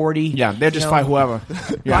 1-40. Yeah, they'll just fight whoever.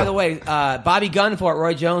 Yeah. By the way, Bobby Gunn fought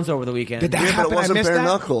Roy Jones over the weekend. Did that happen? But it wasn't bare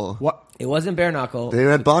knuckle. What? It wasn't bare knuckle. They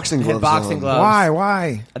had boxing gloves.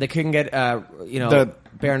 Why? They couldn't get the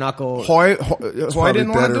bare knuckle. Hoy didn't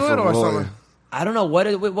want to do it or something. I don't know what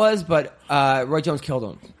it was, but Roy Jones killed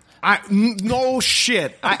him. No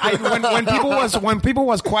shit. When people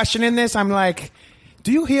was questioning this, I'm like,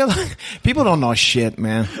 do you hear? People don't know shit,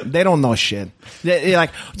 man. They don't know shit. They're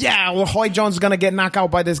like, Hoy Jones is gonna get knocked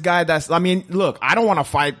out by this guy. Look, I don't want to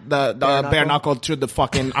fight the bare knuckle to the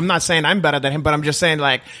fucking. I'm not saying I'm better than him, but I'm just saying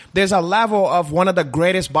like, there's a level of one of the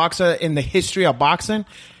greatest boxer in the history of boxing.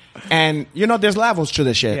 And there's levels to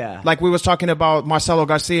this shit. Yeah. Like we was talking about Marcelo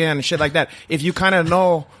Garcia and shit like that. If you kind of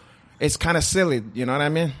know, it's kind of silly. You know what I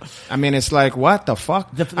mean? I mean, it's like, what the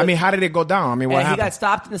fuck? How did it go down? I mean, what happened? He got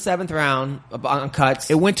stopped in the 7th round on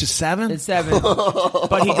cuts. It went to 7? It's 7.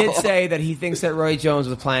 But he did say that he thinks that Roy Jones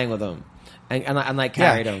was playing with him and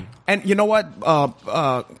carried him. And you know what?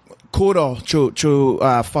 Kudos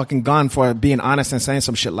to fucking Gunn for being honest and saying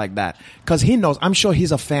some shit like that. Because he knows. I'm sure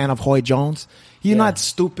he's a fan of Hoy Jones. You're not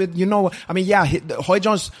stupid. Hoy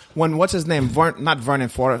Jones, what's his name? Not Vernon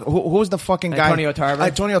Ford. Who's the fucking guy? Antonio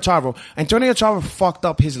Tarver. Antonio Tarver fucked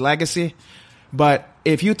up his legacy. But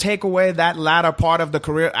if you take away that latter part of the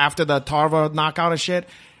career after the Tarver knockout and shit,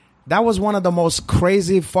 that was one of the most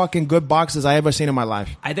crazy fucking good boxers I ever seen in my life.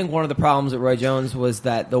 I think one of the problems with Roy Jones was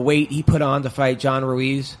that the weight he put on to fight John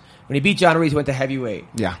Ruiz. When he beat John Ruiz, he went to heavyweight.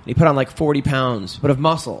 Yeah. He put on like 40 pounds, but of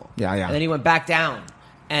muscle. Yeah. And then he went back down.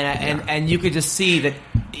 And you could just see that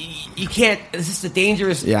you can't. This is a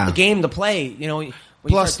dangerous game to play. When you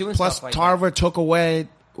start doing stuff like Tarver that. took away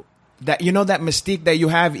that that mystique that you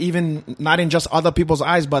have, even not in just other people's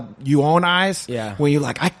eyes, but your own eyes. Yeah. When you're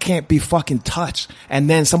like, I can't be fucking touched, and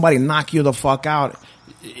then somebody knock you the fuck out.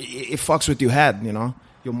 It fucks with your head.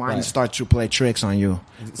 Your mind starts to play tricks on you.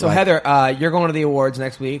 So Heather, you're going to the awards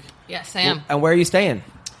next week. Yes, I am. And where are you staying?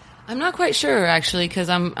 I'm not quite sure actually because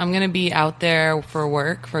I'm going to be out there for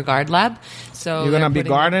work for Guard Lab. So you're going to be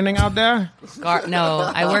gardening out there? No,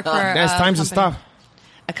 I work for there's times and stuff.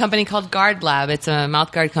 A company called Guard Lab. It's a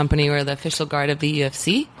mouth guard company. We're the official guard of the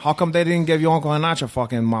UFC. How come they didn't give you Uncle Renato a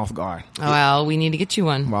fucking mouth guard? Oh, well, we need to get you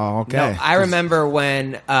one. Well, okay. No, I remember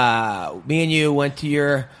when me and you went to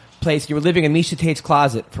your place. You were living in Misha Tate's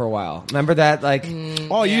closet for a while. Remember that? Like,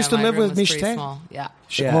 you used to live with Misha Tate? Yeah.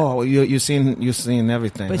 Oh, you've seen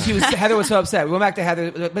everything. But Heather was so upset. We went back to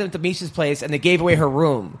Heather, went to Misha's place, and they gave away her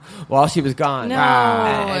room while she was gone. No,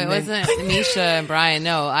 it wasn't Misha and Brian.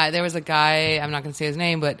 No, there was a guy. I'm not going to say his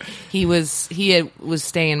name, but he was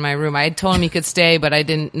staying in my room. I had told him he could stay, but I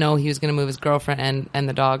didn't know he was going to move his girlfriend and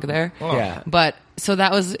the dog there. Oh. Yeah, but so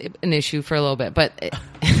that was an issue for a little bit. But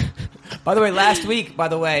by the way, last week,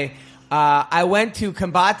 I went to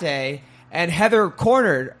Combate. And Heather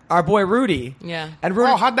cornered our boy Rudy. Yeah. And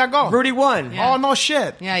Rudy, how'd that go? Rudy won. Yeah. Oh, no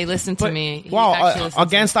shit. Yeah, he listened to me.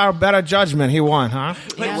 Against our better judgment, he won, huh?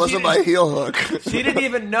 It wasn't my heel hook. She didn't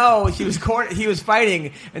even know he was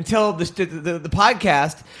fighting until the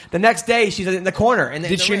podcast. The next day, she's in the corner. And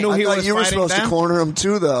did she know he was you were supposed to corner him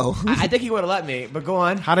too, though? I think he would have let me, but go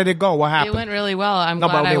on. How did it go? What happened? It went really well. I'm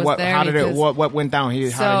glad I was there. How did it? What went down? How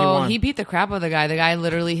did he win? He beat the crap out of the guy. The guy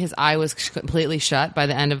literally, his eye was completely shut by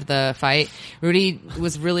the end of the fight. Rudy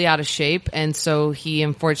was really out of shape, and so he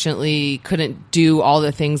unfortunately couldn't do all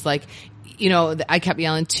the things like, I kept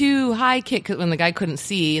yelling too high kick when the guy couldn't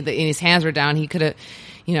see and his hands were down. He could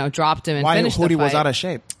have, dropped him and finished the fight. Rudy was out of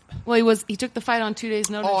shape? Well, he took the fight on 2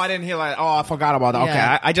 days' notice. Oh, I didn't hear that. Oh, I forgot about that.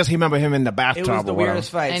 Yeah. Okay, I just remember him in the bathtub. It was the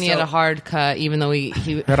weirdest fight. And he had a hard cut, even though he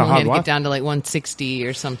had to get down to like 160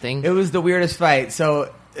 or something. It was the weirdest fight. So,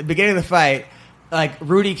 at the beginning of the fight, like,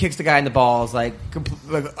 Rudy kicks the guy in the balls, like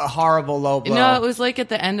a horrible low blow. No, it was like at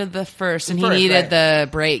the end of the first, and he needed the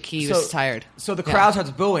break. He was tired. So the crowd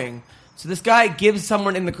starts booing. So this guy gives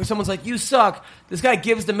someone's like, you suck. This guy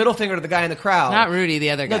gives the middle finger to the guy in the crowd. Not Rudy, the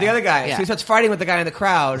other guy. No, the other guy. Yeah. So he starts fighting with the guy in the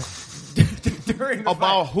crowd.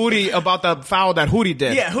 About the foul that Hootie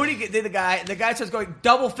did. Yeah, Hootie did the guy. The guy starts going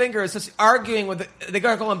double fingers, just arguing with the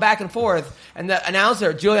guy, going back and forth. And the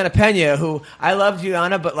announcer, Juliana Pena, who I love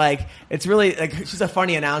Juliana, but like it's really like she's a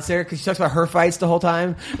funny announcer because she talks about her fights the whole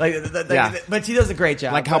time. But she does a great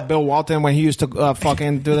job. Like how Bill Walton, when he used to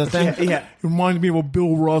fucking do the thing. Yeah. It reminds me of a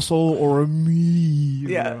Bill Russell or a me.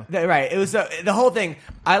 Yeah, right. It was the whole thing.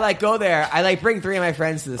 I go there. I bring 3 of my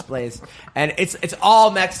friends to this place, and it's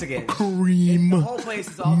all Mexican. Cream. The whole place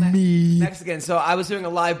is all Mexican. So I was doing a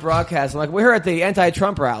live broadcast. I'm like, we're at the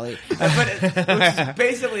anti-Trump rally. But it was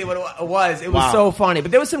basically what it was. It was so funny.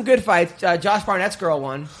 But there was some good fights. Josh Barnett's girl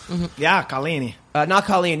won. Mm-hmm. Yeah, Kalini. Not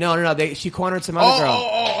Colleen. No. She cornered some other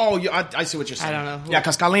girl. I see what you're saying. I don't know. Yeah,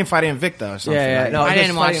 because Colleen fighting Invicta or something. Yeah. Right? No, I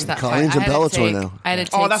didn't watch that fight. Colleen's in Bellator now. I had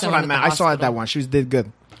to take that's what I meant. I saw that one. She did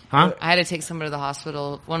good. Huh? I had to take someone to the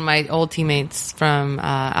hospital. One of my old teammates from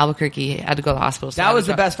Albuquerque had to go to the hospital. So that was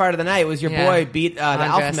the best fight of the night. It was your boy beat the Andres.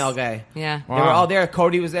 alpha male guy. Yeah. They were all there.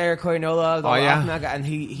 Cody was there. Cody Nola. The alpha male guy, and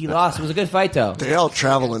he lost. It was a good fight, though. They all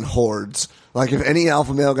travel in hordes. Like, if any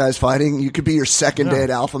alpha male guy's fighting, you could be your second day at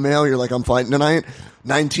alpha male. You're like, I'm fighting tonight.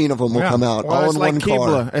 19 of them will come out, all in one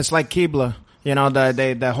car. It's like Keebler.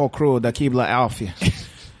 The whole crew, the Keebler Alpha.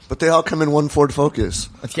 But they all come in one Ford Focus.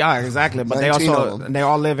 Yeah, exactly. But they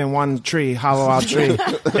all live in one tree, hollow out tree.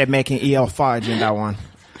 They're making EL fudge in that one.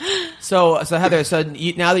 So Heather,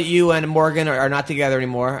 now that you and Morgan are not together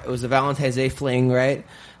anymore, it was the Valentine's Day fling, right?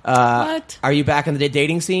 What? Are you back in the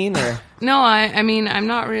dating scene? Or? No, I mean, I'm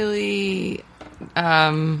not really,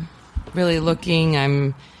 really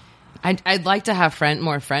looking. I'd like to have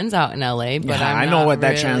more friends out in LA, but I know what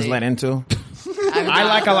that translates into. I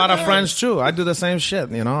like a lot of friends too. I do the same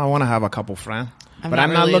shit. I want to have a couple friends, but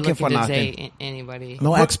I'm not really looking for to nothing. Date anybody.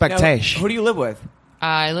 No expectation. Who do you live with?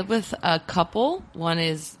 I live with a couple. One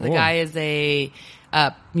is the guy is a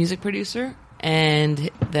music producer, and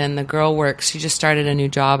then the girl works. She just started a new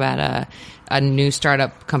job at a new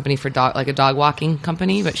startup company for a dog walking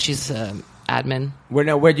company, but she's admin.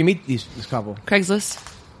 Where'd you meet this couple? Craigslist.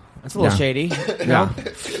 That's a little shady. No,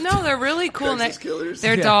 they're really cool. They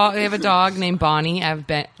have a dog named Bonnie.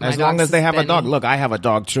 As long as they have a dog. Look, I have a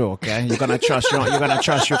dog too. Okay, you're gonna trust your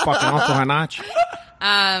fucking Uncle Hanach.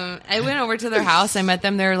 I went over to their house. I met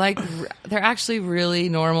them. They're actually really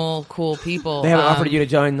normal, cool people. They haven't offered you to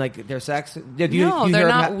join their sex? No, they're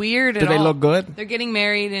not weird at all. Do they look good? They're getting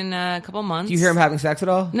married in a couple months. Do you hear them having sex at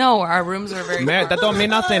all? No, our rooms are very married. That don't mean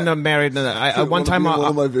nothing. Married. One time, one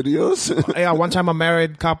of my videos. Yeah, one time a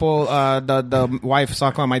married couple. The wife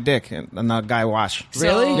sucked on my dick, and the guy watched.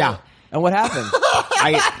 Really? Yeah. And what happened?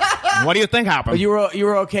 What do you think happened? You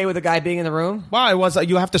were okay with the guy being in the room? Well, it was.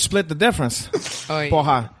 You have to split the difference.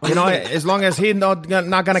 Porra. As long as he's not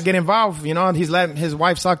gonna get involved, he's letting his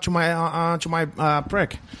wife suck to my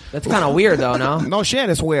prick. That's kind of weird, though. No. No shit,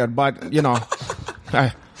 it's weird, but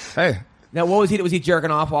hey. Now, what was he? Was he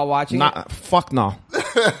jerking off while watching? Fuck no.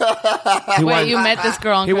 Wait, you met this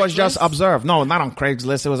girl on He was Craigslist? just observed. No, not on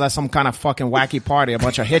Craigslist. It was at some kind of fucking wacky party, a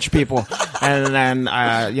bunch of hitch people. And then,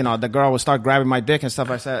 the girl would start grabbing my dick and stuff.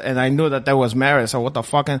 I said, and I knew that there was marriage. So what the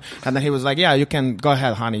fucking? And then he was like, yeah, you can go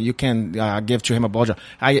ahead, honey. You can give to him a blowjob.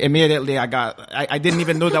 I didn't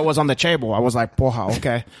even know that was on the table. I was like, porra,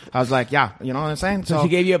 okay. I was like, yeah, you know what I'm saying? So she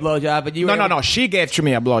gave you a blowjob, but you no. She gave to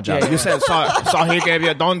me a blowjob. Yeah. You said so. He gave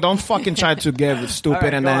you. Don't fucking try to give stupid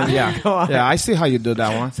right, and then yeah. I see how you do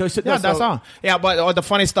that one. That's all. Yeah, but all the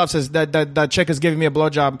funny stuff is that the chick is giving me a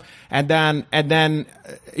blowjob, and then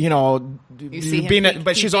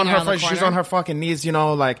but she's on her fucking knees,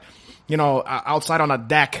 outside on a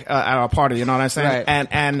deck at a party. You know what I'm saying?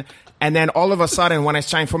 Right. And then all of a sudden, when it's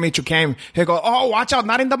time for me to came, he go, "Oh, watch out,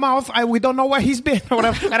 not in the mouth. We don't know where he's been or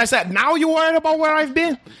whatever." And I said, "Now you worried about where I've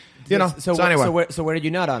been?" So anyway. So where did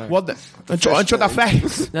you nut on her? Well, onto the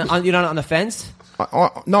face. You nut on the fence?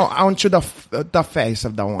 No, onto the face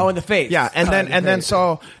of the one. Oh, in the face. Yeah, and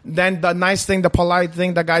then the nice thing, the polite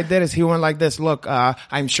thing the guy did is he went like this. Look,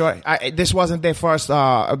 I'm sure this wasn't their first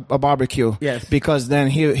a barbecue. Yes. Because then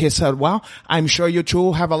he said, well, I'm sure you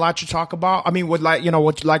two have a lot to talk about. I mean, would you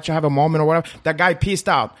like to have a moment or whatever? That guy pieced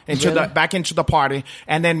out back into the party,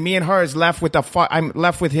 and then me and her is left with I'm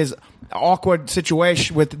left with his awkward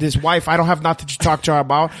situation with this wife. I don't have nothing to talk to her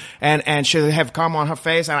about, and she have come on her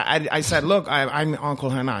face, and I said, look, I'm Uncle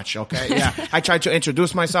Hanach, okay? Yeah. I tried to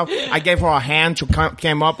introduce myself. I gave her a hand to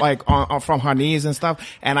came up like from her knees and stuff,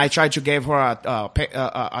 and I tried to give her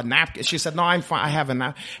a napkin. She said, no, I'm fine. I have a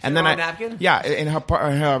napkin. And then a napkin? Yeah, in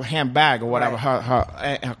her handbag or whatever,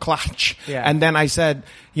 right. her clutch. Yeah. And then I said,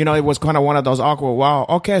 it was kind of one of those awkward, wow,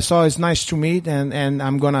 okay, so it's nice to meet, and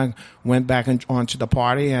I'm gonna went back onto the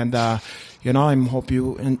party, and I hope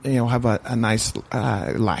you have a nice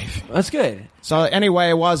life. That's good. So anyway,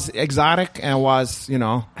 it was exotic and was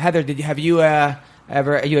Heather, have you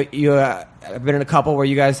ever been in a couple where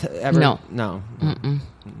you guys ever? No. Mm-mm.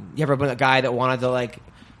 You ever been a guy that wanted to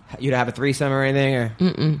you to have a threesome or anything? Or?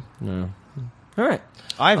 Mm-mm. No. All right.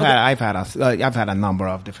 I've had a number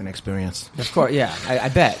of different experiences. Of course, yeah. I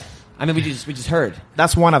bet. I mean, we just heard.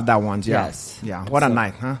 That's one of that ones. Yeah. Yes. Yeah. What a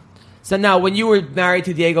night, huh? So now, when you were married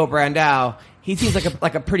to Diego Brandao, he seems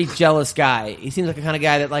like a pretty jealous guy. He seems like the kind of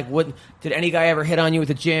guy that wouldn't. Did any guy ever hit on you at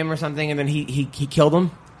the gym or something, and then he killed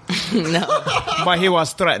him? No. But he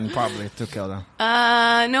was threatened probably to kill them.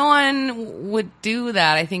 No one would do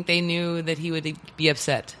that. I think they knew that he would be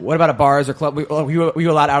upset. What about at bars or club? Were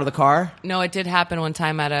you allowed out of the car? No, it did happen one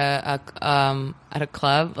time at a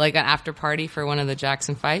club, like an after party for one of the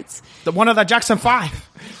Jackson fights. One of the Jackson 5.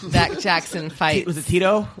 That Jackson fight. Was it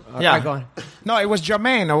Tito? Yeah. Right, go on. No, it was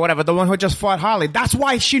Jermaine or whatever, the one who just fought Holly. That's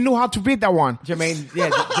why she knew how to beat that one. Jermaine,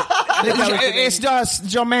 yeah. It's just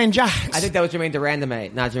Jermaine Jackson. I think that was Jermaine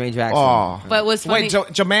Durandame, not Jermaine Jackson. Oh. But what's funny... Wait,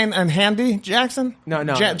 Jermaine and Handy Jackson? No.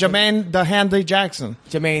 Jermaine the Handy Jackson.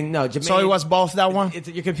 Jermaine. So it was both that one?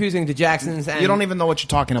 You're confusing the Jacksons and... You don't even know what you're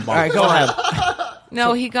talking about. All right, go ahead.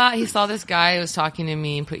 No, he saw this guy who was talking to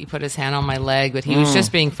me and he put his hand on my leg, but he was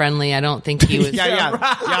just being friendly. I don't think he was... yeah.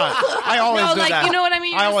 I always do that. You know what I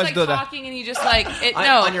mean? You're I always just do that. talking and you just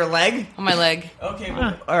no. On your leg? On my leg. Okay,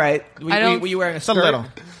 all right. Were you wearing a skirt? A little.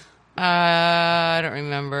 I don't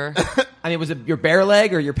remember. I mean, was it your bare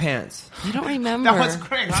leg or your pants? I don't remember. That was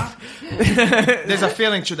great, huh? There's a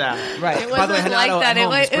feeling to that. Right. It wasn't like that.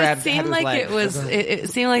 It seemed like it was. It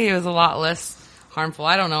seemed like it was a lot less harmful.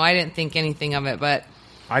 I don't know. I didn't think anything of it, but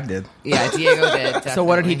I did. Yeah, Diego did. Definitely. So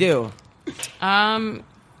what did he do?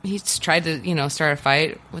 He just tried to, start a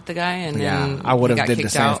fight with the guy, and then I would have did the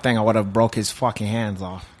same out. thing. I would have broke his fucking hands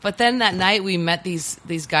off. But then that night we met these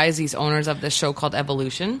guys, these owners of this show called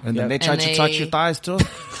Evolution, and then they tried to touch your thighs too.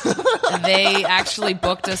 They actually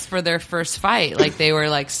booked us for their first fight. Like they were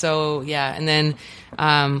like, so yeah, and then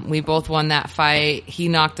we both won that fight. He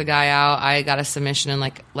knocked the guy out. I got a submission in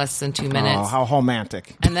like less than 2 minutes. Oh, how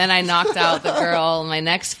romantic! And then I knocked out the girl in my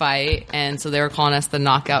next fight, and so they were calling us the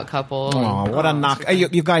knockout couple. Oh, what a knock! Hey,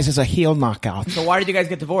 you guys is a heel knockout. So why did you guys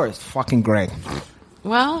get divorced? Fucking great.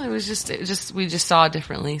 Well, we just saw it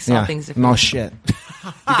differently, saw things differently. No shit.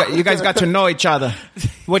 You guys got to know each other,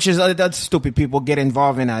 which is that stupid people get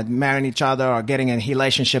involved in marrying each other or getting in a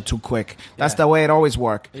relationship too quick. That's the way it always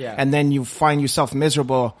works. Yeah. And then you find yourself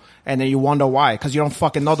miserable, and then you wonder why, because you don't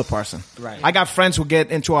fucking know the person. Right. I got friends who get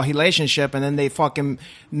into a relationship, and then they fucking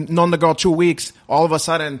known the girl 2 weeks. All of a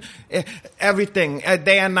sudden, everything,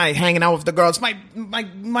 day and night, hanging out with the girls, my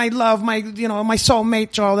love, my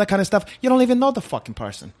soulmate, all that kind of stuff. You don't even know the fucking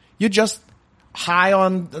person. You just high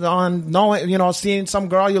on knowing, seeing some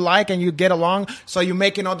girl you like and you get along, so you're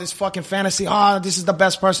making all this fucking fantasy, this is the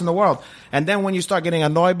best person in the world. And then when you start getting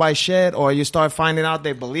annoyed by shit, or you start finding out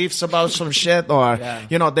their beliefs about some shit, or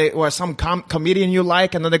or some comedian you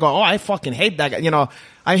like, and then they go, I fucking hate that guy.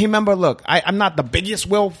 I remember, look, I'm not the biggest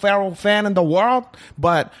Will Ferrell fan in the world,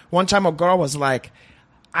 but one time a girl was like,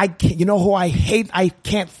 you know who I hate? I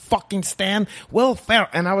can't fucking stand Will Ferrell.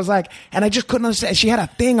 And I was like, and I just couldn't understand. She had a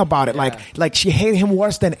thing about it, like she hated him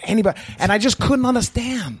worse than anybody, and I just couldn't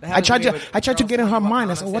understand. I tried to get in her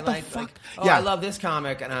mind. I said, what the fuck? I love this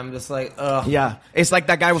comic, and I'm just like, ugh. Yeah, it's like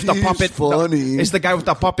that guy with the puppet. Funny. It's the guy with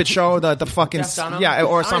the puppet show, the fucking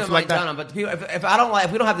or something like that. Dunham, but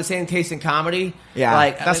if we don't have the same taste in comedy,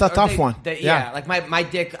 that's a tough one. Like my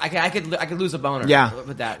dick, I could lose a boner.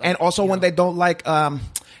 With that. And also when they don't like.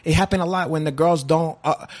 It happened a lot when the girls don't.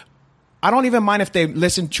 I don't even mind if they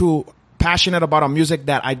listen to passionate about a music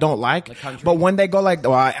that I don't like, but when they go like,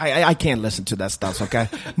 I can't listen to that stuff. Okay,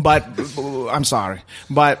 but I'm sorry,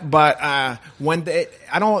 but when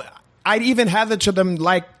I'd even have it to them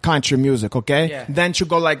like country music, okay? Then to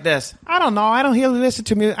go like this. I don't know. I don't really listen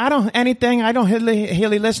to music. I don't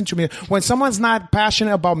really listen to music. When someone's not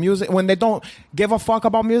passionate about music, when they don't give a fuck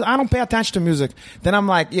about music, I don't pay attention to music. Then I'm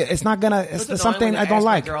like, it's not gonna. It's something I don't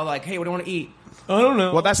like. Girl, like, hey, what do you want to eat? I don't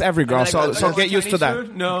know. Well, that's every girl. So get used to that.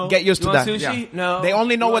 Food? No. Get used to that. Sushi? Yeah. No. They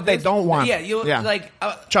only know what they don't want. Like.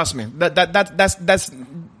 Trust me. That's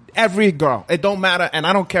every girl. It don't matter, and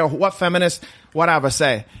I don't care what feminist whatever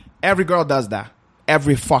say. Every girl does that.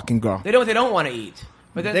 Every fucking girl. They don't want to eat.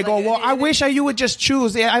 But then, they go, I wish you would just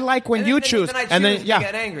choose. Yeah, I like when you choose. And then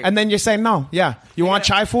get angry. And then you say no. Yeah. You want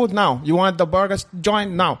Thai food? No. You want the burger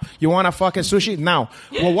joint? No. You want a fucking sushi? No.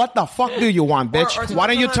 Well, what the fuck do you want, bitch? Why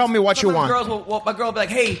don't you tell me what you want? My girl will be like,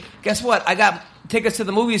 hey, guess what? I got tickets to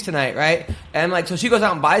the movies tonight, right? And like, so she goes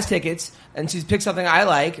out and buys tickets, and she picks something I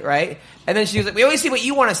like, right? And then she's like, we always see what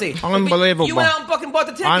you want to see. Unbelievable. You went out and fucking bought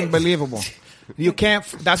the tickets. Unbelievable. You can't.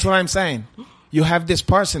 That's what I'm saying. You have this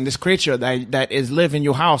person, this creature that is live in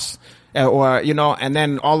your house, and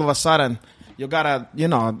then all of a sudden you gotta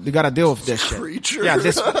deal with this creature. Shit. Yeah,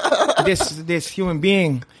 this human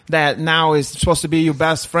being that now is supposed to be your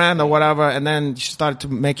best friend or whatever, and then she started to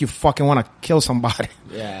make you fucking want to kill somebody.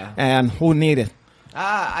 Yeah. And who need it?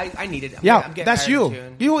 I need it. I'm that's you.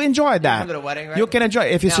 You enjoy that. You come to the wedding, right? You can enjoy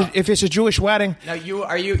it. If it's a Jewish wedding. Now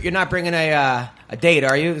you're not bringing a date,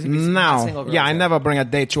 are you? No. Yeah, I never bring a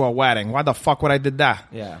date to a wedding. Why the fuck would I do that?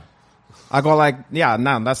 Yeah. I go like,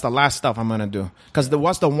 that's the last stuff I'm gonna do. Because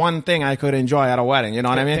what's the one thing I could enjoy at a wedding? You know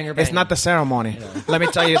what I mean? It's not the ceremony. Yeah. Let me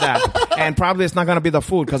tell you that. And probably it's not gonna be the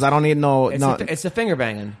food because I don't need it's the finger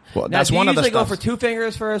banging. Well, that's one of the stuff. Do you usually go for 2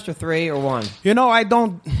 fingers first, or 3, or 1? I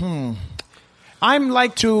don't. I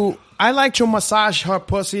like to massage her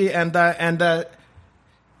pussy and the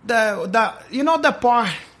part.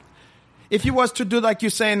 If you was to do like you're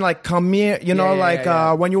saying, like come here,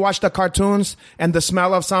 when you watch the cartoons and the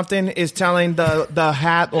smell of something is telling the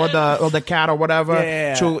hat or the cat or whatever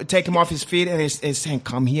to take him off his feet, and it's saying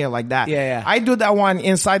come here like that. I do that one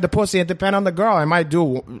inside the pussy. It depends on the girl. I might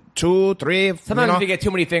do 2, 3. Sometimes if you get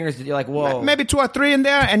too many fingers, you're like, whoa. Maybe 2 or 3 in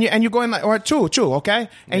there, and you're going like, or two, okay,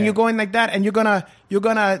 and you're going like that, and you're gonna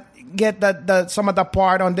get some of the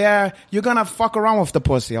part on there. You're gonna fuck around with the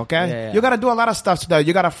pussy, okay? You gotta do a lot of stuff to that.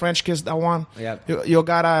 You gotta French kiss that one. You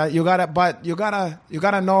gotta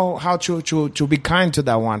know how to be kind to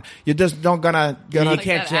that one. You just don't you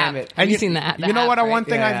can't jam it. Have you seen that? You know what? Right? One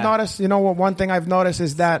thing I've noticed. You know what? One thing I've noticed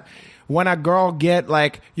is that when a girl get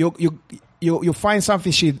like you find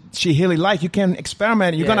something she really like, you can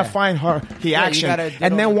experiment. You're gonna find her reaction,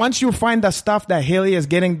 and then once you find the stuff that Haley is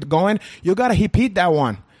getting going, you gotta repeat that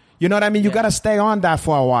one. You know what I mean? You gotta stay on that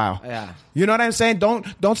for a while. Yeah. You know what I'm saying? Don't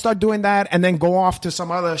start doing that and then go off to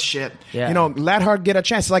some other shit. Yeah. Let her get a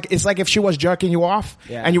chance. It's like if she was jerking you off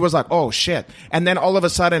and you was like, oh shit. And then all of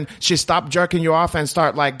a sudden she stopped jerking you off and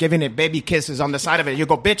start like giving it baby kisses on the side of it. You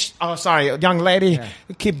go, bitch, oh sorry, young lady,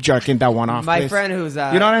 keep jerking that one off. My friend who's you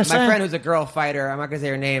know what I'm saying? My friend who's a girl fighter, I'm not gonna say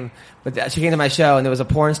her name, but she came to my show and there was a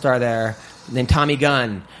porn star there named Tommy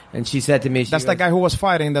Gunn. And she said to me, that's the guy who was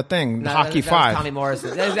fighting the thing, Hockey 5. Tommy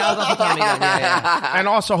Morrison. That was also Tommy Gunn, yeah. And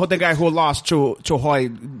also the guy who lost to Hoy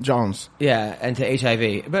Jones. Yeah, and to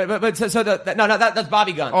HIV. But that's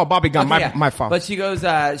Bobby Gunn. Oh, Bobby Gunn, okay, my fault. But she goes,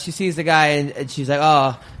 she sees the guy and she's like,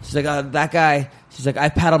 oh, that guy. She's like,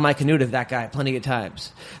 I've paddled my canoe to that guy plenty of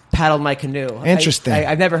times. Paddled my canoe. Interesting.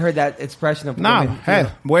 I've never heard that expression of no, women.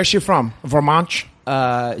 Hey, where's she from? Vermont?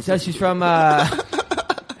 So she's from...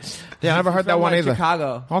 Yeah, I never heard that one either.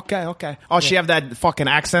 Chicago. Okay. Oh, she have that fucking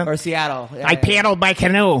accent? Or Seattle. I paddled my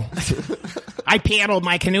canoe. I paddled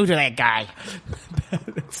my canoe to that guy.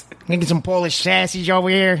 Get some Polish sassies over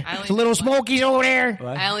here. Some little smokies over there.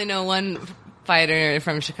 What? I only know one fighter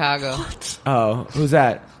from Chicago. Oh, who's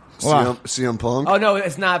that? CM Punk? Oh no,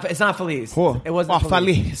 it's not. It's not Felice. Who? It wasn't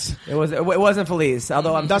Felice. It wasn't Felice.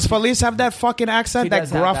 Although does Felice have that fucking accent? That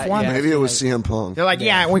gruff one? Yeah, maybe it was CM Punk. They're like,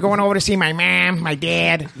 yeah, we're going over to see my mom, my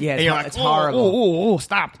dad. Yeah, and you're like, it's horrible.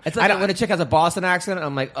 Stop. It's like when a chick has a Boston accent,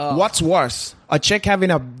 I'm like, oh. What's worse, a chick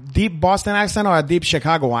having a deep Boston accent or a deep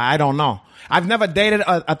Chicago one? I don't know. I've never dated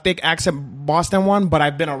a thick accent Boston one, but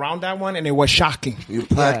I've been around that one, and it was shocking. You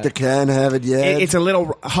packed the can, have it yet? It's a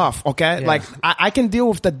little huff, okay? Yeah. Like, I can deal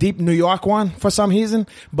with the deep New York one for some reason,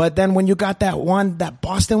 but then when you got that one, that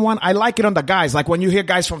Boston one, I like it on the guys. Like, when you hear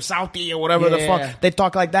guys from Southie or whatever the fuck, they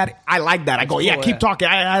talk like that, I like that. I go, cool, keep talking.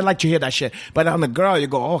 I like to hear that shit. But on the girl, you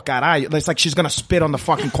go, oh, God, it's like she's going to spit on the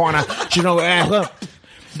fucking corner. She's going to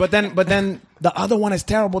But then the other one is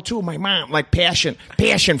terrible, too. My mom, like passion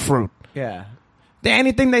fruit. Yeah.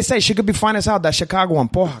 Anything they say, she could be fine as hell. That Chicago one,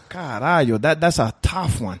 porra, caralho, that's a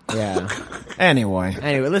tough one. Yeah. Anyway,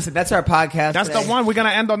 listen, that's our podcast. That's today. The one we're gonna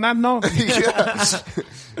end on that note. Yes,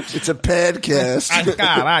 it's a podcast.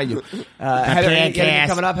 Caralho. Heather, anything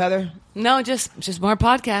coming up, Heather? No, just more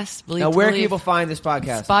podcasts. Now, where can people find this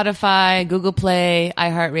podcast? Spotify, Google Play,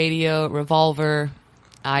 iHeartRadio, Revolver,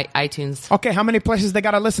 iTunes. Okay, how many places they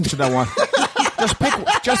gotta listen to that one?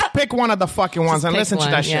 Just pick one of the fucking ones and listen to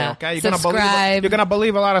that shit, okay? You're gonna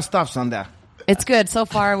believe a lot of stuff's on there. It's good. So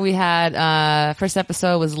far, we had first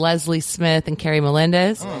episode was Leslie Smith and Carrie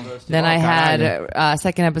Melendez. Then I had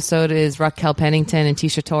second episode is Raquel Pennington and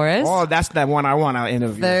Tisha Torres. Oh, that's the one I want to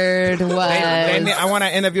interview. Third was I want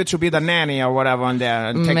to interview to be the nanny or whatever on there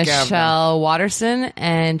and take care of Michelle Watterson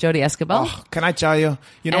and Jodie Escobar. Oh, can I tell you?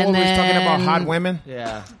 You know what we was talking about hot women?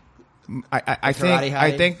 Yeah. I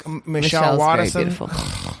think Michelle Watterson.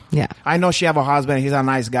 Yeah, I know she have a husband. He's a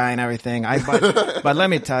nice guy and everything. But let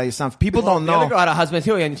me tell you something. People don't know. The other girl had a husband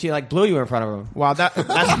too, and she like blew you in front of him. Well, that's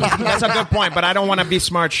a good point. But I don't want to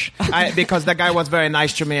besmirch because the guy was very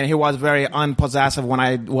nice to me and he was very unpossessive when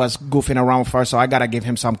I was goofing around first. So I gotta give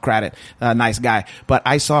him some credit. Nice guy. But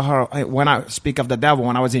I saw her when I speak of the devil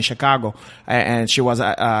when I was in Chicago, and she was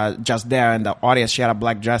just there in the audience. She had a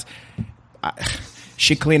black dress.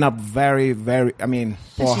 She cleaned up very, very,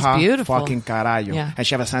 she's beautiful. Fucking caralho. Yeah. And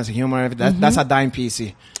she have a sense of humor. That's a dime piece.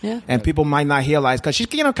 Yeah. And people might not realize, because she's,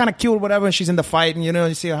 kind of cute or whatever, and she's in the fight, and,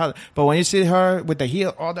 you see her. But when you see her with the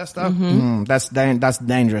heel, all that stuff, that's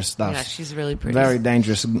dangerous stuff. Yeah, she's really pretty. Very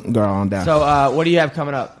dangerous girl on there. So, what do you have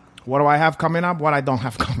coming up? What do I have coming up? What I don't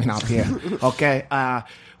have coming up here. Okay.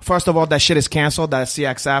 First of all, that shit is canceled. That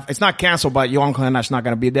CXF. It's not canceled, but your Uncle and I's not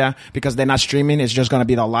going to be there because they're not streaming. It's just going to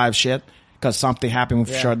be the live shit. Because something happened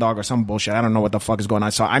with Short Dog or some bullshit. I don't know what the fuck is going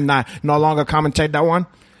on. So I'm no longer commentate that one.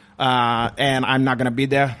 And I'm not going to be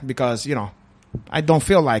there because, I don't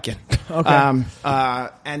feel like it. Okay.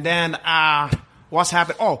 And then, what's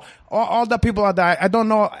happened? Oh, all the people are there. I don't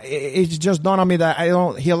know. It just dawned on me that I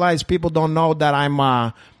don't realize people don't know that I'm,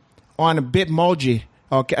 on Bitmoji.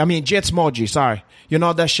 Okay. Jitsmoji. Sorry. You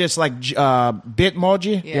know, that shit's like,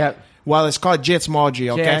 Bitmoji? Yeah. Well, it's called Jitsmoji,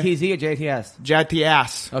 okay? JTZ or JTS?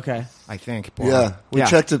 JTS. Okay. I think. Boy. Yeah. We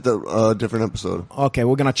checked it the different episode. Okay,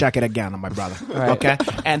 we're going to check it again, my brother. Right. Okay?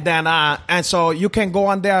 And then and so you can go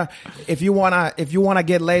on there if you want to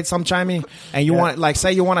get laid sometime and you want, like,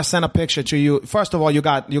 say you want to send a picture to you. First of all, you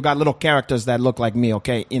got little characters that look like me,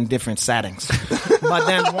 okay, in different settings. But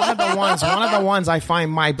then one of the ones I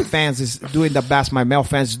find my fans is doing the best, my male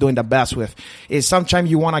fans is doing the best with is sometimes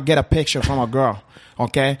you want to get a picture from a girl.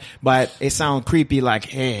 Okay, but it sounds creepy, like,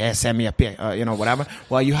 hey, send me a pic, whatever.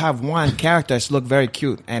 Well, you have one character that's look very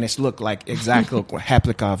cute, and it's look like exactly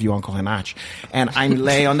replica of you, Uncle Hanach. And I'm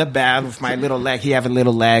lay on the bed with my little leg. He have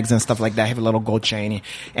little legs and stuff like that. I have a little gold chain,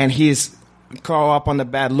 and he's curl up on the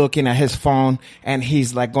bed looking at his phone, and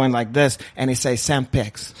he's like going like this, and he says, send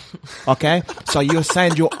pics. Okay? So you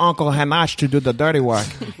send your Uncle Hanach to do the dirty work.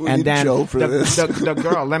 And then the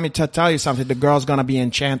girl, let me tell you something, the girl's going to be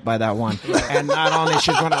enchanted by that one. And not only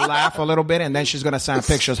she's going to laugh a little bit, and then she's going to send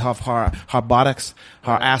pictures of her buttocks,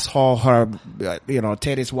 her asshole, her,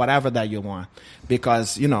 titties, whatever that you want.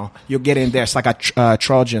 Because, you get in there. It's like a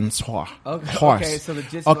Trojan's horse. Okay, so the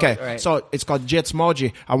Jitsmoji. Okay, right. So it's called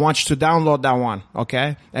Jitsmoji. I want you to download that one,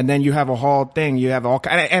 okay? And then you have a whole thing. You have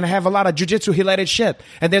and I have a lot of jiu-jitsu related shit.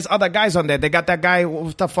 And there's other guys on there. They got that guy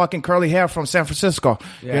with the fucking curly hair from San Francisco.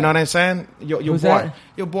 Yeah. You know what I'm saying? Who's that?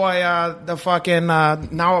 Your boy, the fucking,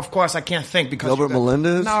 now of course I can't think because. Albert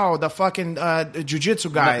Melendez? No, the fucking, jiu-jitsu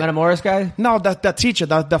guy. Metamoris guy? No, the teacher,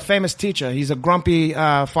 the famous teacher. He's a grumpy,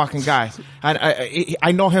 fucking guy.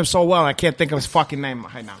 I know him so well, I can't think of his fucking name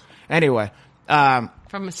right now. Anyway,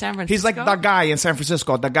 From San Francisco? He's like the guy in San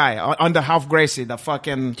Francisco, the guy under Half Gracie, the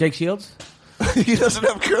fucking... Jake Shields? He doesn't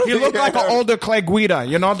have curly He looked hair. like an older Clay Guida,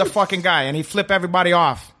 you know, the fucking guy, and he flipped everybody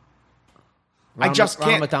off. I just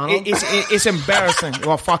can't. McDonald? It's embarrassing.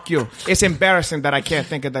 Well, fuck you. It's embarrassing that I can't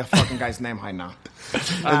think of the fucking guy's name right now.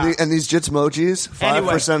 And these Jitsmojis,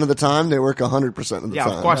 5% of the time, they work 100% of the time. Yeah,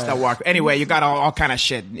 of course that work. Anyway, you got all kind of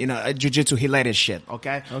shit, you know, jiu-jitsu related shit,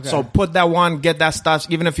 okay? So put that one, get that stuff,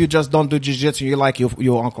 even if you just don't do jiu-jitsu, you like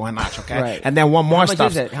your Uncle Hanach, okay? Right. And then one more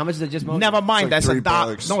stuff. How much is it? Jitsmoji? Never mind, It's like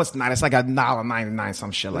that's $3. No, it's not. It's like $1.99,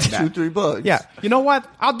 some shit like that. $2-3. Yeah. You know what?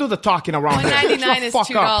 I'll do the talking around here. $1.99 is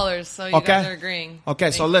Fuck up. $2, so you guys are agreeing.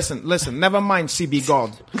 Okay, so listen. Never mind CB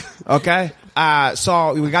Gold. Okay?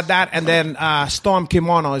 So we got that, and then Storm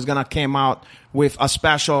Kimono is gonna come out with a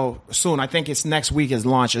special soon. I think it's next week is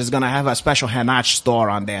launch. It's gonna have a special Hanach store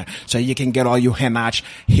on there, so you can get all your Hanach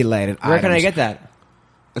related items. Where can I get that?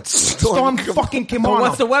 It's Storm fucking Kimono.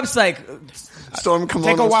 What's the website? Stormkimonos.com.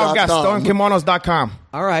 Take a wild guess. Stormkimonos.com.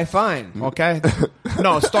 All right, fine. Okay?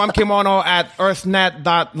 No, Stormkimono at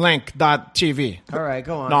earthnet.link.tv. All right,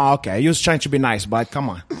 go on. No, okay. You was trying to be nice, but come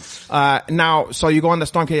on. Now, so you go on the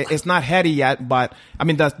Storm. It's not heady yet, but I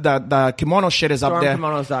mean the kimono shit is up there.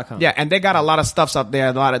 Stormkimonos.com. Yeah, and they got a lot of stuffs up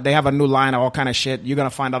there. They have a new line of all kind of shit. You're gonna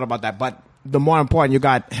find out about that, but. The more important, you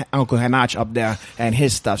got Uncle Hanach up there and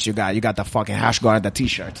his stuffs you got. You got the fucking hash guard, the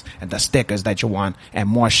t-shirts, and the stickers that you want, and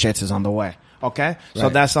more shits is on the way. Okay? So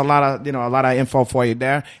that's a lot of info for you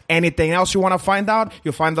there. Anything else you want to find out,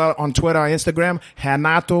 you find out on Twitter or Instagram,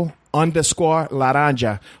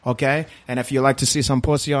 Renato_Laranja. Okay? And if you like to see some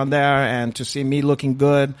pussy on there and to see me looking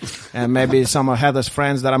good and maybe some of Heather's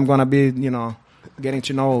friends that I'm going to be, getting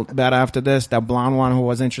to know better after this, that blonde one who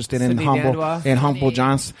was interested in Humble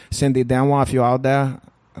Johns, Cindy Danwa, if you're out there,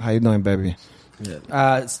 how you doing, baby?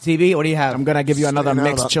 Stevie, what do you have? I'm gonna give you another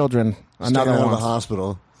mixed children, another one. one. The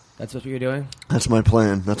hospital. That's what you're doing? That's my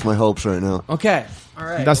plan. That's my hopes right now. Okay, all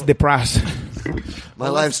right. That's depressed. My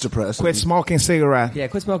life's depressing. Quit smoking cigarettes. Yeah,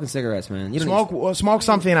 quit smoking cigarettes, man. You Smoke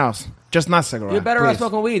something else, just not cigarettes. You're better off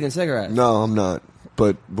smoking weed than cigarettes. No, I'm not.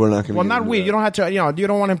 But we're not going to. Well, not weed. You don't have to. You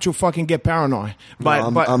don't want him to fucking get paranoid.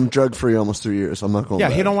 But I'm drug free almost 3 years. I'm not going. Yeah,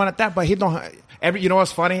 back. he don't want it that, but he don't. You know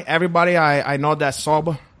what's funny? Everybody I know that's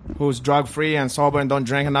sober, who's drug free and sober and don't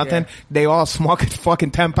drink or nothing, they all smoke a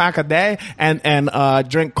fucking 10-pack a day and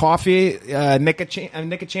drink coffee, nicotine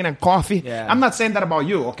and coffee. Yeah. I'm not saying that about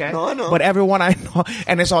you, okay? No, I know. But everyone I know,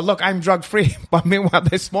 and it's all, look, I'm drug free, but meanwhile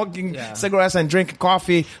they're smoking cigarettes and drinking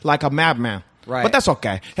coffee like a madman. Right. But that's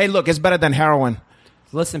okay. Hey, look, it's better than heroin.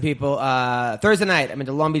 Listen, people, Thursday night, I'm at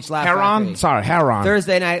the Long Beach Laugh Factory. Heron.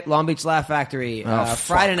 Thursday night, Long Beach Laugh Factory.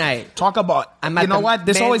 Friday night. Talk about, you know what?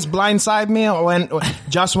 This always blindsided me when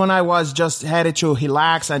I was just headed to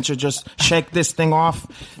relax and to just shake this thing off.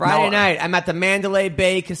 Friday night, I'm at the Mandalay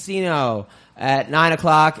Bay Casino at 9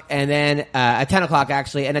 o'clock, and then at 10 o'clock,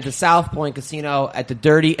 actually, and at the South Point Casino at the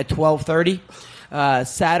Dirty at 12:30.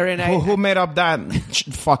 Saturday night. Who made up that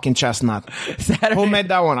fucking chestnut? Who made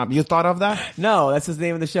that one up? You thought of that? No, that's the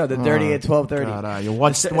name of the show. The Dirty at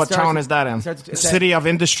 12:30. What town is that in? City of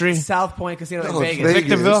Industry? South Point Casino in Vegas.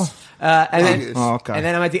 Victorville? And Vegas.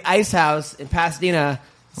 then I'm at the Ice House in Pasadena,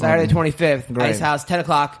 Saturday 25th. Great. Ice House, 10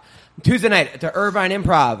 o'clock. Tuesday night at the Irvine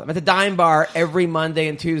Improv. I'm at the Dime Bar every Monday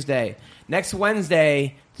and Tuesday. Next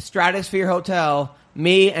Wednesday, Stratosphere Hotel,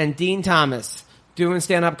 me and Dean Thomas doing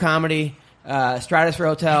stand-up comedy. Stratosphere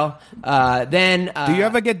Hotel. Then do you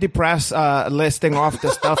ever get depressed listing off the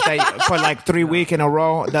stuff that for like 3 weeks in a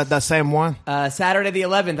row? The same one. Saturday the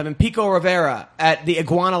 11th, I'm in Pico Rivera at the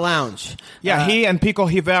Iguana Lounge. Yeah, he and Pico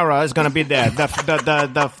Rivera is gonna be there.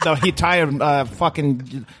 The he tired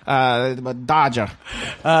fucking Dodger.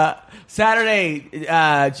 Saturday,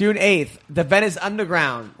 June 8th, the Venice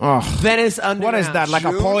Underground. Oh. Venice Underground. What is that? Like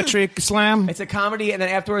a poetry slam? It's a comedy, and then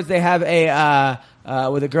afterwards they have a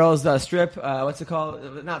where the girls strip. What's it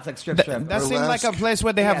called? Not like strip. That seems like a place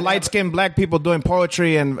where they have light-skinned black people doing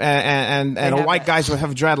poetry and white guys would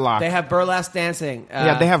have dreadlock. They have burlesque dancing.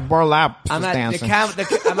 They have burlap dancing. I'm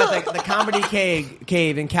at the Comedy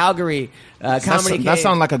Cave in Calgary. That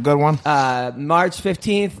sounds like a good one. March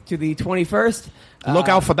 15th to the 21st. Look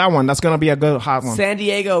out for that one. That's going to be a good hot one. San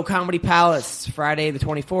Diego Comedy Palace, Friday the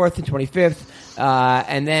 24th and 25th.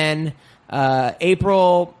 And then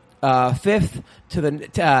April 5th to the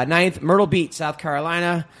 9th, Myrtle Beach, South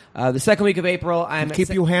Carolina. The second week of April, Keep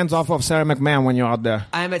your hands off of Sarah McMann when you're out there.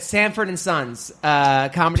 I'm at Sanford and Sons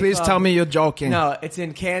Comedy Please Club. tell me you're joking. No, it's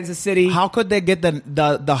in Kansas City. How could they get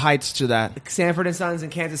the heights to that? Sanford and Sons in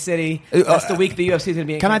Kansas City. That's the week the UFC is going to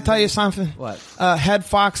be in Can Kansas I tell you City. something? What? Head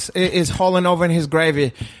Fox is hauling over in his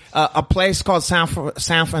gravy. A place called Sanford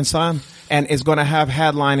and Son, and it's going to have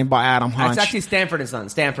headlining by Adam Hunch. It's actually Stanford and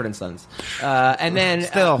Sons. And then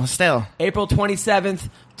Still. April 27th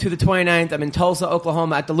to the 29th, I'm in Tulsa,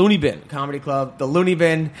 Oklahoma at the Looney Bin Comedy Club. The Looney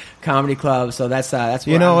Bin Comedy Club. So that's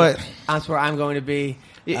where that's where I'm going to be.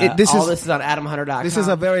 This is on AdamHunter.com. This is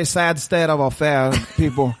a very sad state of affairs,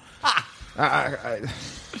 people.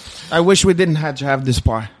 I wish we didn't have to have this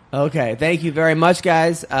part. Okay, thank you very much,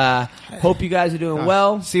 guys. Hope you guys are doing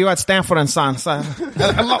well. See you at Stanford and Sons.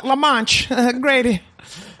 La Manche, Grady.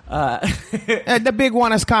 The big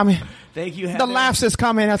one is coming. Thank you, Heather. The laughs is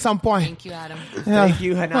coming at some point. Thank you, Adam. Thank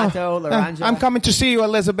you, Renato, Laranja. I'm coming to see you,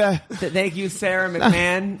 Elizabeth. Thank you, Sarah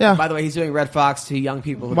McMann. By the way, he's doing Red Fox to young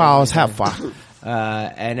people. Wow, it's have fun.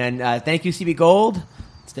 And then thank you, CB Gold.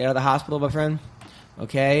 Stay out of the hospital, my friend.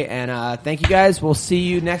 Okay, and thank you guys. We'll see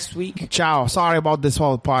you next week. Ciao. Sorry about this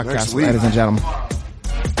whole podcast, ladies and gentlemen.